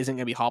Harris isn't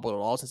going to be hobbled at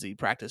all since he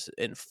practiced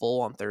in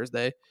full on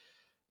Thursday.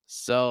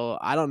 So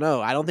I don't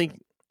know. I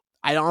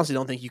honestly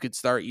don't think you could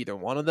start either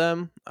one of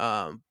them.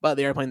 But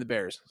they are playing the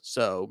Bears,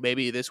 so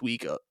maybe this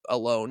week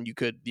alone you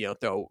could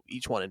throw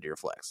each one into your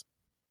flex.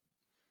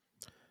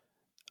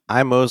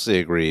 I mostly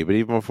agree, but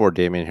even before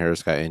Damian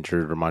Harris got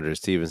injured, Ramondre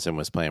Stevenson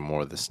was playing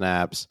more of the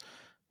snaps.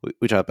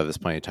 We talked about this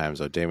plenty of times,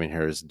 though. Damian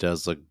Harris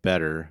does look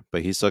better,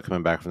 but he's still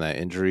coming back from that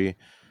injury.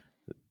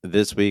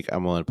 This week,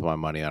 I'm willing to put my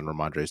money on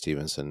Ramondre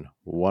Stevenson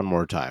one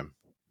more time.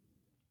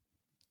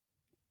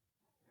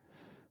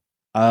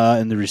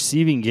 In the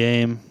receiving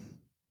game,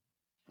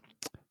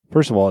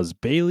 first of all, is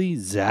Bailey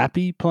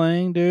Zappi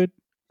playing, dude?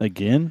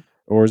 again,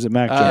 or is it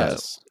Mac Jones?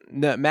 Yes.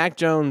 No, Mac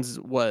Jones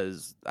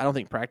was, I don't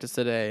think, practiced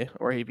today,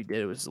 or if he did,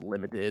 it was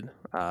limited.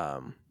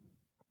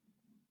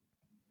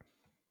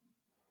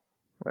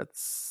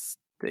 Let's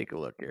take a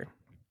look here.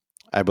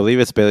 I believe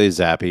it's Bailey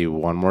Zappi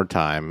one more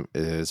time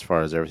as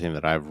far as everything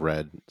that I've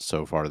read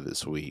so far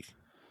this week.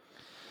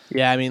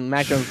 Yeah, I mean,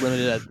 Mac Jones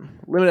limited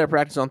at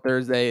practice on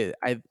Thursday.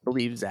 I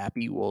believe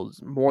Zappi will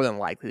more than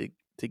likely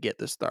to get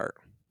the start.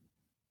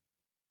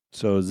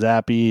 So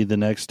Zappi, the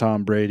next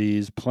Tom Brady,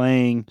 is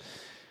playing.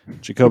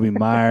 Jacoby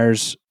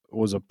Myers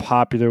was a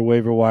popular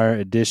waiver wire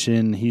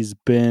addition. He's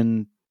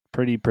been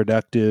pretty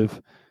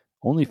productive.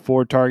 Only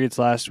 4 targets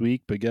last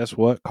week, but guess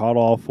what? Caught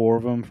all 4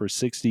 of them for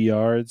 60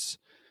 yards.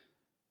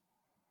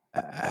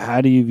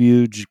 How do you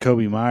view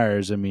Jacoby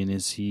Myers? I mean,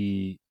 is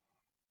he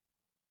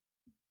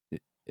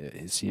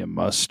a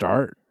must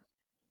start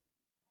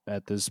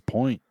at this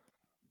point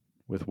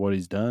with what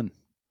he's done?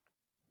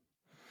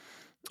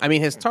 I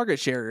mean, his target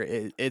share,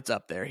 it's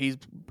up there. He's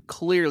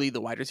clearly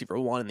the wide receiver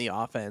 1 in the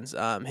offense.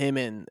 Him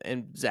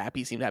and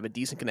Zappi seem to have a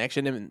decent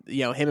connection, and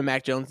him and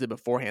Mac Jones did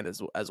beforehand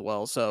as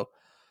well. So,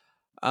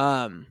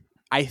 I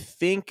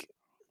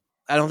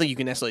don't think you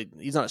can necessarily.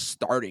 He's not a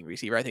starting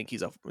receiver. I think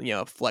he's a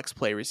flex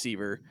play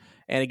receiver.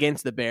 And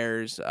against the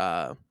Bears,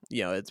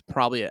 it's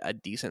probably a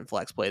decent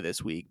flex play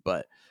this week.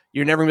 But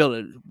you're never gonna be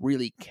able to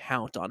really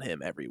count on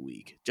him every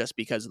week just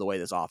because of the way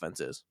this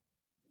offense is.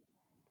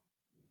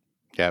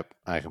 Yep,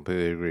 I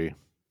completely agree.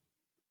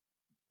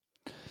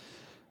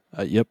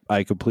 Yep,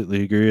 I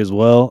completely agree as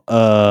well.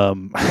 All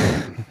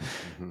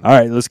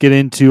right, let's get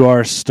into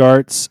our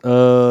starts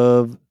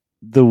of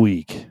the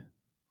week.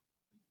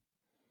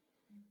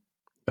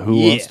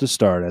 Who wants to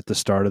start at the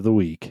start of the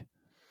week?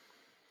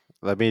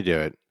 Let me do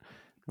it.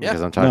 Because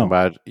Yeah. I'm talking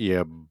about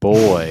your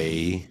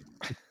boy.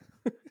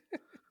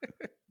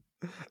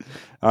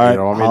 All right, you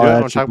don't want me to do it?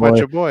 I'm talking about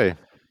your boy.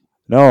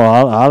 No,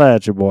 I'll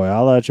at your boy.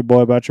 I'll at your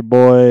boy about your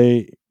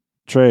boy.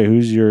 Trey,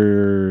 who's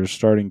your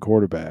starting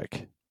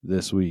quarterback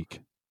this week?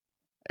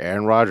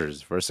 Aaron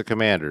Rodgers versus the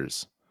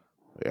Commanders.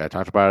 I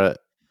talked about it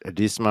a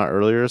decent amount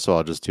earlier, so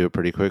I'll just do it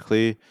pretty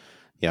quickly.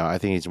 I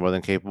think he's more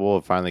than capable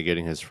of finally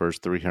getting his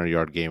first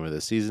 300-yard game of the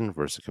season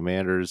versus the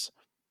Commanders.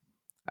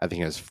 I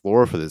think his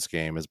floor for this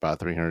game is about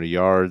 300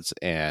 yards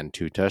and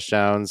 2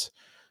 touchdowns.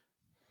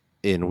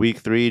 In week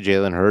 3,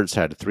 Jalen Hurts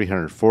had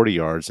 340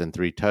 yards and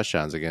 3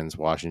 touchdowns against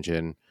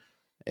Washington,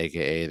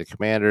 a.k.a. the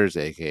Commanders,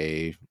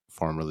 a.k.a.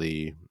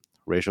 formerly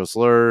racial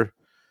slur.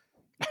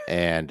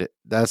 And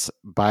that's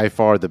by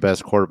far the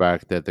best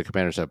quarterback that the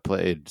Commanders have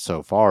played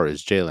so far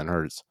is Jalen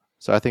Hurts.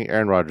 So I think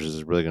Aaron Rodgers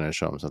is really going to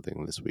show him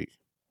something this week.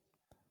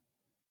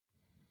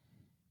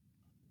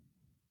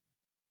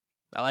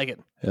 I like it.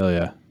 Hell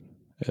yeah.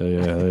 Hell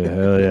yeah, hell yeah,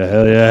 hell yeah,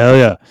 hell yeah, hell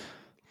yeah.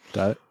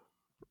 Got it?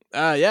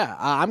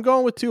 I'm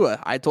going with Tua.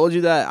 I told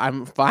you that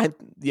I'm fine,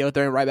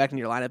 throwing right back in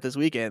your lineup this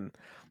weekend.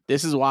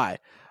 This is why.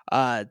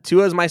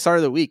 Tua is my start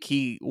of the week.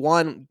 He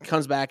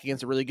comes back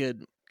against a really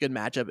good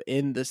matchup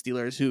in the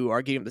Steelers, who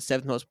are giving the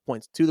 7th most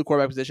points to the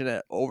quarterback position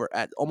at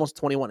almost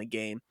 21 a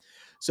game.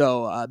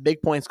 So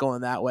big points going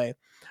that way.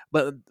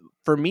 But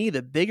for me,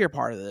 the bigger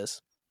part of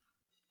this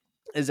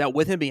is that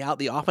with him being out,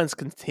 the offense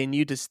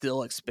continued to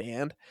still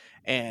expand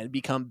and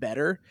become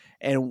better.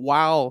 And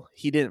while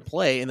he didn't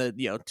play in the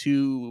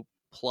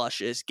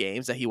 2+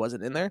 games that he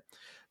wasn't in there,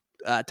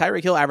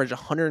 Tyreek Hill averaged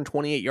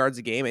 128 yards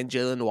a game, and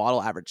Jalen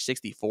Waddle averaged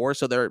 64.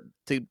 So they're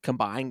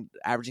combined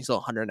averaging still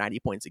 190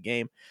 points a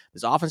game.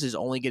 This offense is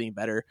only getting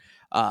better.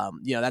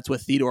 That's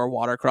with Theodore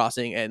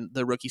Watercrossing and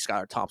the rookie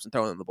Skylar Thompson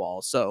throwing the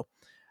ball. So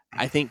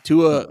I think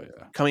Tua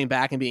coming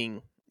back and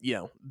being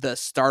the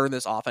starter in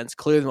this offense,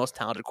 clearly the most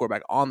talented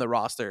quarterback on the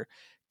roster,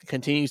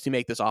 continues to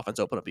make this offense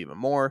open up even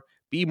more,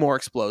 be more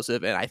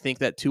explosive, and I think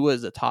that Tua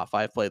is a top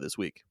 5 play this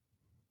week.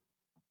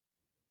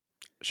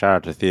 Shout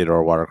out to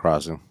Theodore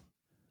Watercrossing.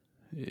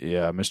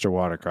 Yeah, Mr.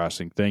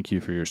 Watercrossing, thank you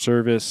for your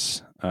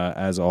service,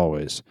 as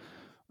always.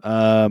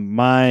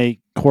 My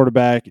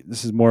quarterback,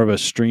 this is more of a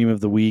stream of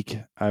the week,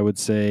 I would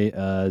say,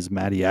 is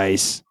Matty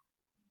Ice.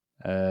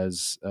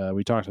 As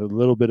we talked a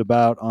little bit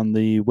about on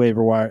the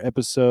waiver wire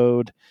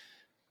episode,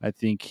 I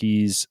think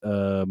he's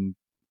one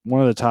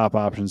of the top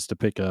options to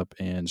pick up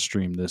and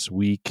stream this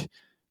week.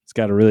 He's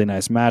got a really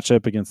nice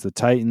matchup against the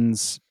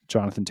Titans.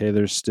 Jonathan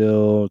Taylor's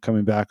still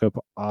coming back up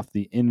off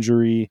the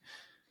injury.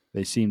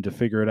 They seemed to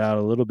figure it out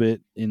a little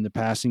bit in the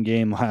passing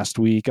game last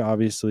week,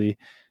 obviously,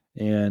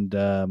 and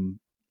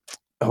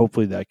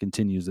hopefully that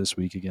continues this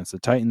week against the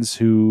Titans,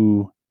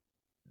 who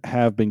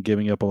have been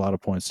giving up a lot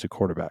of points to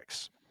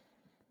quarterbacks.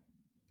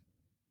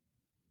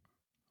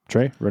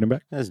 Trey, running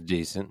back? That's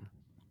decent.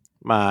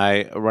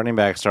 My running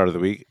back start of the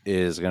week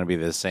is going to be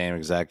the same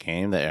exact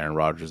game that Aaron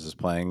Rodgers is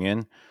playing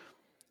in.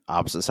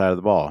 Opposite side of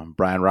the ball.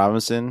 Brian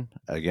Robinson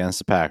against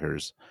the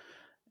Packers.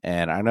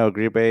 And I know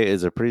Green Bay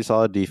is a pretty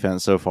solid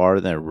defense so far.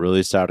 They're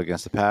really stout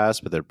against the pass,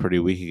 but they're pretty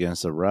weak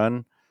against the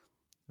run.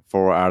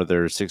 4 out of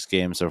their 6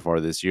 games so far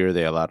this year,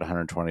 they allowed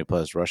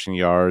 120-plus rushing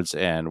yards.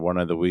 And one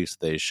of the weeks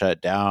they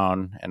shut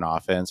down an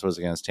offense was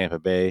against Tampa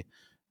Bay.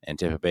 And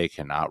Tampa Bay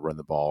cannot run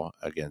the ball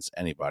against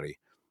anybody.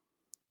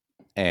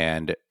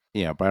 And,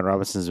 Brian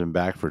Robinson's been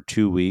back for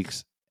 2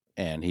 weeks,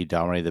 and he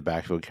dominated the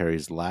backfield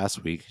carries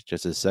last week,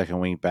 just his second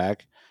week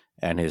back,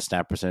 and his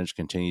snap percentage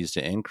continues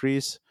to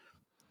increase.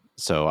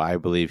 So I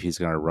believe he's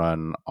going to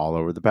run all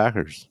over the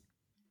Packers.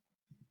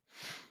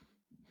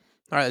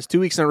 All right, it's 2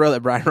 weeks in a row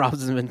that Brian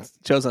Robinson's been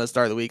chosen at the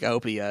start of the week. I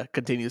hope he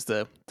continues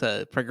to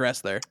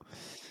progress there.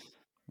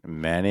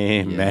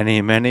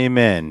 Many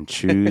men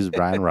choose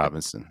Brian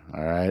Robinson.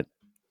 All right.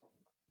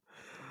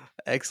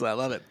 Excellent. I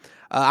love it.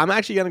 I'm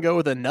actually going to go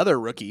with another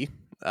rookie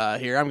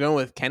here. I'm going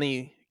with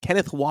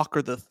Kenneth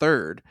Walker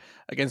III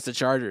against the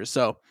Chargers.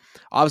 So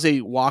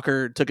obviously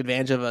Walker took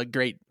advantage of a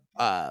great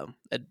matchup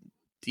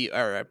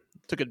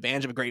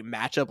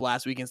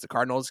last week against the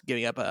Cardinals,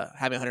 giving up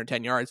having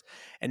 110 yards,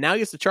 and now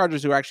against the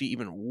Chargers, who are actually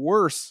even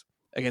worse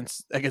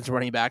against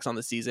running backs on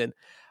the season.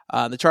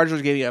 The Chargers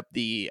are giving up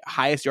the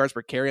highest yards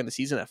per carry on the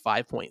season at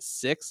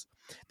 5.6.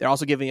 They're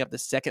also giving up the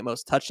second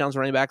most touchdowns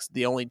running backs.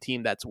 The only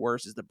team that's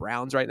worse is the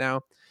Browns right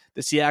now.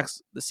 The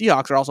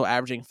Seahawks are also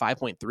averaging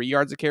 5.3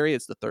 yards a carry.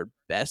 It's the third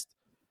best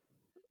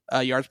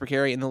yards per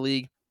carry in the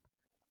league.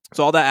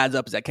 So all that adds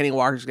up is that Kenny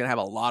Walker is going to have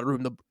a lot of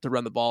room to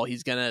run the ball.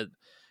 He's going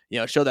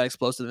to show that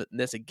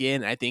explosiveness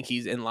again. I think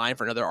he's in line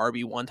for another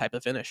RB1 type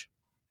of finish.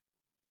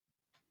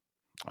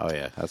 Oh,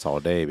 yeah. That's all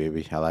day,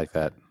 baby. I like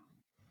that.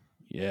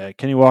 Yeah,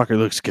 Kenny Walker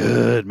looks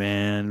good,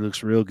 man. He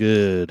looks real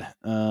good.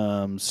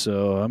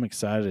 So I'm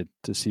excited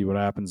to see what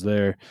happens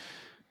there.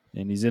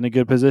 And he's in a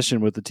good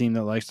position with the team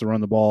that likes to run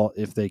the ball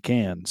if they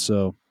can.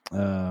 So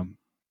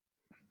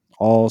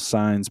all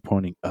signs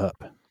pointing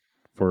up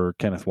for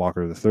Kenneth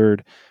Walker III.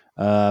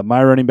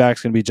 My running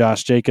back's going to be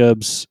Josh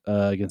Jacobs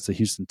against the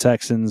Houston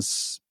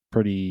Texans.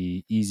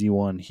 Pretty easy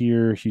one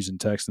here. Houston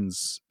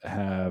Texans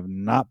have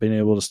not been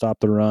able to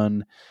stop the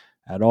run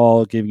at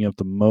all, giving up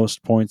the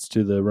most points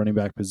to the running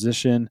back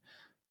position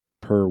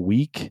per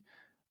week.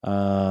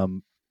 I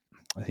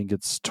think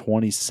it's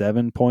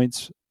 27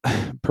 points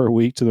per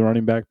week to the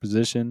running back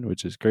position,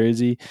 which is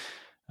crazy.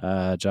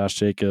 Josh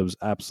Jacobs,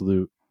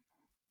 absolute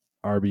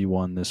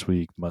RB1 this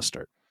week, must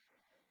start.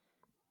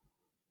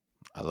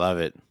 I love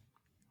it.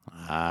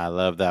 I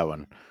love that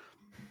one.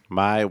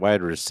 My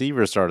wide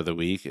receiver start of the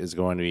week is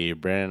going to be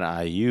Brandon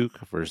Ayuk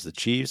versus the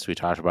Chiefs. We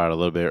talked about it a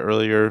little bit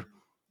earlier.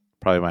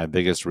 Probably my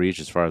biggest reach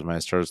as far as my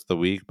starts of the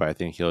week, but I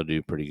think he'll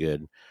do pretty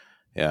good.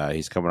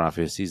 He's coming off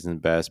his season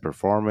best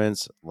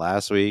performance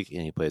last week,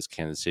 and he plays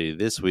Kansas City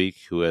this week,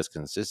 who has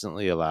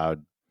consistently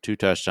allowed 2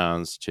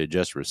 touchdowns to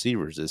just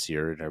receivers this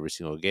year in every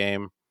single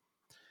game.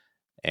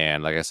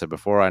 And like I said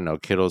before, I know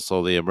Kittle's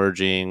slowly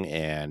emerging,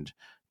 and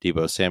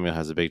Deebo Samuel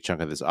has a big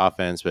chunk of this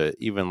offense, but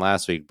even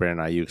last week,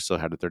 Brandon Ayuk still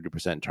had a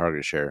 30%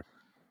 target share.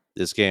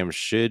 This game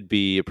should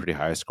be pretty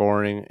high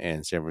scoring,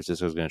 and San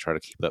Francisco is going to try to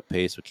keep up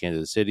pace with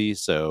Kansas City.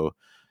 So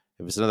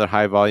if it's another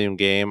high volume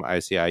game, I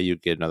see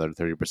Ayuk get another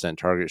 30%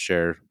 target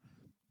share,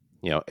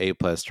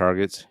 8+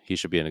 targets. He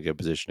should be in a good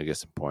position to get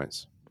some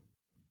points.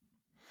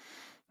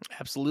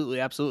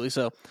 Absolutely.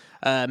 So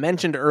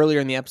mentioned earlier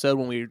in the episode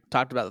when we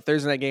talked about the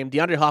Thursday night game,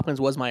 DeAndre Hopkins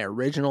was my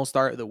original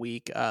start of the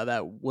week.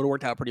 That would have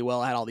worked out pretty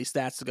well. I had all these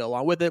stats to go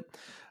along with it,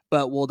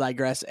 but we'll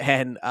digress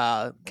and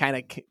kind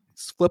of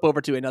flip over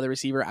to another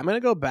receiver. I'm going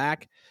to go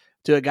back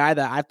to a guy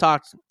that I've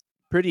talked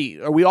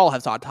we all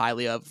have talked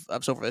highly of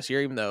so far this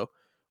year, even though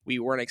we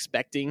weren't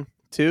expecting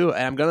to.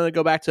 And I'm going to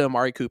go back to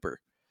Amari Cooper.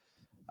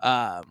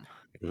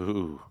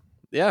 Ooh.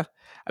 Yeah.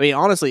 I mean,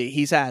 honestly,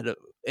 he's had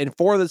in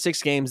 4 of the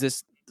 6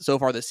 games so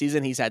far this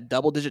season, he's had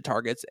double-digit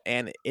targets,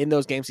 and in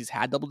those games he's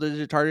had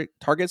double-digit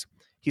targets.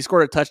 He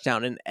scored a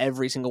touchdown in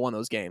every single one of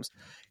those games.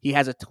 He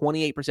has a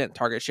 28%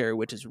 target share,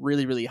 which is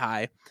really, really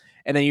high.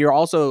 And then you're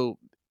also,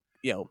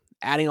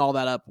 adding all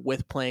that up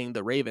with playing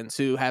the Ravens,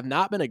 who have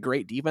not been a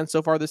great defense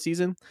so far this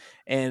season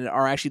and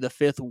are actually the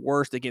 5th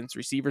worst against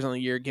receivers on the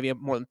year, giving up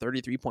more than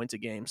 33 points a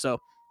game. So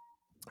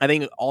I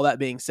think all that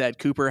being said,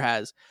 Cooper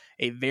has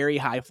a very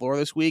high floor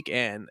this week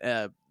and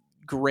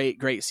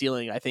great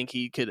ceiling. I think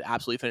he could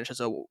absolutely finish as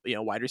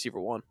a wide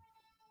receiver 1.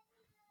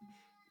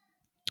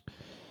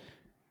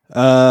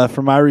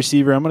 For my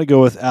receiver, I'm going to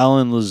go with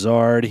Allen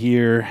Lazard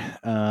here,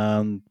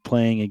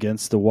 playing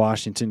against the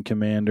Washington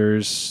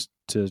Commanders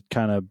to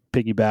kind of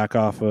piggyback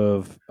off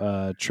of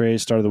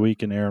Trey's start of the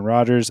week and Aaron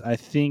Rodgers. I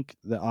think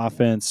the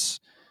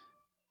offense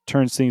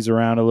turns things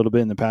around a little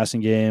bit in the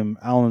passing game.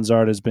 Allen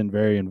Lazard has been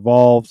very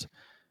involved,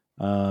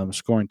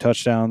 scoring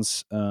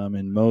touchdowns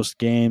in most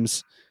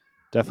games.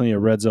 Definitely a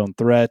red zone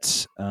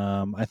threat.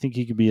 I think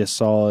he could be a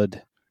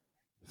solid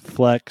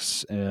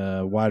flex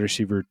wide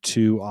receiver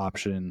 2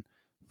 option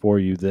for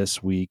you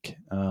this week.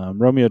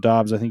 Romeo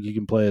Doubs, I think you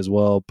can play as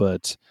well,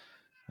 but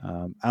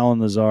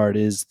Allen Lazard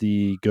is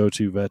the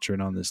go-to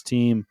veteran on this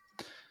team.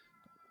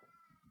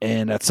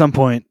 And at some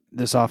point,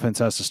 this offense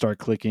has to start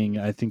clicking.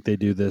 I think they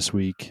do this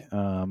week.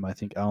 I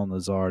think Allen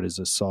Lazard is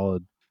a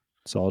solid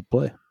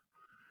play.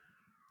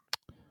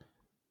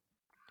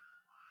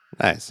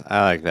 Nice.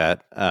 I like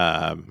that.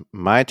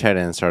 My tight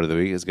end start of the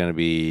week is going to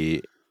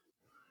be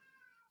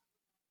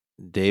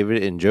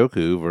David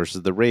Njoku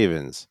versus the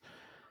Ravens.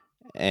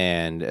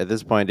 And at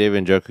this point,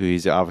 David Njoku,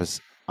 he's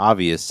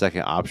obvious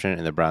second option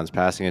in the Browns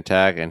passing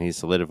attack, and he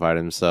solidified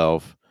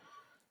himself,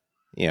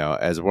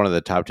 as one of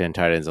the top 10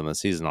 tight ends on the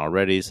season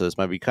already. So this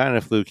might be kind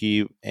of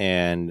fluky.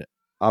 And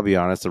I'll be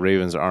honest, the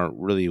Ravens aren't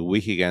really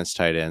weak against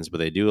tight ends, but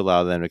they do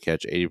allow them to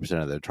catch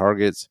 80% of their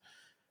targets.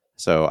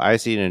 So I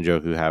see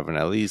Njoku having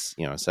at least,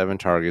 7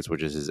 targets,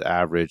 which is his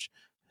average,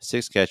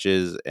 6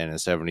 catches, and a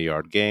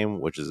 70-yard game,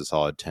 which is a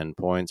solid 10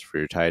 points for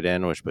your tight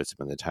end, which puts him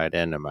in the tight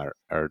end,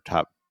 or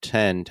top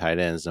 10 tight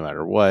ends, no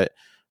matter what.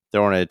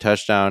 Throwing a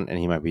touchdown, and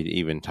he might be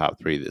even top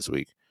 3 this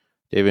week.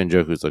 David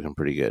Njoku's looking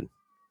pretty good.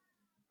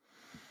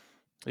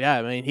 Yeah,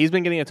 I mean, he's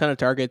been getting a ton of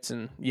targets,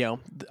 and,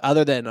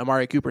 other than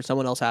Amari Cooper,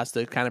 someone else has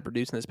to kind of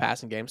produce in this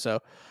passing game, so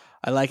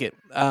I like it.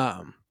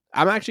 I'm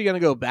actually going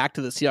to go back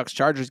to the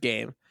Seahawks-Chargers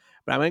game,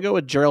 but I'm going to go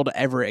with Gerald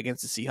Everett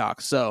against the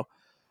Seahawks. So,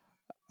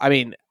 I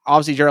mean,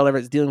 obviously Gerald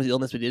Everett is dealing with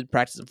illness, but he did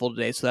practice in full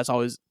today, so that's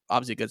always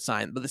obviously a good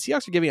sign. But the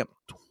Seahawks are giving up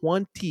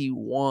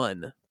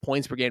 21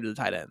 points per game to the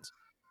tight ends.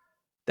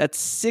 That's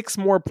 6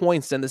 more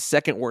points than the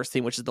second worst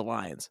team, which is the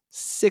Lions.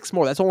 6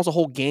 more. That's almost a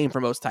whole game for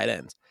most tight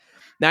ends.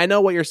 Now, I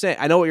know what you're saying.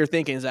 I know what you're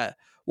thinking is that,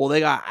 well,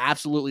 they got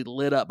absolutely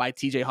lit up by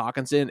TJ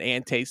Hawkinson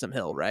and Taysom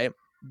Hill, right?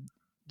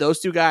 Those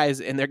two guys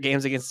in their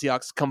games against the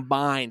Seahawks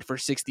combined for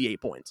 68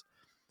 points.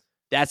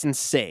 That's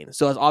insane.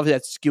 So obviously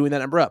that's skewing that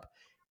number up.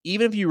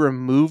 Even if you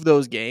remove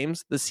those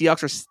games, the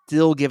Seahawks are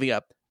still giving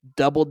up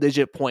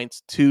double-digit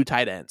points to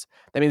tight ends.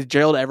 That means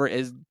Gerald Everett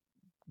is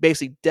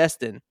basically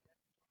destined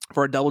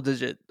for a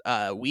double-digit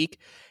week.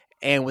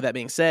 And with that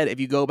being said, if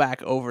you go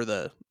back over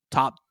the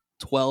top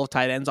 12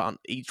 tight ends on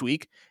each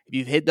week, if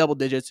you've hit double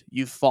digits,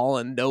 you've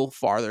fallen no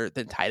farther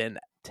than tight end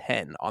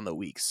 10 on the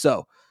week.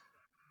 So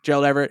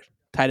Gerald Everett,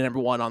 tight end number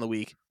 1 on the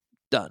week,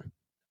 done.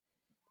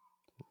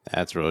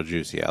 That's real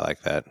juicy. I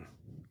like that.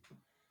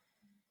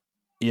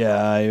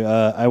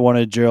 Yeah, I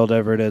wanted Gerald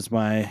Everett as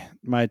my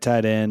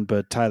tight end,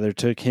 but Tyler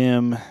took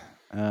him.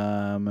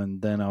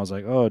 And then I was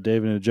like, oh,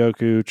 David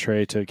Njoku,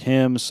 Trey took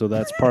him. So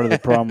that's part of the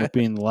problem with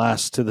being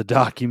last to the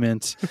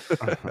document.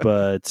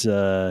 But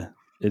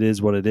it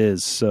is what it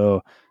is.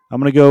 So I'm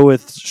going to go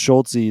with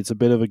Schultz. It's a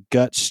bit of a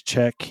guts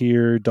check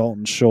here.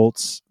 Dalton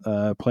Schultz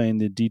playing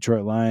the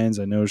Detroit Lions.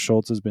 I know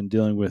Schultz has been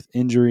dealing with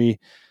injury.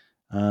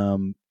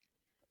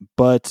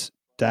 But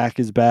Dak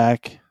is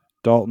back.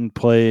 Dalton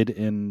played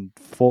in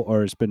full,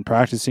 or has been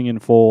practicing in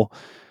full.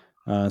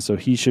 So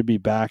he should be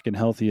back and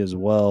healthy as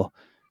well.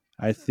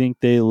 I think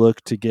they look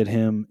to get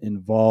him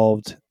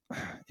involved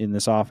in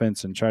this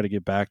offense and try to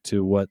get back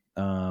to what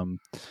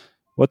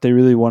they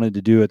really wanted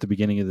to do at the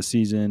beginning of the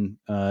season.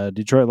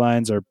 Detroit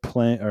Lions are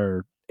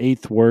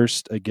 8th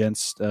worst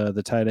against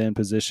the tight end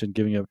position,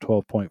 giving up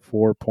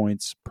 12.4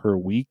 points per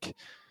week.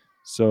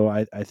 So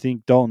I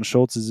think Dalton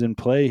Schultz is in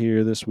play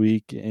here this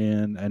week,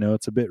 and I know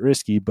it's a bit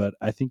risky, but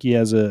I think he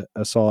has a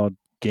solid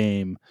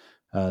game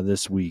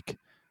this week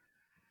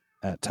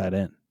at tight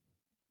end.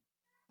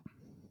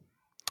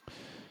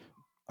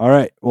 All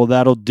right, well,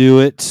 that'll do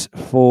it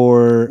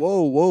for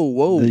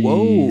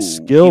the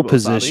skill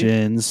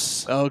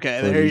positions.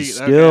 Okay, there you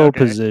go. Skill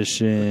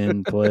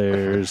position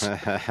players.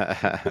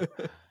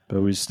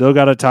 But we still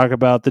got to talk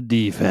about the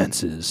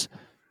defenses.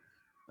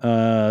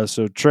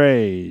 So,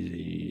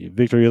 Trey,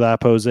 Victory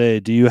Lap Jose,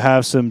 do you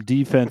have some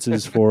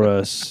defenses for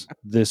us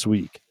this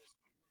week?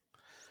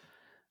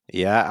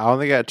 Yeah, I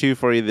only got 2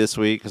 for you this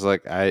week because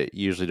I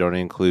usually don't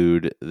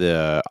include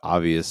the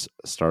obvious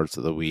starts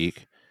of the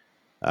week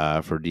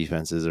for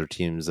defenses or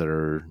teams that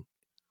are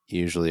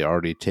usually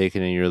already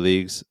taken in your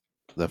leagues.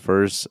 The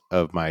first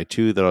of my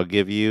 2 that I'll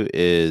give you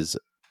is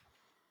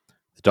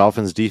the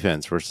Dolphins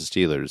defense versus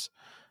Steelers.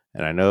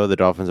 And I know the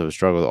Dolphins have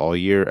struggled all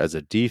year as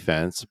a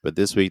defense, but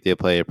this week they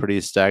play a pretty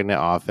stagnant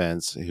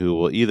offense who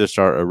will either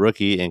start a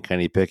rookie in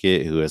Kenny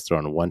Pickett, who has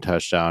thrown 1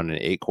 touchdown in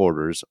 8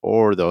 quarters,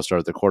 or they'll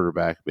start the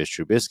quarterback, Mitch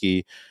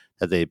Trubisky,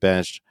 that they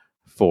benched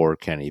for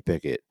Kenny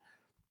Pickett.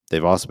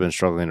 They've also been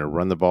struggling to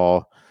run the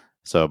ball.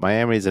 So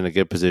Miami's in a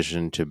good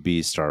position to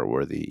be start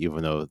worthy,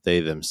 even though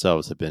they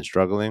themselves have been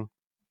struggling.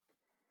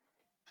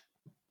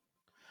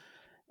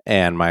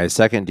 And my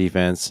second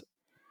defense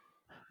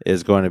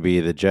is going to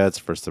be the Jets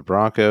versus the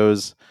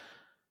Broncos.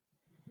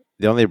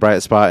 The only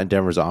bright spot in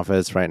Denver's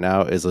offense right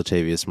now is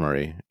Latavius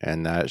Murray,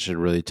 and that should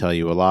really tell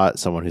you a lot.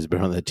 Someone who's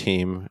been on the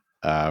team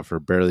for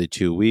barely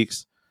 2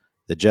 weeks.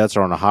 The Jets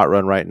are on a hot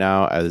run right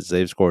now as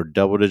they've scored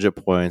double-digit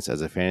points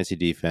as a fantasy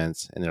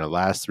defense in their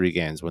last 3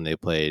 games when they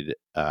played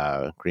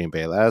Green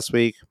Bay last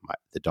week,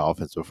 the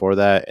Dolphins before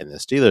that, and the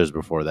Steelers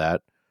before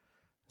that.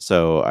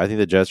 So I think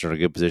the Jets are in a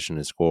good position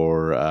to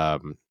score a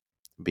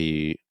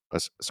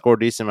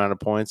decent amount of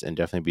points and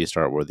definitely be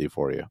start worthy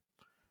for you.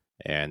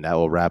 And that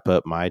will wrap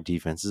up my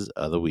defenses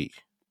of the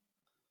week.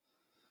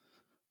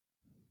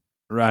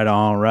 Right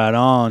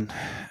on.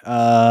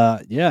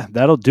 Yeah,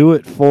 that'll do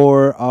it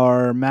for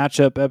our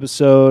matchup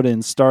episode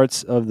and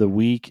starts of the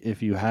week.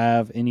 If you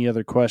have any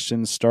other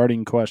questions,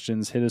 starting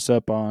questions, hit us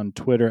up on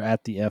Twitter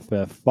at the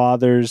FF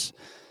Fathers,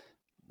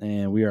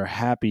 and we are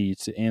happy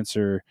to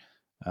answer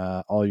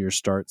all your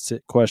start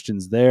sit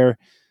questions there.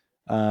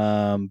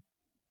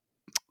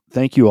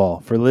 thank you all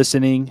for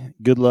listening.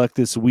 Good luck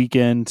this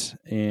weekend,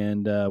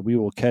 and we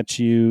will catch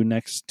you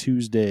next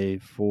Tuesday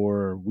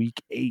for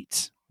Week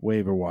 8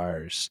 waiver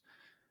wires.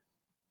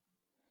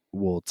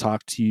 We'll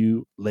talk to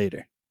you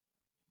later.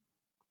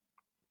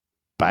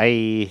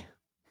 Bye.